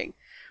obliging.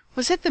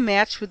 Was it the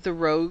match with the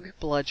rogue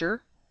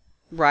bludger?"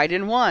 "Right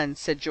in one,"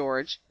 said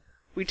George.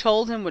 "We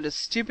told him what a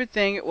stupid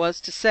thing it was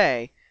to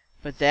say,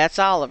 but that's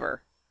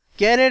Oliver.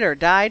 Get it or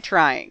die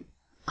trying.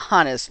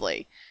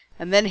 Honestly.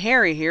 And then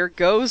Harry here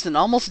goes and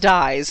almost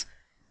dies."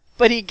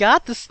 "But he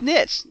got the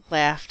snitch,"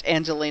 laughed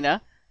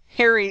Angelina.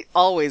 "Harry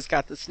always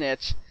got the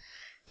snitch."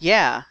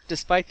 "Yeah,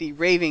 despite the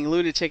raving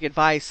lunatic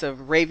advice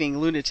of raving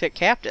lunatic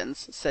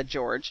captains," said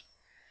George.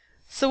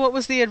 "So what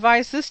was the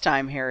advice this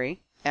time,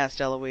 Harry?"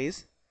 asked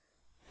Eloise.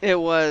 "It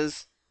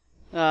was,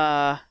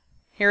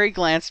 Harry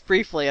glanced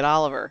briefly at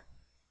Oliver.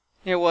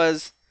 "It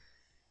was,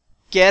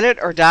 get it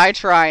or die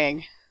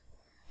trying."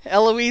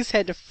 Eloise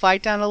had to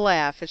fight down a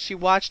laugh as she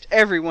watched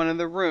everyone in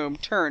the room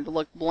turn to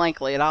look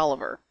blankly at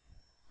Oliver.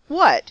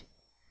 "What?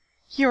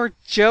 You're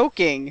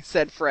joking,"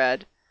 said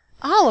Fred.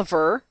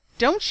 "Oliver,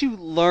 don't you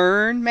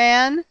learn,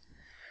 man?"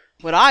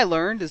 "What I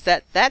learned is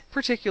that that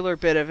particular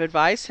bit of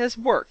advice has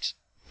worked.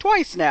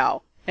 Twice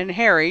now, and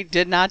Harry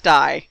did not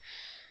die."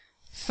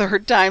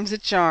 "Third time's a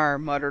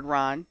charm," muttered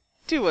Ron.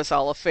 "Do us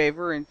all a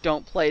favor and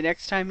don't play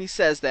next time he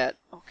says that.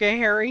 Okay,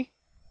 Harry?"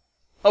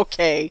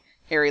 "Okay,"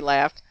 Harry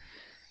laughed.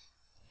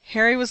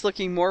 Harry was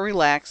looking more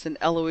relaxed than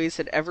Eloise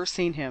had ever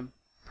seen him.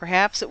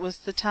 Perhaps it was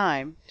the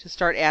time to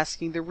start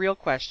asking the real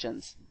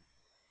questions.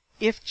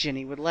 If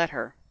Ginny would let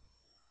her.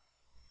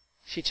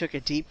 She took a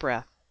deep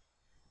breath.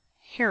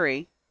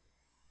 "Harry,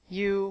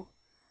 you—"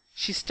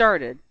 She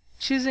started,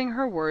 choosing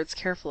her words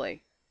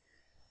carefully.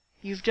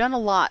 "You've done a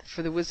lot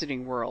for the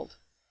wizarding world."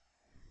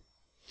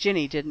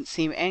 Ginny didn't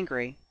seem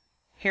angry.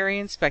 Harry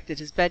inspected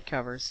his bed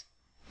covers.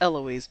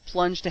 Eloise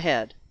plunged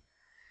ahead.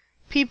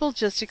 "People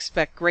just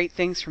expect great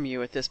things from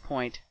you at this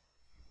point.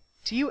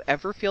 Do you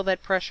ever feel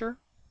that pressure?"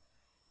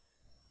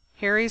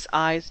 Harry's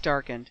eyes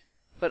darkened,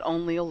 but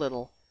only a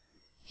little.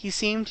 He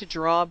seemed to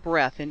draw a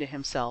breath into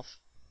himself.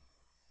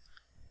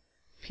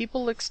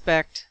 "People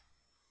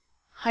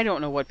expect—I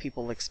don't know what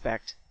people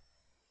expect."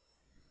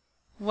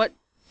 "What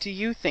do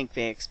you think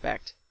they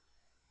expect?"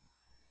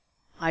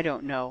 "I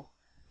don't know.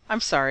 I'm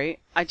sorry.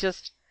 I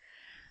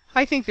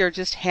think they're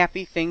just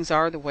happy things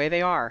are the way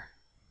they are."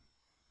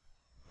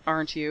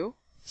 "Aren't you?"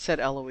 said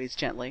Eloise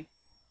gently.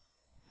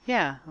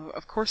 "Yeah,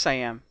 of course I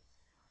am,"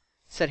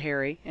 said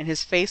Harry, and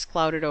his face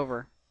clouded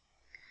over.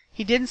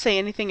 He didn't say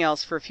anything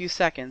else for a few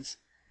seconds,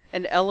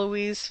 and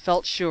Eloise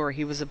felt sure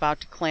he was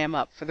about to clam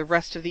up for the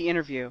rest of the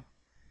interview.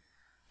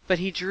 But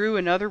he drew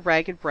another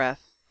ragged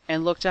breath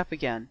and looked up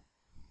again.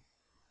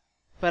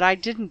 "But I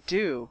didn't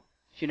do,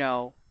 you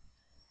know,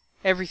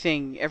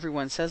 everything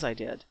everyone says I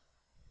did."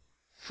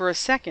 For a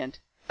second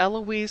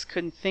Eloise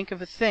couldn't think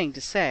of a thing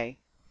to say.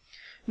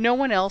 No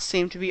one else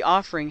seemed to be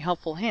offering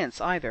helpful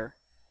hints either.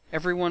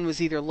 Everyone was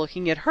either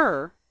looking at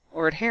her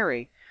or at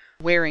Harry,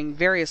 wearing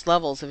various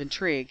levels of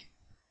intrigue.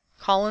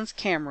 Colin's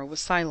camera was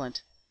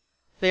silent.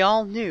 They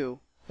all knew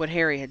what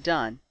Harry had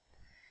done.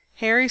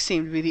 Harry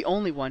seemed to be the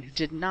only one who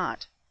did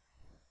not.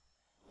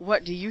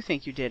 "What do you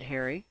think you did,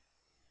 Harry?"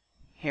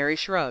 Harry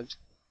shrugged.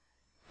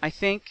 "I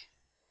think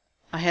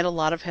I had a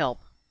lot of help.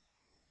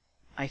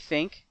 I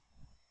think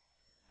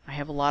I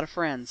have a lot of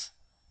friends."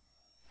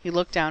 He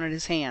looked down at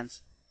his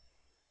hands.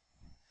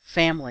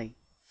 "Family,"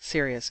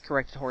 Sirius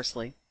corrected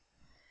hoarsely.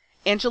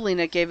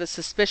 Angelina gave a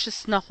suspicious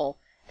snuffle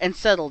and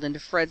settled into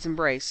Fred's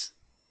embrace.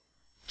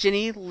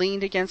 Ginny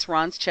leaned against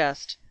Ron's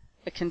chest,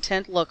 a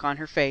content look on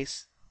her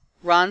face.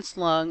 Ron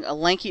slung a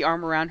lanky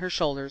arm around her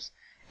shoulders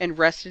and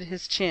rested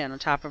his chin on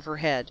top of her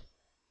head.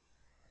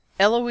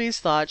 Eloise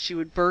thought she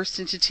would burst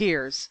into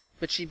tears,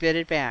 but she bit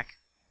it back.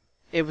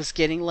 It was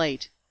getting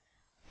late,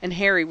 and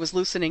Harry was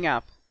loosening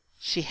up.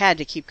 She had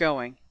to keep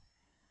going.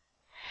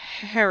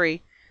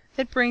 "Harry,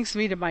 that brings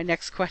me to my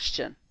next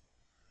question.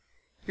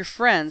 Your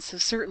friends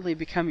have certainly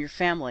become your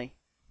family.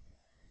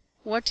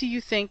 What do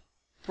you think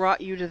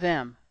brought you to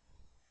them?"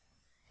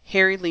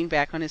 Harry leaned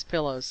back on his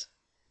pillows.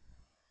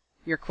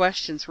 "Your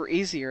questions were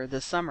easier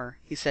this summer,"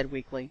 he said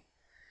weakly.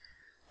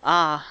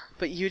 "Ah,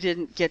 but you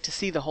didn't get to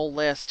see the whole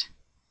list."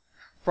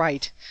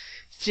 "Right.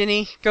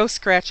 Ginny, go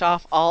scratch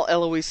off all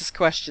Eloise's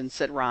questions,"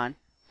 said Ron,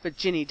 but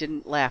Ginny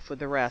didn't laugh with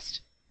the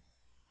rest.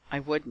 "I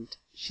wouldn't,"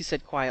 she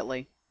said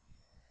quietly.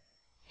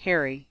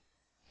 "Harry,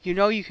 you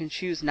know you can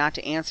choose not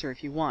to answer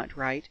if you want,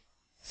 right?"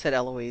 said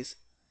Eloise.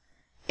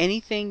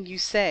 "Anything you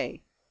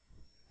say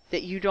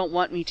that you don't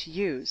want me to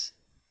use,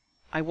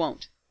 I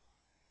won't."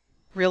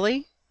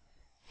 "Really?"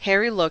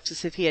 Harry looked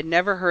as if he had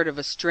never heard of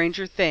a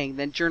stranger thing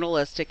than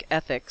journalistic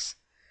ethics.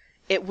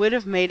 It would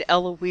have made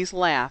Eloise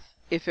laugh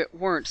if it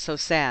weren't so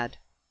sad.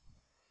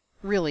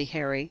 "Really,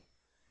 Harry.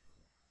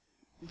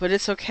 But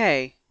it's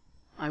okay.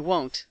 I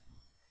won't.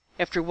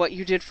 After what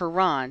you did for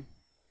Ron,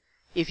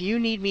 if you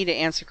need me to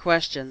answer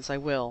questions, I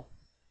will.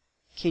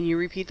 Can you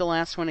repeat the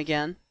last one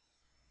again?"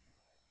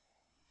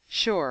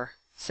 "Sure,"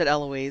 said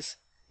Eloise,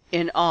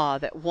 in awe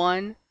that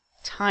one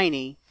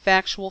tiny,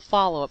 factual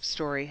follow-up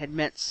story had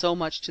meant so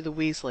much to the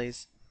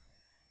Weasleys.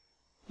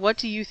 "What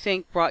do you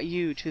think brought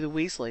you to the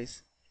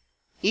Weasleys?"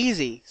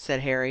 "Easy,"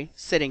 said Harry,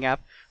 sitting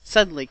up,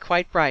 suddenly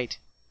quite bright.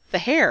 "The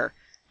hair!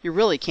 You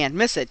really can't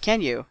miss it,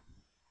 can you?"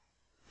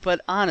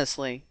 "But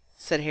honestly,"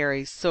 said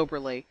Harry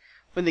soberly,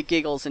 when the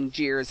giggles and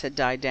jeers had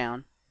died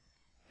down,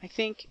 "I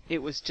think it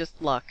was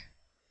just luck."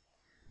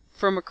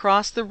 From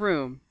across the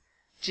room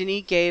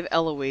Ginny gave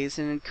Eloise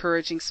an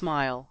encouraging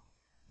smile.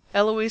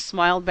 Eloise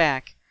smiled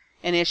back,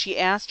 and as she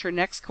asked her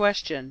next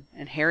question,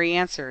 and Harry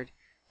answered,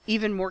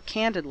 even more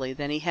candidly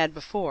than he had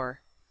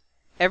before,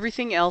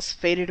 everything else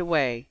faded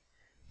away.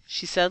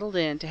 She settled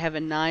in to have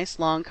a nice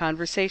long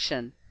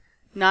conversation,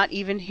 not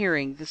even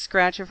hearing the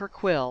scratch of her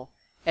quill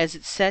as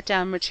it set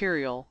down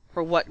material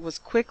for what was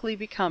quickly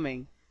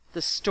becoming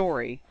the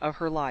story of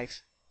her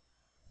life.